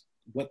pronounce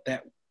what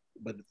that.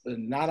 But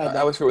not. I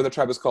always forget what the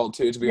tribe is called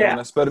too, to be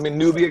honest. But I mean,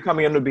 Nubia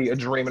coming in would be a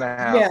dream and a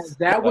half. Yeah,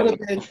 that would have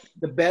been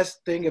the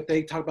best thing if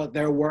they talk about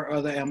there were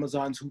other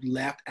Amazons who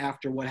left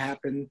after what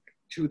happened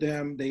to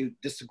them. They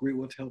disagreed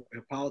with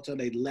Hippolyta,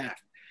 they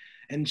left,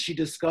 and she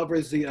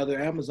discovers the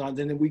other Amazons,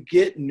 and then we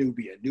get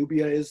Nubia.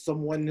 Nubia is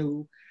someone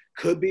who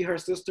could be her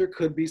sister,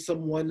 could be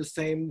someone the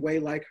same way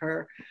like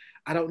her.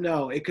 I don't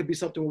know. It could be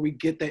something where we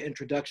get that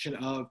introduction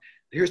of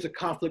here's the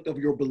conflict of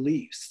your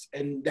beliefs,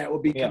 and that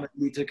would be kind of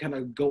need to kind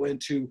of go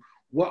into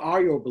what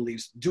are your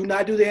beliefs. Do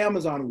not do the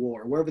Amazon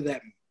war, wherever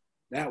that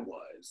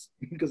was,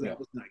 because that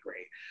was not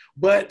great.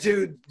 But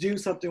to do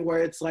something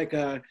where it's like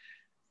a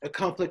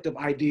conflict of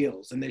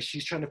ideals, and that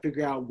she's trying to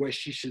figure out where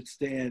she should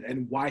stand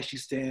and why she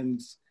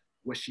stands.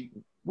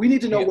 We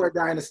need to know where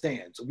Diana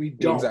stands. We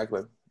don't.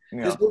 Exactly.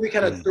 Yeah. This movie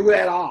kind of threw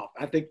that off.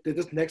 I think that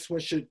this next one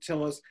should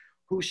tell us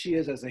who she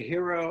is as a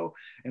hero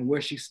and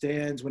where she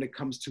stands when it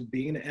comes to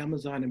being an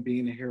Amazon and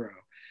being a hero.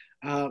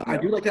 I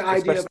do like the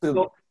idea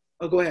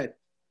of, go ahead.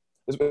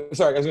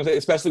 Sorry, I was going to say,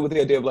 especially with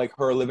the idea of like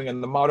her living in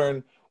the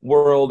modern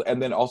world,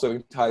 and then also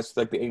ties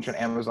to like the ancient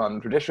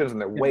Amazon traditions and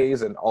their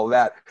ways and all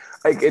that.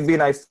 Like, it'd be a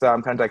nice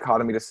kind of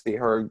dichotomy to see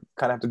her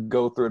kind of have to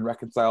go through and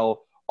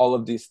reconcile all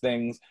of these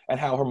things, and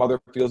how her mother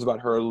feels about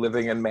her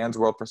living in man's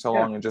world for so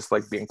long and just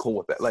like being cool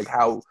with it. Like,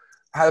 how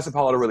does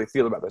Hippolyta really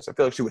feel about this? I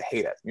feel like she would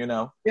hate it, you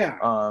know? Yeah.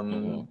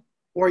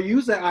 Or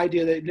use that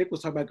idea that Nick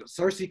was talking about,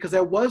 Cersei, because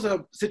there was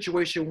a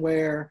situation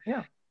where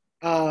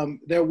there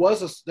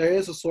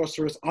is a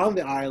sorceress on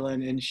the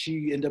island, and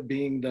she ended up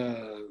being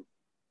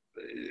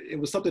it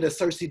was something that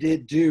Cersei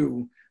did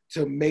do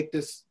to make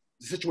this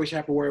situation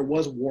happen where it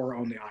was war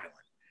on the island.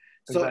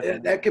 So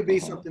that could be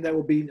something that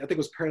would be, I think it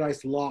was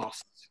Paradise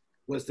Lost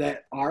was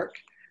that arc,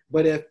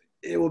 but if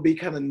it would be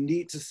kind of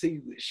neat to see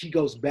she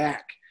goes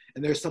back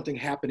and there's something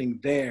happening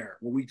there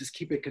where we just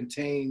keep it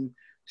contained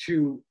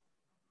to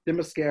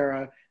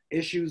Themyscira,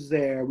 issues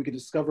there. We could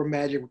discover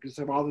magic, we could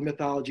discover all the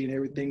mythology and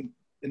everything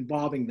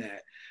involving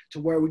that, to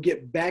where we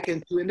get back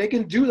into, and they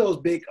can do those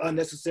big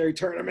unnecessary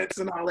tournaments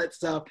and all that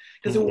stuff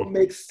because it will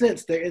make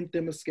sense. They're in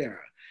Themyscira.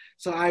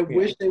 So I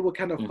wish they would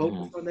kind of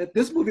focus on that.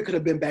 This movie could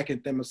have been back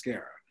in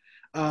Themyscira.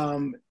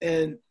 And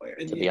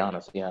to be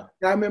honest, I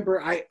remember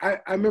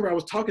I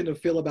was talking to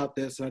Phil about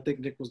this, and I think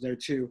Nick was there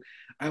too.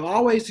 I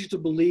always used to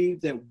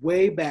believe that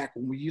way back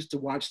when we used to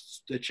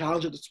watch the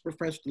Challenge of the Super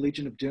Friends with the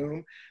Legion of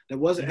Doom, there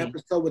was an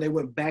episode where they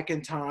went back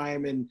in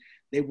time and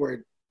they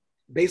were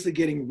basically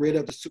getting rid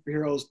of the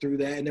superheroes through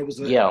that, and there was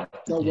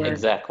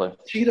exactly.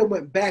 Cheetah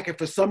went back, and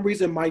for some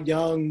reason, my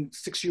young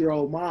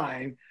 6-year-old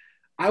mind,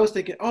 I was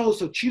thinking, oh,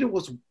 so Cheetah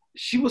was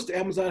the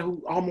Amazon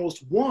who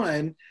almost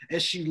won,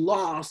 and she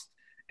lost.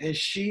 And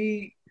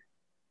she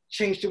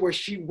changed it where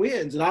she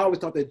wins. And I always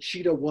thought that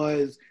Cheetah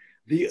was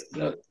the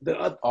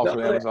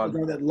other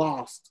Amazon that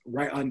lost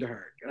right under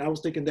her. And I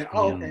was thinking that,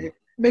 okay, it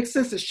makes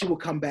sense that she will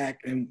come back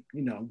and,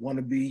 want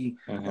to be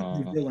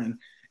a villain.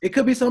 It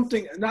could be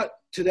something, not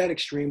to that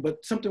extreme,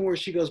 but something where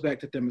she goes back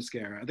to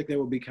Themyscira. I think that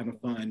would be kind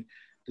of fun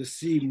to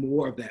see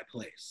more of that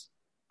place.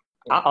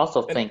 I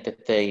also think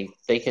that they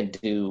can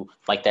do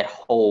like that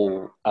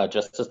whole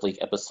Justice League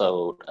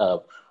episode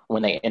of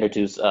when they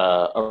introduce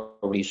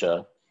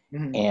Orisha.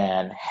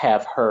 And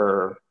have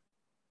her,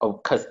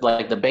 because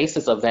like the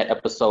basis of that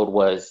episode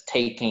was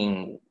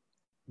taking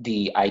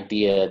the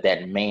idea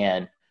that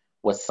man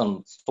was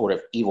some sort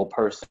of evil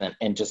person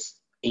and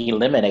just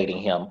eliminating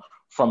him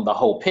from the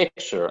whole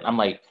picture. I'm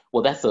like,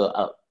 well, that's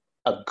a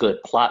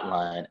good plot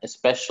line,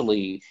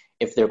 especially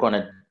if they're going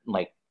to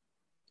like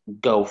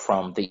go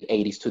from the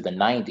 80s to the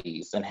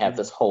 90s and have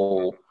this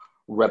whole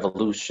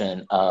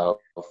revolution of,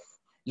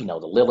 the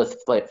Lilith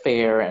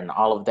Fair and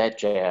all of that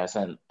jazz,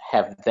 and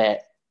have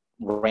that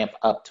ramp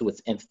up to its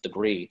nth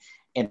degree,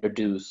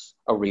 introduce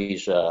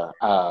Orisha,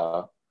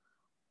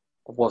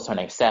 what's her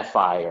name,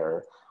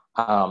 Sapphire,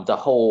 the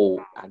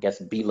whole, I guess,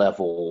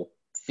 B-level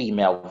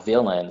female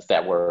villains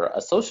that were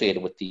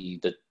associated with the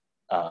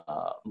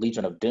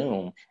Legion of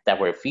Doom that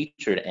were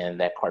featured in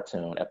that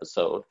cartoon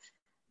episode.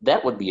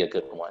 That would be a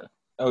good one.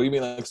 Oh, you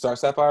mean like Star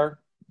Sapphire?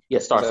 Yeah,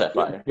 Star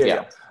Sapphire.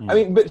 Yeah. I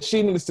mean, but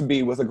she needs to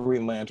be with a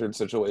Green Lantern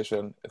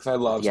situation, because I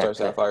love Star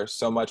Sapphire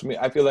so much. I mean,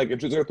 I feel like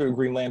if she's going through a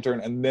Green Lantern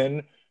and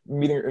then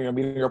meeting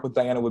her up with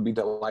Diana would be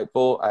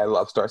delightful. I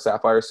love Star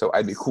Sapphire, so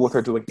I'd be cool with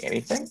her doing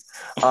anything.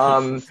 But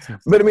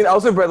I mean, I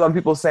also read a lot of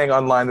people saying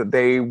online that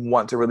they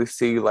want to really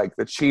see like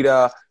the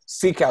Cheetah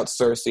seek out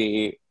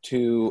Cersei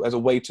as a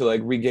way to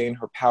like regain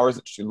her powers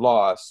that she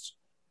lost,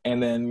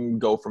 and then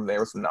go from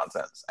there with some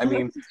nonsense. I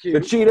mean,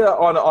 the Cheetah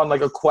on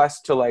like a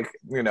quest to like,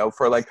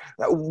 for like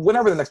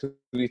whenever the next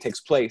movie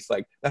takes place,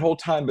 like that whole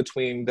time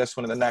between this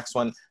one and the next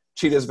one,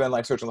 Cheetah's been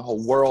like searching the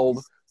whole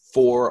world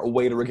for a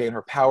way to regain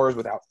her powers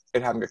without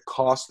it having a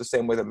cost, the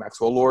same way that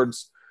Maxwell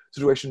Lord's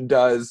situation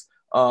does.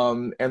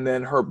 And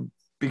then her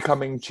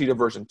becoming Cheetah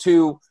version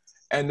 2,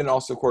 and then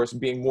also, of course,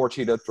 being more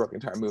Cheetah throughout the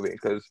entire movie.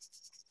 Because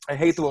I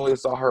hate the way we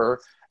saw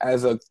her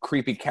as a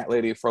creepy cat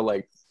lady for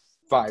like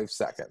 5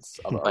 seconds.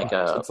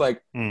 It's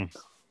like,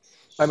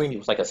 I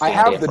mean, like I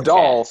have the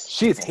doll. Cats.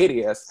 She's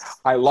hideous.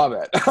 I love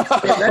it.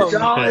 That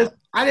doll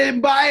I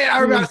didn't buy it. I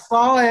remember I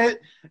saw it,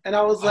 and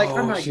I was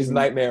like, she's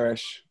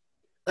nightmarish.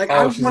 Like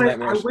I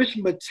wish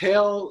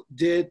Mattel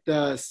did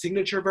the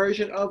signature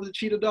version of the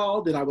Cheetah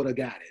doll, then I would have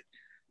got it.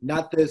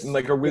 Not this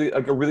like a really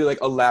like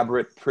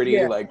elaborate, pretty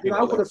I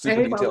would have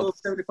paid my little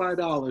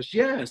 $75.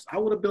 Yes, I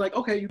would have been like,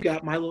 okay, you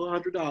got my little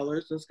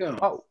 $100. Let's go.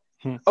 Oh,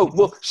 Oh,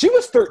 well, she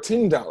was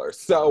 $13,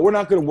 so we're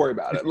not going to worry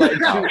about it. Like,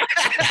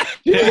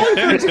 she was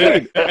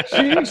only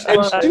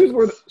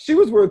 13. She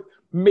was worth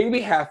maybe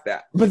half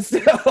that, but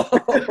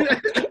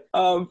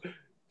still,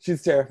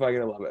 she's terrifying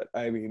and I love it.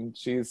 I mean,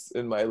 she's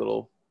in my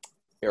little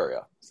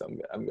area, so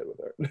I'm good with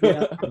her.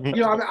 Yeah.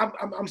 You know,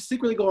 I'm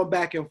secretly going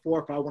back and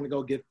forth. I want to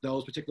go get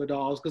those particular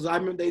dolls because I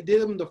remember they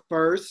did them the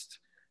first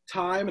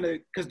time, and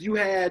because you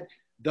had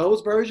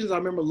those versions, I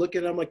remember looking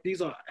at them like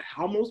these are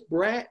almost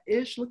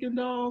brat-ish looking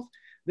dolls.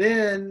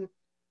 Then,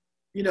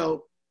 you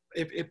know,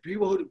 if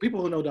people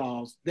who know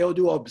dolls, they'll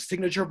do a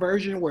signature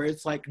version where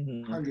it's like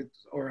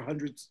hundreds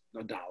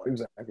of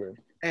dollars. Exactly.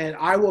 And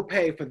I will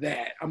pay for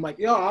that. I'm like,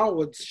 yo, I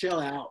would shell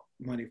out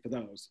money for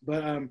those.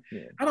 But I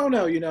don't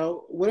know, you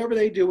know, whatever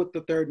they do with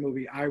the third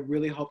movie, I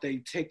really hope they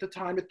take the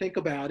time to think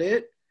about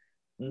it.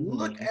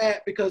 Look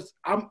at, because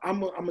I'm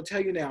gonna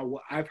tell you now,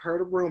 I've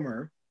heard a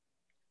rumor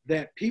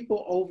that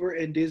people over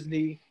in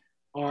Disney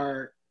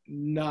are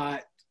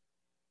not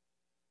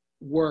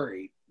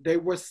worried. They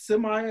were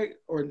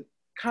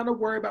kind of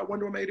worried about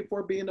Wonder Woman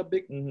 84 being a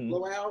big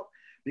blowout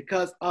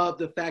because of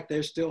the fact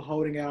they're still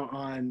holding out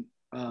on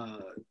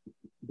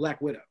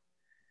Black Widow.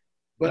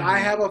 But I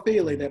have a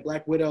feeling that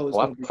Black Widow is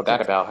going to be... I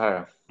forgot about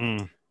her.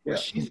 Yeah.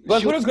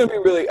 Black Widow's going to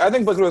be really... I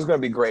think Black Widow's going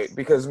to be great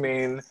because, I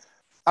mean,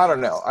 I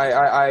don't know.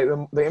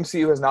 The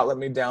MCU has not let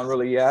me down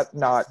really yet.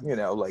 Not, you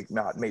know, like,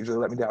 not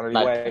majorly let me down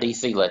anyway. Like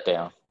DC let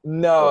down.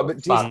 No, but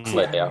DC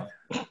let down.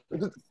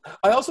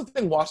 I also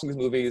think watching these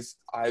movies,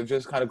 I've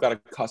just kind of got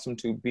accustomed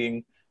to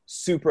being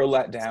super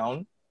let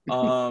down.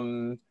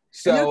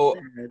 So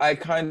I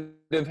kind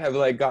of have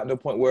like gotten to a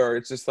point where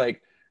it's just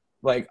like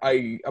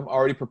I'm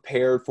already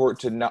prepared for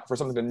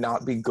something to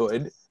not be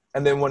good.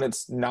 And then when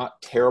it's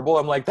not terrible,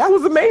 I'm like, that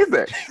was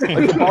amazing.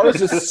 Like the bar is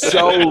just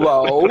so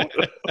low.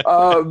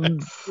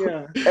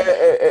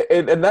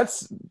 And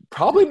that's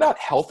probably not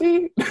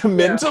healthy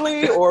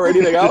mentally or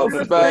anything else,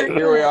 but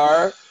here we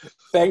are.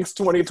 Thanks,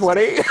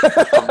 2020.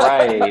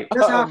 Right.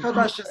 That's how I felt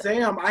about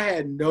Shazam. I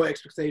had no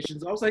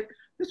expectations. I was like,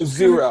 this was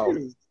zero.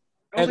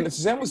 And like,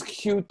 Shazam was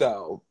cute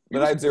though,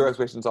 but I had zero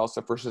expectations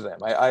also for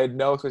Shazam. I had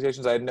no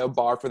expectations. I had no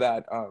bar for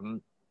that.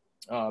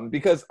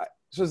 Because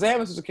Shazam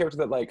is just a character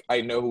that like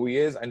I know who he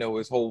is. I know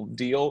his whole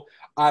deal.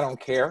 I don't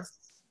care.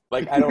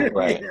 Like I don't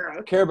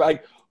care about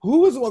like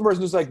who is the one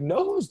person who's like,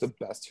 no, who's the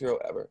best hero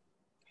ever?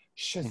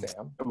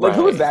 Shazam. Like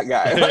who is that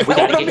guy? Like, we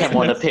gotta get him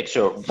on the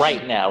picture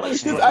right now.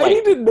 Like, I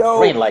need to know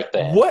like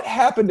that. What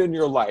happened in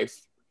your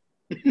life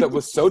that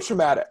was so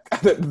traumatic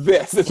that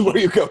this is where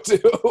you go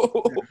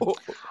to.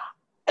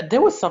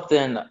 There was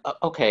something,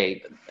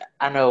 okay,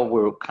 I know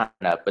we're kind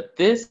of, but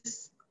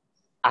this,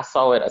 I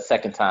saw it a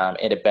second time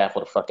and it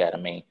baffled the fuck out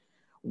of me.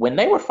 When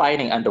they were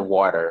fighting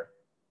underwater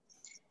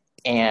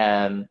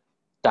and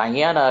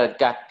Diana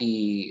got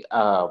the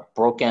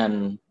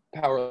broken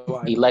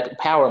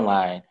power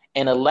line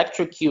and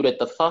electrocuted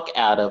the fuck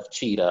out of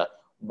Cheetah,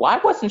 why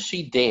wasn't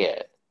she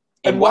dead?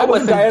 And why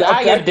wasn't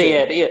Diana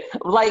dead?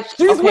 Like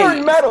she's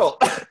wearing metal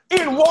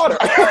in water.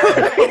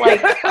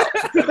 Like,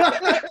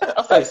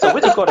 okay, so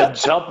we're just gonna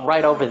jump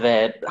right over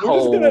that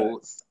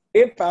whole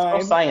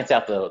science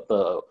out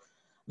the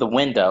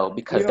window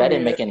because that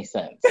didn't make any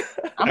sense.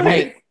 I'm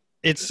like,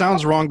 it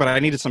sounds wrong, but I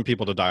needed some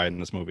people to die in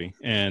this movie,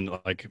 and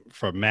like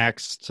for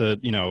Max to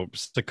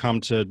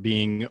succumb to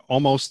being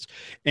almost,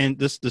 and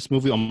this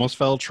movie almost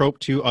fell trope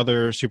to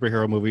other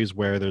superhero movies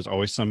where there's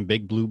always some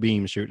big blue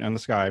beam shooting in the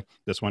sky.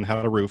 This one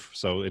had a roof,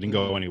 so it didn't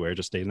go anywhere,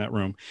 just stayed in that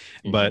room.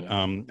 But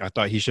I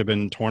thought he should have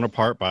been torn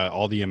apart by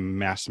all the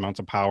mass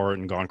amounts of power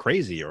and gone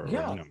crazy or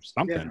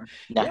something.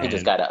 Now he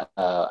just got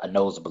a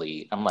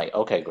nosebleed. I'm like,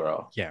 okay,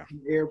 girl. Yeah,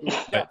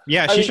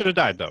 she should have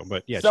died though.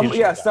 But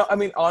I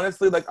mean,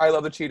 honestly, like I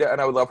love the Cheetah. And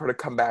I would love her to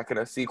come back in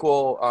a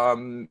sequel,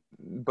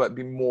 but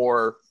be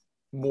more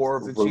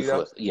of the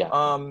ruthless. Cheetah.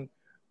 Yeah.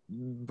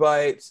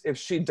 But if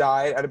she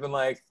died, I'd have been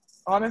like,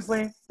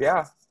 honestly,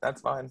 yeah, that's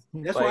fine.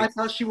 That's like, why I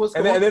thought she was.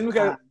 And then we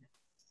got,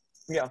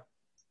 I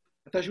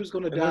thought she was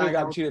going to die. Then we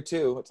got Cheetah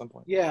too at some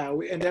point. Yeah,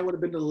 and that would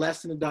have been the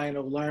lesson that Diana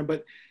learned.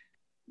 But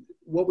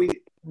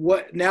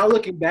what now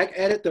looking back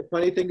at it, the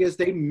funny thing is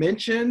they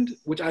mentioned,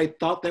 which I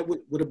thought that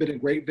would have been a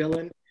great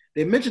villain.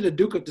 They mentioned the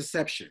Duke of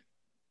Deception.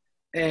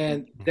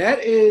 And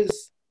that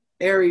is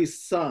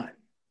Ares' son.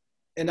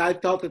 And I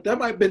thought that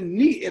might have been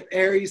neat if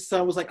Ares'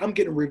 son was like, I'm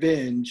getting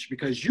revenge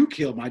because you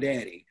killed my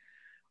daddy.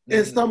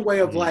 In some way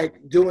of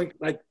like doing,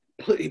 like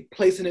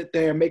placing it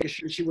there, making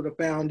sure she would have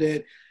found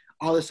it,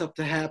 all this stuff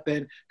to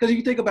happen. Because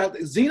you think about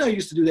it, Xena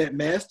used to do that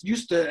mess,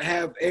 used to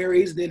have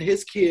Ares, then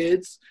his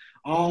kids,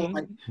 all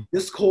like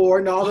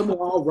Discord and all them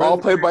all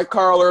played by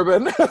Carl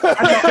Urban.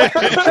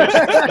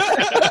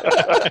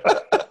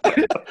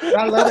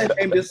 I love that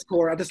name,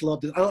 Discord. I just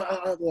love this. I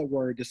love the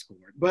word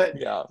Discord. But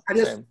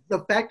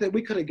the fact that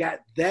we could have got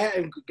that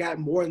and got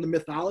more in the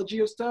mythology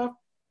of stuff,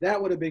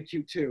 that would have been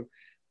cute too.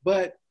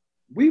 But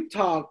we've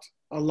talked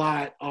a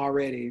lot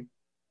already.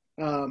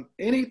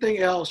 Anything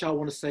else y'all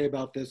want to say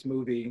about this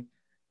movie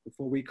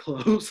before we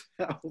close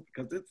out?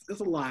 Because it's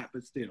a lot,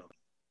 but still.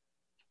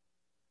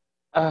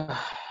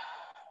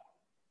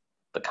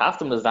 the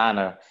costume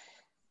designer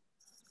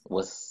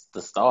was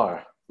the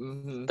star.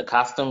 Mm-hmm. The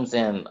costumes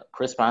and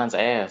Chris Pine's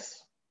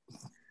ass.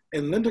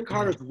 And Linda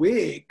Carter's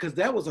wig, because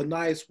that was a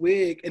nice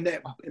wig, and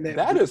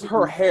that is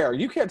her hair.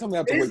 You can't tell me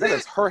that's a wig. That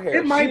is her hair.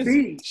 It might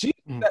be.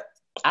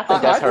 I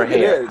think that's her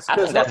hair. I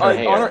think that's her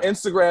hair. On her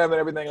Instagram and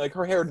everything, like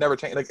her hair never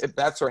changed. Like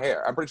that's her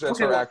hair. I'm pretty sure that's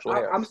her actual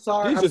hair. I'm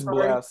sorry. She's just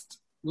blessed.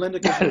 Linda,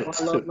 I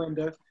love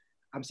Linda.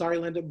 I'm sorry,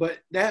 Linda, but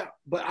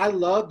I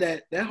love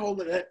that whole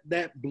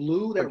that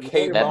blue, that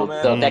cape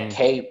moment. That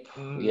cape,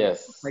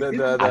 yes. Like,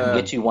 I can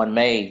get you one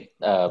made,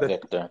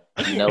 Victor.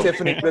 You know,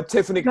 the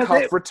Tiffany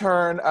cuff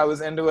return. I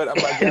was into it.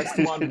 I'm like, yes,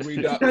 come on,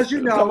 read up. Because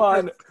come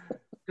on.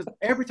 Because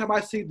every time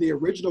I see the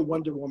original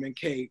Wonder Woman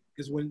cape,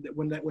 is when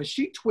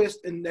she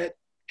twists in that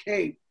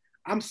cape,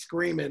 I'm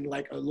screaming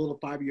like a little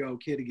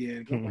 5-year-old kid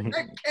again. I'm like,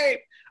 that cape,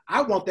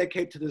 I want that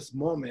cape to this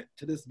moment,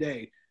 to this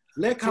day.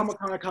 Let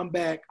Comic-Con come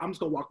back. I'm just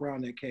gonna walk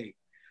around that cape.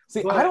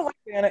 See, I don't like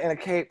Anna in a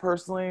cape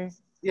personally.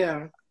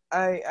 Yeah.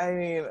 I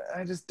mean,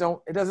 I just don't.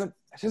 She doesn't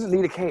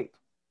need a cape.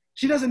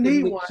 She doesn't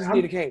need one. She doesn't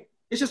need a cape.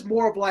 It's just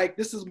more of like,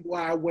 this is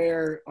what I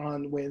wear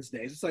on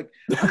Wednesdays. It's like,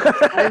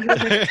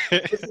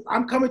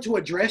 I'm coming to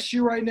address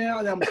you right now.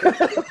 And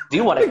do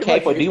you want a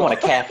cape or do you want a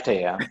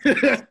caftan?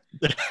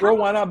 Well,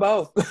 why not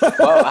both?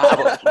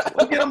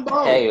 We'll get them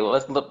both. Hey,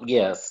 let's look.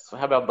 Yes.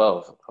 How about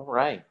both? All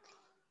right.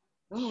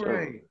 All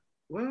right.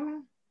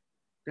 Well,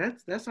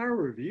 that's our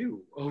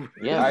review.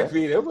 Yeah. I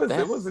mean, it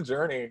was a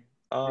journey.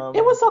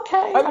 It was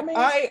okay.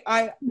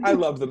 I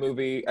loved the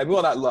movie. I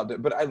will not loved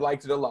it, but I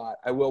liked it a lot.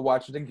 I will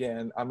watch it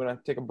again. I'm gonna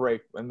take a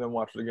break and then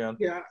watch it again.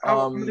 Yeah,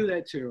 I'm gonna do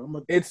that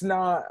too. It's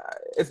not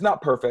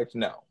perfect,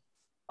 no.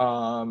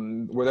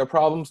 Were there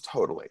problems?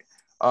 Totally.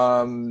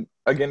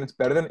 Again, it's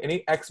better than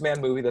any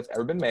X-Men movie that's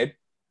ever been made.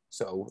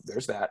 So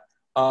there's that.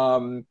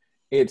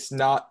 It's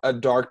not a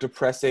dark,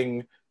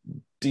 depressing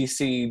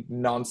DC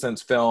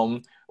nonsense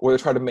film where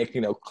they try to make,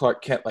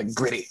 Clark Kent like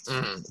gritty.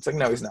 It's like,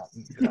 no, he's not.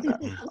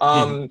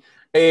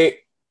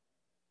 It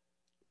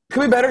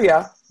could be better,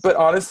 yeah. But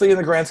honestly, in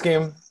the grand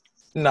scheme,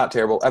 not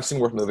terrible. I've seen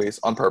worse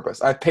movies on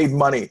purpose. I've paid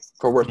money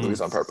for worse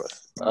movies on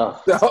purpose.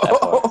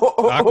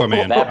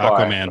 Aquaman.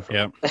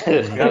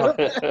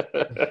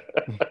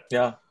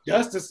 Yeah.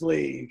 Justice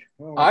League.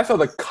 I saw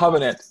The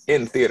Covenant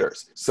in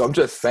theaters, so I'm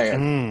just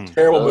saying,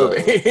 terrible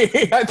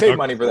movie. I paid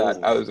money for that.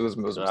 It was a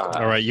mistake.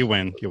 All right, you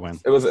win.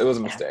 It was a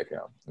mistake. Yeah.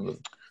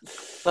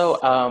 So,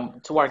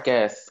 to our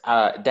guests,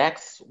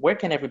 Dax, where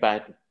can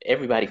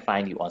everybody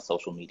find you on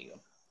social media?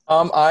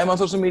 I'm on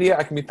social media.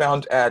 I can be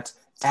found at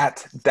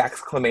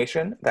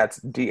Daxclamation. That's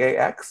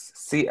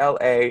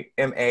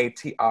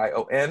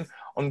DAXCLAMATION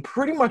on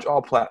pretty much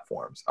all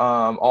platforms.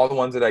 All the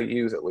ones that I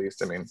use, at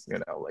least. I mean,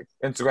 like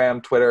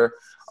Instagram, Twitter.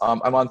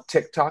 I'm on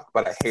TikTok,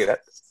 but I hate it.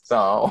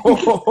 So,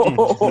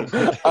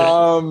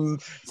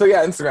 so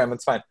yeah, Instagram.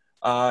 It's fine.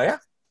 Yeah.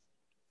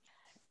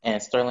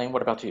 And Sterling,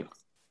 what about you?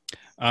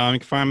 You can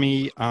find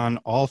me on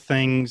all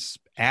things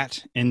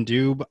at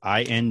Indoob,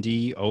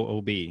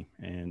 INDOOB.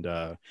 And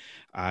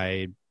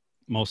I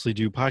mostly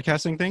do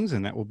podcasting things,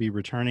 and that will be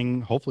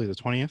returning hopefully the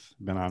 20th.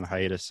 Been on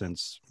hiatus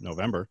since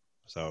November,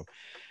 so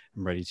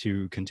I'm ready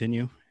to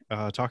continue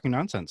talking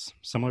nonsense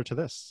similar to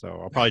this. So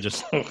I'll probably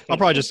just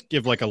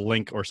give like a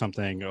link or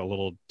something, a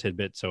little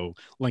tidbit, so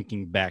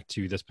linking back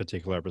to this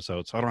particular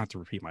episode, so I don't have to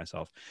repeat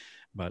myself.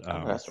 But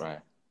that's right.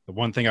 The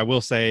one thing I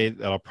will say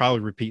that I'll probably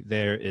repeat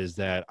there is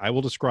that I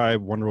will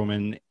describe Wonder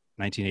Woman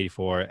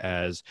 1984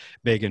 as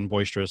big and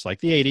boisterous like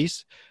the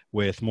 80s,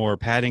 with more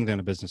padding than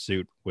a business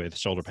suit with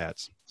shoulder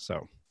pads.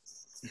 So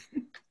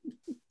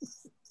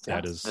I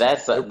can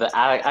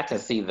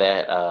see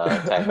that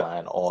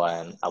tagline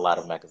on a lot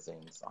of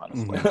magazines,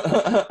 honestly.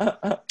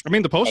 I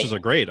mean, the posters are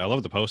great. I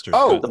love the posters.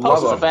 Oh, the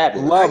posters are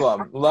fabulous.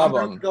 Love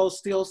them. Go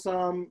steal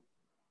some.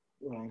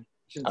 Well,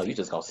 you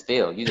just gonna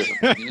steal?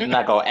 You're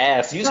not gonna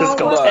ask. You just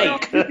gonna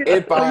take. You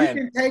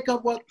can take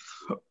up what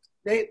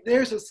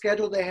there's a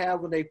schedule they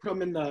have when they put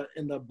them in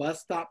the bus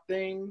stop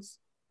things,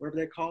 whatever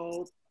they're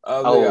called.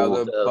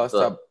 The bus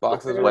stop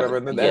boxes or whatever,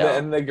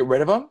 and they get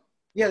rid of them.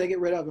 Yeah, they get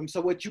rid of them.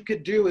 So what you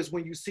could do is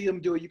when you see them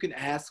do it, you can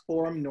ask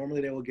for them. Normally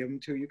they will give them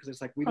to you because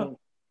it's like they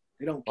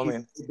don't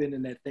keep been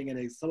in that thing,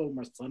 and some of them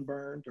are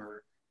sunburned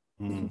or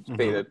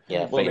faded.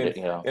 Yeah, faded.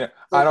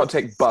 I don't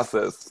take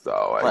buses,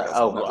 so I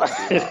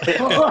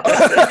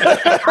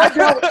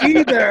don't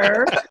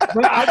either.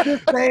 But I'm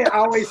just saying, I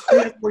always see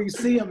it where you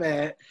see them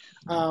at.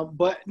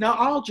 But no,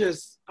 I'll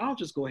just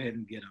go ahead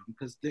and get them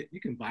because you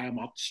can buy them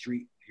off the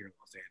street here in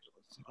Los Angeles.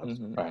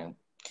 Right.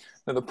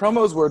 Now, the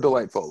promos were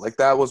delightful. Like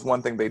that was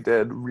one thing they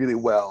did really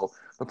well.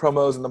 The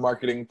promos and the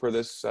marketing for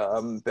this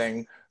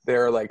thing,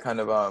 they're like kind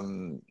of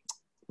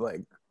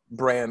like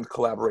brand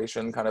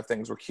collaboration kind of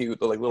things were cute.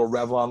 The like little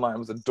Revlon line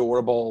was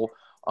adorable.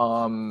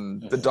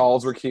 The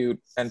dolls were cute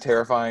and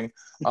terrifying.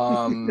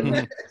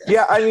 Yeah,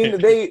 I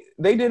mean they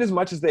did as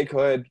much as they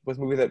could with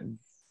a movie that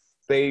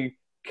they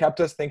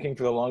kept us thinking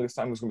for the longest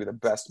time was going to be the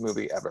best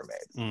movie ever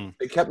made.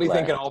 They kept me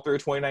thinking all through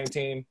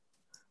 2019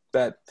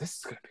 that this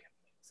is going to be amazing.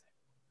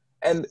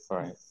 And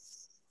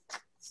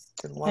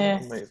It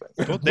wasn't amazing.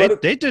 Well,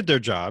 But they did their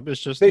job.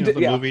 It's just They you know, did,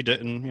 the yeah. movie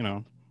didn't, you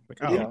know, like,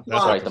 It oh, didn't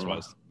that's flop. what this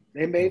was.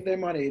 They made their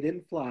money. It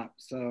didn't flop.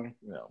 So.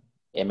 you know,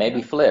 It may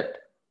be flipped.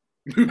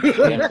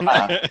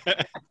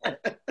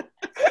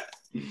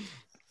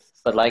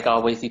 But like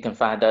always, you can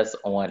find us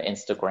on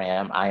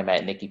Instagram. I am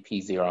at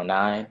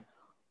NikkiP09.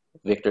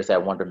 Victor's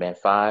at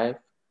WonderMan5.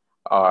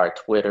 Our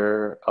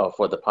Twitter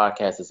for the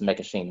podcast is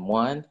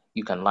Megashine1.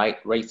 You can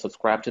like, rate,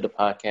 subscribe to the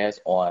podcast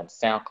on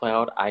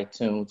SoundCloud,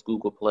 iTunes,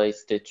 Google Play,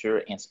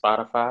 Stitcher, and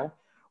Spotify.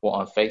 We're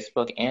on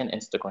Facebook and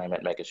Instagram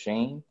at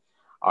Megashine.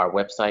 Our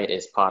website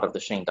is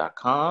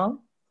partoftheshine.com.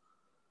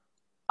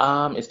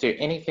 Is there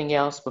anything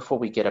else before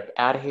we get up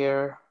out of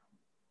here,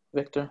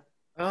 Victor?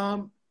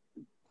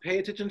 Pay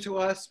attention to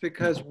us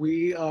because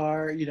we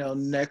are,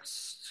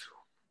 next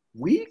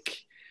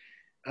week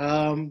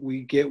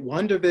we get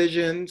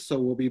WandaVision, so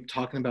we'll be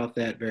talking about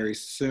that very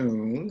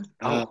soon.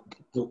 The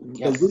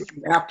week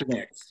after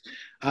next.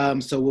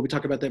 So we'll be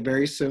talking about that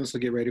very soon, so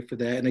get ready for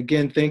that. And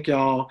again, thank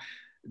y'all,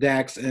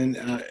 Dax and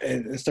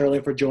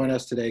Sterling, for joining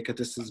us today because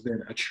this has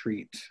been a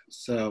treat.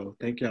 So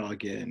thank y'all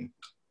again.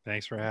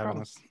 Thanks for having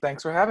us.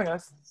 Thanks for having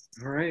us.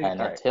 All right. And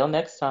until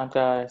next time,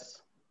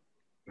 guys.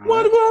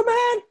 Wonder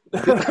Woman!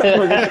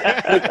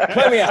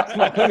 Play me out.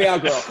 Come on, play me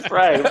out, girl.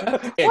 Right.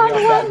 In your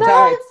fat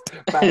tights.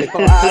 5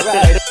 4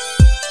 hours.